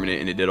was permanent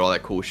and it did all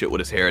that cool shit with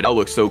his hair. That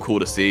looks so cool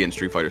to see in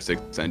Street Fighter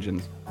 6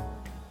 engines.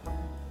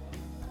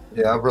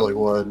 Yeah, I really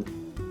would.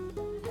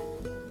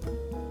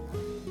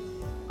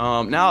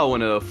 Now I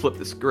want to flip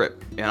the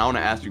script, and I want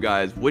to ask you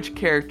guys, which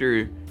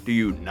character do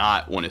you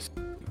not want to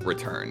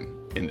return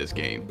in this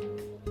game?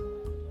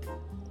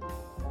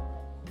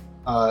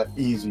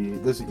 Easy.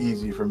 This is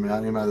easy for me. I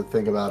don't even have to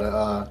think about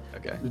it.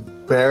 Okay.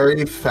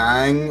 Barry,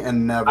 Fang,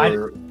 and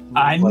never.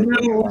 I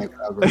knew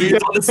we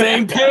on the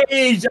same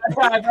page.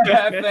 I had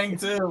that thing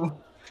too.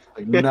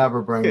 Like,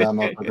 never bring that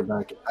motherfucker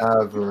back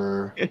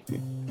ever.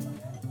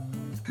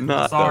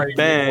 Not Sorry,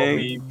 the Fang.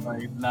 me,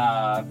 like,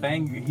 nah,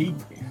 Fang,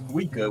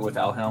 we good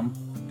without him.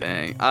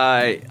 Fang.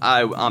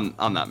 I'm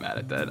not mad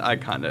at that. I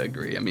kind of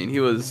agree. I mean, he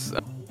was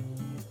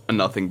a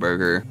nothing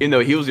burger. Even though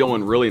he was the only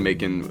one really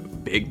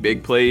making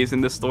big plays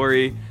in this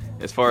story,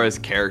 as far as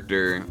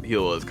character, he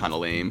was kind of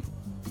lame.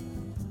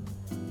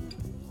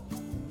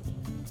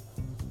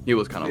 He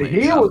was kind of lame.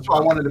 He was who I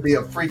wanted to be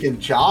a freaking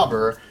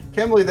jobber.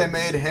 Can't believe they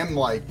made him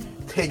like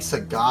take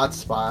Sagat's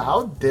spot.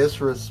 How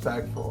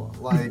disrespectful!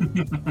 Like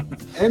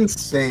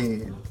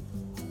insane.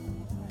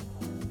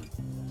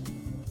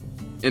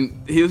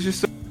 And he was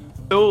just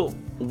so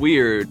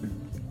weird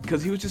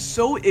because he was just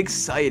so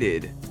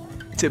excited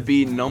to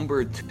be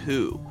number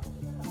 2.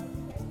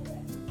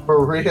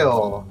 For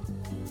real.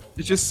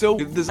 It's just so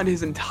designed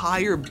his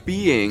entire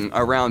being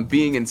around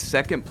being in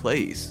second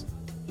place.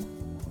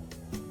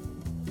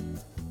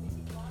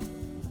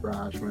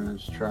 Trash, man.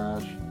 It's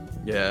trash.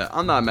 Yeah,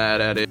 I'm not mad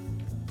at it.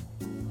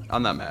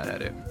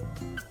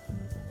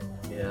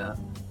 Yeah,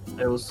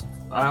 it was.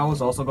 I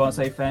was also going to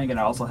say Fang, and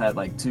I also had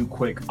like 2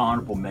 quick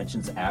honorable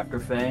mentions after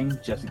Fang,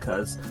 just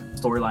because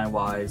storyline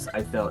wise,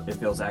 I felt it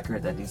feels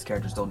accurate that these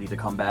characters don't need to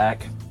come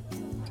back.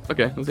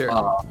 Okay, let's hear it.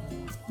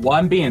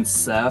 One being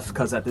Seth,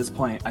 because at this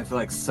point, I feel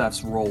like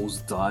Seth's role's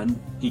done.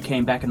 He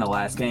came back in the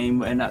last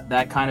game, and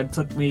that kind of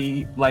took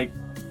me, like,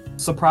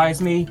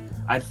 surprised me.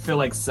 I feel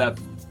like Seth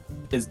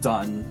is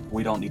done.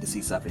 We don't need to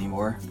see Seth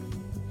anymore.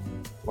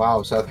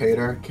 Wow, Seth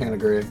Hater. Can't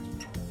agree.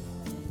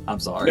 I'm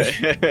sorry.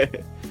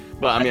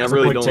 But I mean, I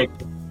really don't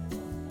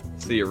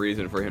see a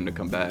reason for him to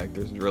come back.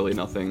 There's really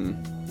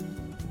nothing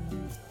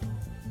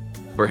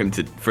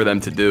for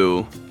them to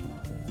do.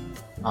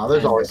 Oh,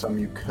 there's always something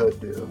you could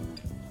do.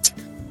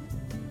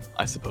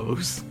 I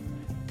suppose.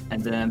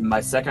 And then my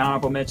second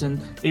honorable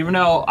mention, even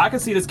though I could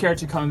see this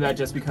character coming back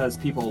just because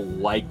people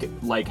like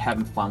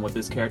having fun with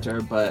this character,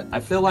 but I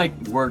feel like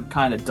we're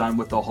kind of done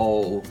with the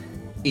whole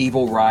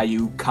evil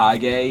Ryu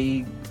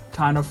Kage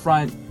kind of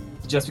front,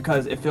 just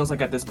because it feels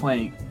like at this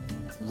point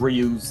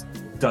Ryu's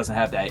doesn't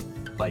have that,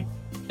 like,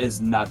 is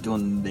not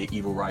doing the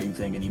evil Ryu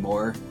thing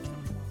anymore.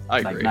 I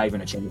agree. Like, not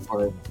even a change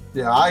for it.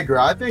 Yeah, I agree.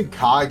 I think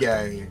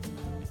Kage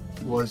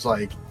was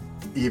like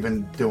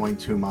even doing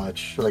too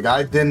much. Like,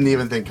 I didn't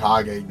even think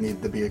Kage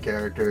needed to be a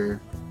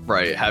character.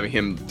 Right, having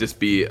him just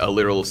be a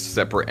literal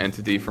separate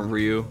entity from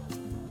Ryu.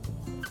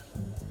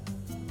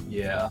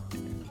 Yeah.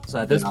 So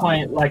at this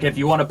point, like, if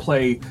you want to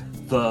play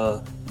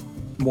the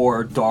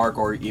more dark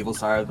or evil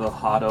side of the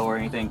Hado or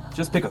anything,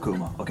 just pick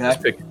Akuma, okay?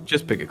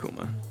 Just pick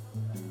Akuma.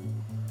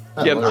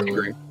 Oh, Yeah, I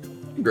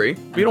agree.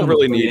 We don't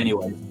really need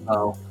anyway.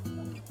 So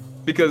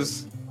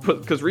because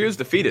Ryu's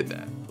defeated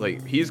that.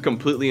 Like, he's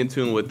completely in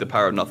tune with the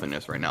power of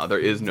nothingness right now. There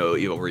is no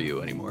evil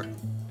Ryu anymore,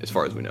 as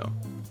far as we know.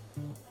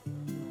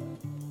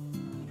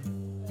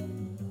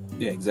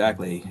 yeah,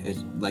 exactly.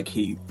 It's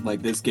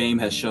like this game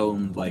has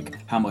shown like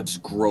how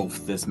much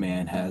growth this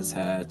man has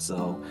had.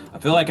 So I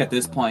feel like at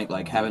this point,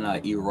 like having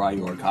a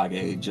Ryu or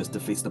Kage just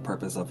defeats the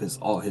purpose of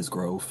all his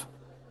growth.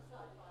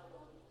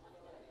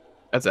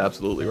 That's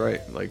absolutely right.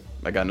 Like,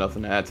 I got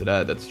nothing to add to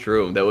that. That's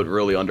true. That would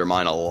really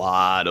undermine a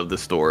lot of the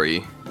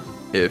story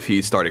if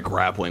he started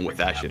grappling with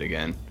that shit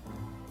again.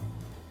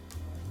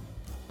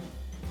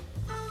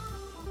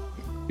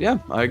 Yeah,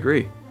 I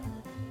agree.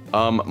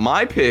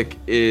 My pick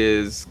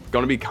is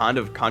going to be kind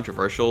of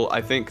controversial,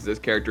 I think, because this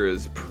character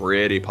is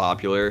pretty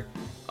popular.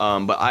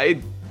 But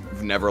I've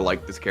never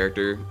liked this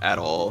character at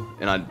all,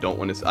 and I don't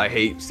want to. I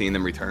hate seeing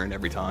them return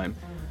every time.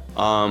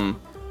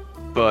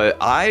 But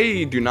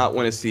I do not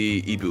want to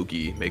see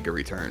Ibuki make a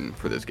return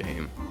for this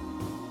game.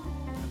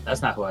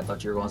 That's not who I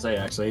thought you were going to say,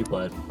 actually,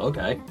 but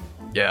okay.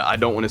 Yeah, I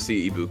don't want to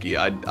see Ibuki.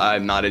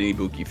 I'm not an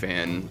Ibuki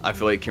fan. I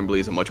feel like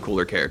Kimberly is a much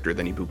cooler character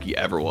than Ibuki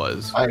ever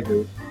was. I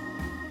agree.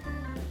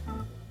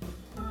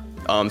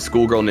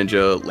 Schoolgirl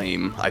Ninja,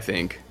 lame, I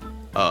think.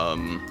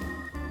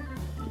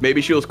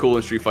 Maybe she was cool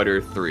in Street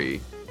Fighter 3,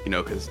 you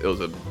know, because it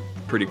was a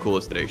pretty cool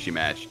aesthetic she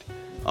matched.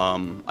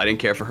 I didn't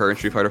care for her in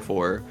Street Fighter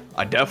 4.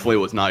 I definitely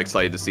was not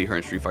excited to see her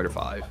in Street Fighter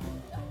 5.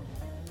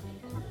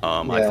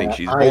 I think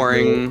she's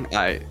boring.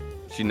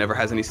 She never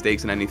has any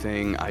stakes in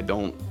anything.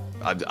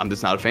 I'm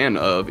just not a fan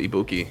of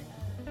Ibuki.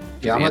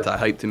 She's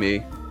anti-hype to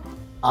me.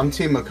 I'm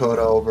Team Makoto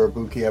over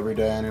Ibuki every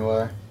day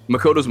anyway.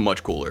 Makoto's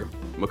much cooler.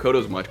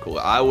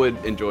 I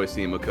would enjoy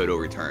seeing Makoto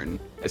return,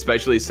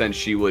 especially since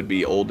she would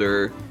be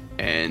older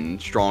and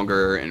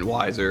stronger and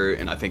wiser,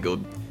 and I think it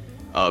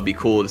would be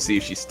cool to see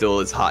if she's still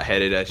as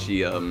hot-headed as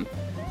she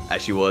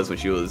was when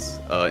she was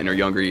in her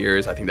younger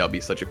years. I think that would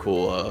be such a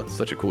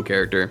cool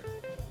character.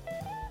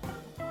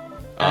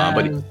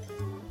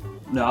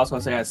 No, I was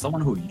gonna say, as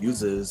someone who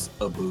uses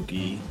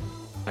Ibuki,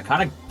 I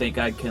kind of think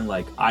I can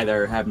like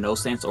either have no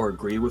stance or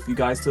agree with you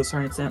guys to a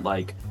certain extent.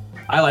 Like,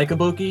 I like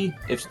Ibuki.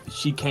 If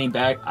she came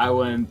back, I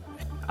wouldn't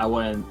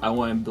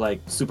be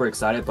like super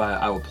excited, but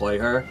I would play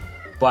her.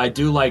 But I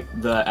do like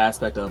the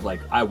aspect of like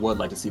I would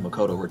like to see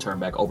Makoto return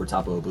back over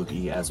top of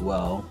Ibuki as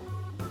well.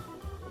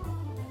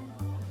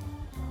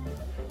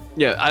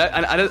 Yeah,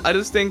 I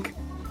just think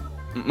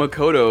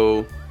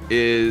Makoto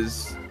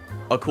is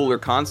a cooler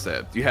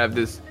concept. You have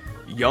this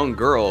young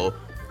girl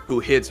who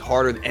hits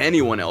harder than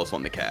anyone else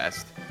on the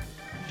cast.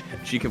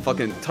 She can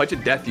fucking touch a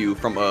death you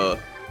from a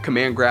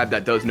command grab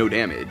that does no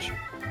damage.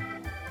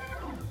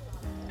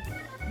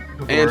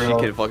 And she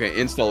can fucking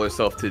install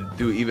herself to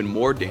do even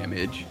more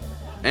damage.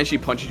 And she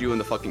punches you in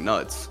the fucking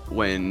nuts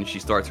when she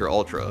starts her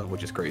ultra,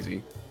 which is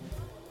crazy.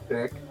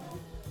 Sick.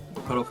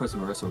 Cuddle vs.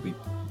 Marissa would be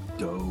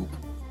dope.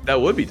 That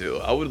would be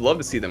dope. I would love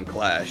to see them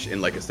clash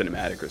in like a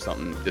cinematic or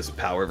something. Just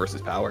power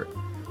versus power.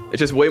 It's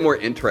just way more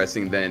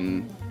interesting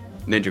than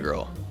Ninja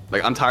Girl.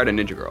 Like, I'm tired of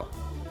Ninja Girl.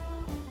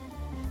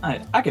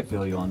 I can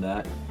feel you on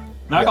that.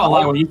 Not gonna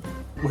lie,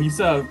 when you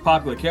said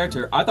popular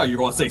character, I thought you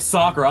were gonna say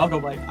Sakura. I'll go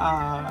like,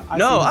 I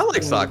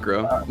like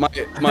Sakura.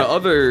 My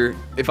other,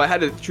 if I had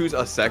to choose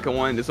a second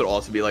one, this would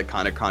also be like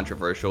kind of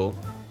controversial.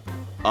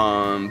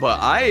 But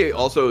I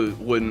also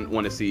wouldn't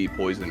want to see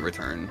Poison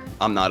return.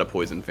 I'm not a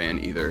Poison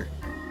fan either.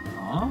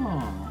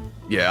 Oh.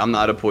 Yeah, I'm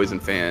not a Poison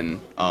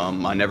fan.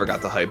 I never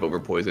got the hype over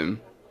Poison.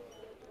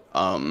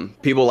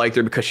 People liked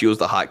her because she was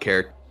the hot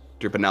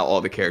character, but now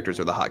all the characters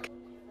are the hot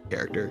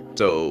character.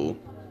 So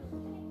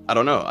I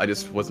don't know. I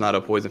just was not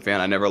a Poison fan.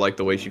 I never liked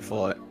the way she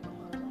fought.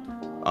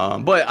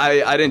 But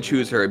I didn't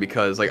choose her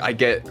because like I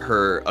get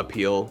her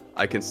appeal.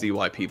 I can see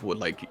why people would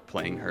like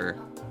playing her.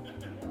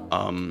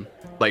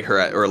 Like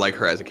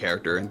her as a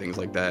character and things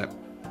like that.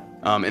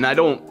 And I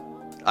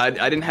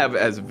didn't have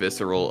as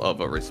visceral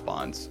of a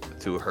response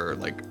to her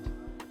like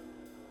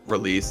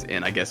release,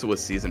 and I guess it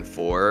was season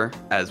 4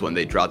 as when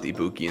they dropped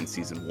Ibuki in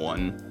season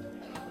 1.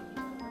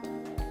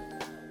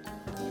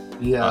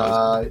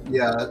 Yeah.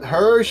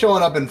 Her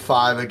showing up in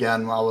 5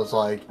 again, I was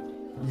like,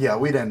 yeah,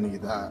 we didn't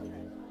need that.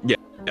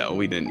 Yeah,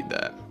 we didn't need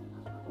that.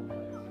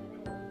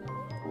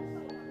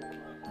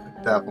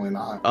 Definitely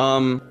not.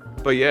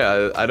 But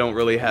yeah, I don't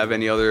really have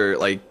any other,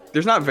 like,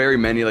 there's not very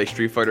many like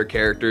Street Fighter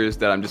characters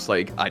that I'm just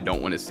like, I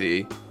don't want to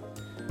see.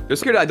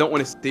 There's characters I don't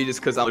want to see just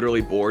because I'm literally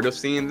bored of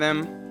seeing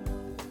them.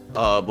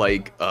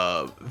 Like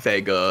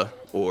Vega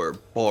or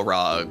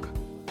Balrog.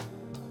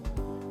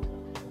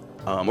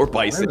 Or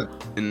Bison.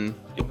 And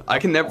I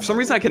can never, for some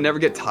reason I can never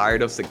get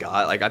tired of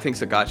Sagat. Like, I think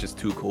Sagat's just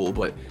too cool,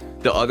 but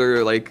the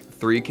other like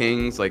 3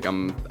 kings, like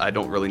I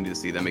don't really need to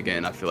see them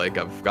again. I feel like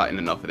I've gotten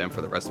enough of them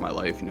for the rest of my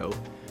life. You know,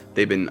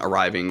 they've been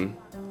arriving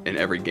in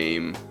every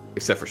game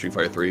except for Street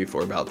Fighter 3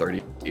 for about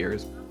 30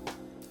 years.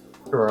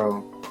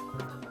 Bro.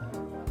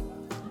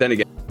 Then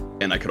again,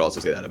 and I could also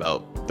say that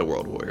about the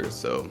World Warriors,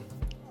 so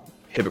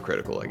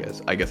hypocritical, I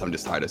guess. I guess I'm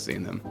just tired of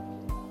seeing them.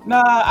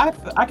 Nah,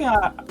 I can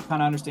kind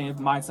of understand your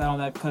mindset on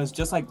that, because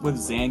just like with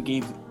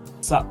Zangief,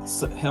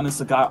 him and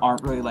Sagat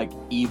aren't really like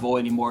evil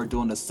anymore,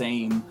 doing the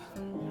same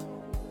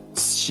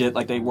shit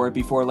like they were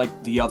before,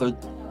 like the other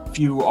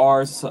few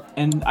are.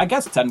 And I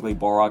guess technically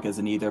Balrog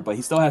isn't either, but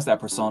he still has that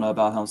persona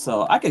about him.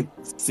 So I could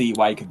see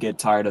why you could get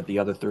tired of the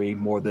other 3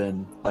 more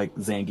than like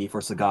Zangief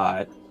or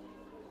Sagat.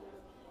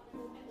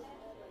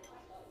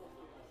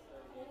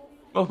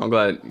 Oh, I'm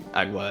glad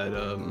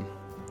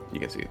you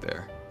can see it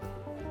there.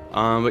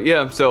 But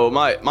yeah, so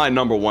my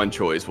number 1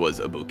 choice was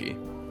Ibuki.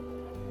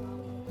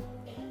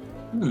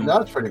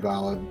 That's pretty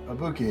valid.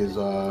 Ibuki is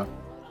a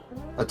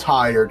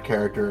tired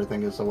character, I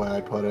think is the way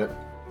I put it.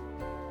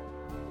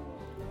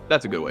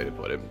 That's a good way to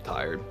put it.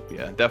 Tired.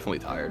 Yeah, definitely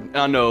tired. And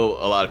I know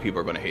a lot of people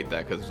are going to hate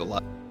that because there's a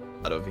lot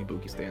of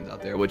Ibuki stands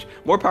out there, which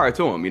more power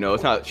to them. You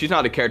know, she's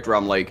not a character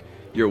I'm like,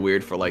 you're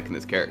weird for liking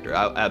this character.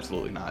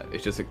 Absolutely not.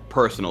 It's just like,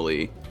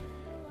 personally,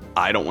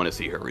 I don't want to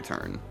see her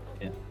return.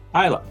 Yeah,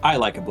 I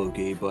like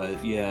Ibuki,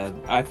 but yeah,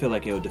 I feel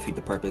like it would defeat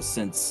the purpose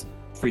since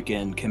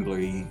freaking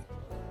Kimberly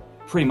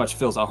pretty much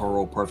fills out her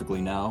role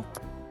perfectly now.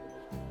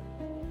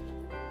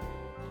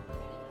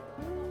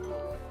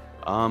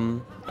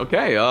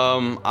 Okay,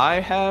 I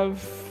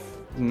have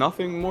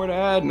nothing more to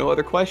add. No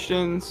other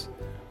questions.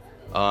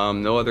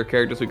 No other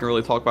characters we can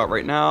really talk about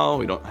right now.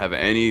 We don't have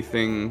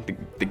anything.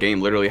 The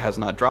game literally has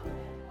not dropped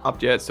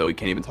yet, so we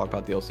can't even talk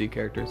about DLC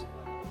characters.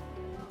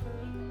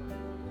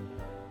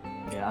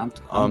 Yeah,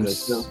 I'm good.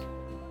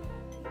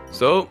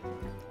 So,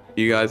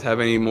 you guys have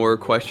any more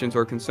questions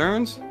or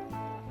concerns?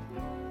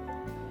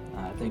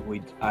 I think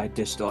I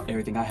dished out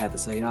everything I had to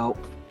say out.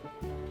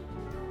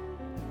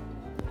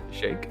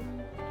 Shake.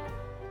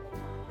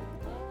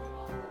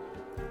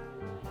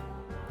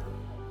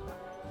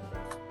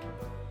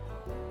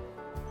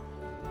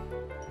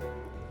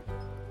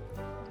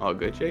 Oh,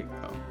 good, Shake?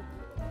 Oh.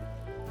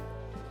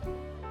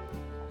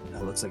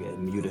 That looks like it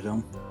muted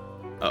him.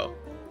 Oh.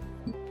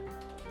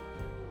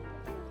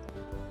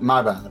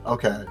 My bad.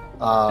 Okay.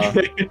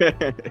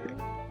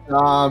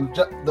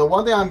 The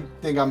one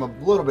thing I'm a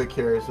little bit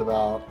curious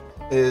about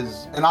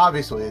is, and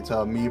obviously it's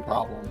a me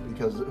problem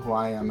because of who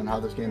I am and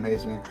how this game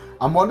hates me.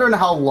 I'm wondering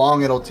how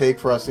long it'll take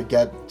for us to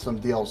get some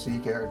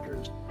DLC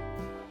characters.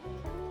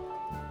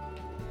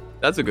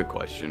 That's a good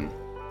question.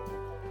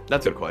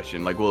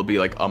 Like, will it be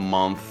like a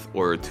month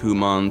or 2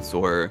 months,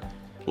 or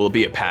will it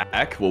be a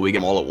pack? Will we get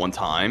them all at one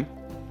time?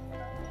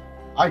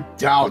 I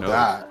doubt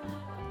that.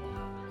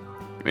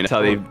 I mean, that's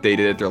how they did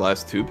it their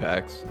last 2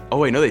 packs. Oh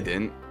wait, no they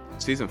didn't.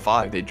 Season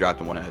 5, they dropped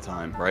them one at a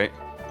time, right?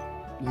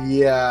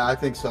 Yeah, I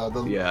think so.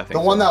 The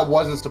one that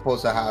wasn't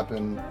supposed to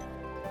happen.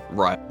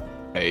 Right.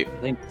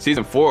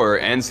 Season 4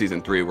 and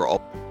season 3 were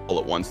all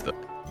at once, though.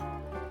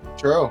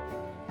 True.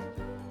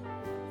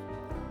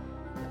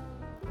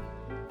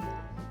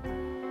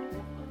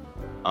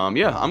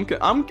 Yeah, I'm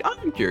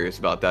curious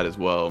about that as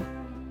well,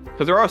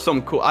 because there are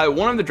some cool. I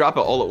want them to drop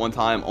it all at one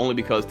time, only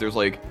because there's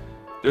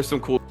some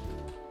cool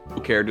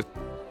characters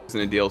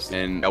in the DLC,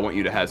 and I want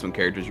you to have some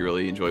characters you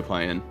really enjoy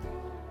playing.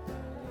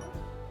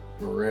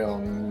 For real,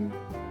 man.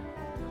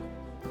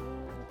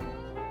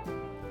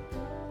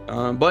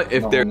 But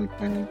if there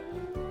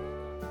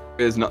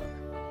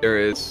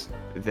is,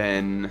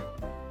 then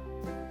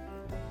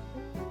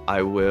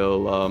I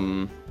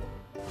will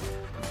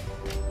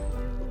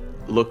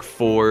look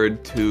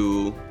forward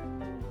to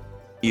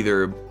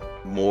either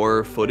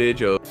more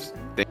footage of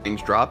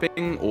things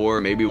dropping,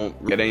 or maybe we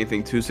won't get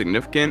anything too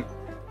significant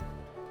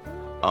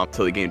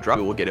till the game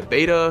drops. We'll get a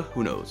beta,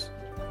 who knows.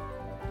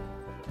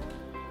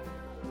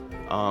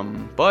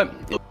 But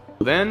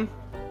then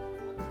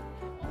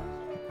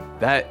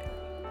that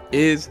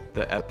is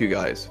the F you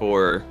guys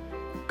for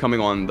coming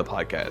on the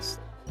podcast.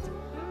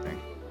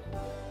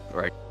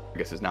 Right, I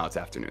guess it's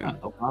afternoon.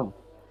 No problem.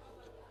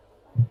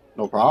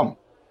 No problem.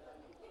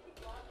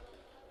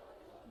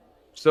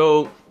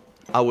 So,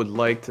 I would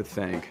like to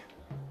thank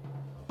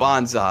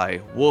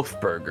Bonsai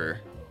Wolfburger.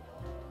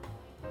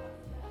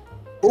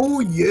 Oh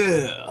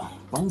yeah,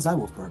 Bonsai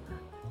Wolfburger.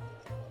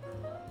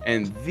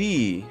 And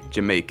the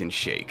Jamaican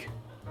Shake.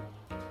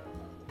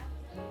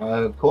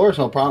 Of course,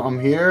 no problem.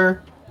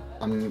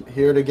 I'm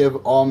here to give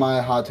all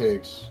my hot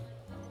takes.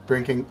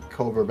 Bringing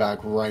Cobra back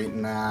right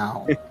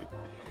now.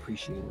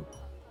 Appreciate it.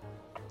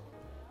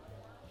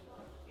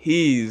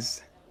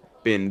 He's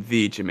been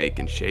the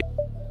Jamaican Shake.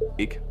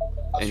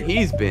 And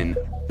he's been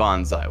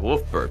Bonsai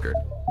Wolfburger.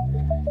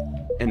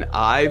 And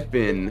I've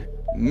been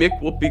Mick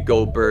Whoopi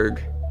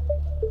Goldberg.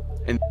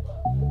 And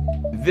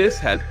this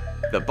has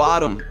the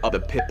bottom of the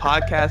pit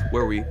podcast,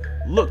 where we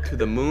look to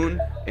the moon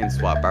and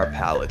swap our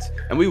palettes.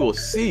 And we will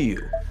see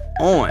you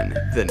on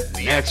the next.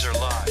 The answer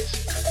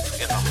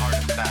lies in the heart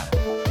of battle.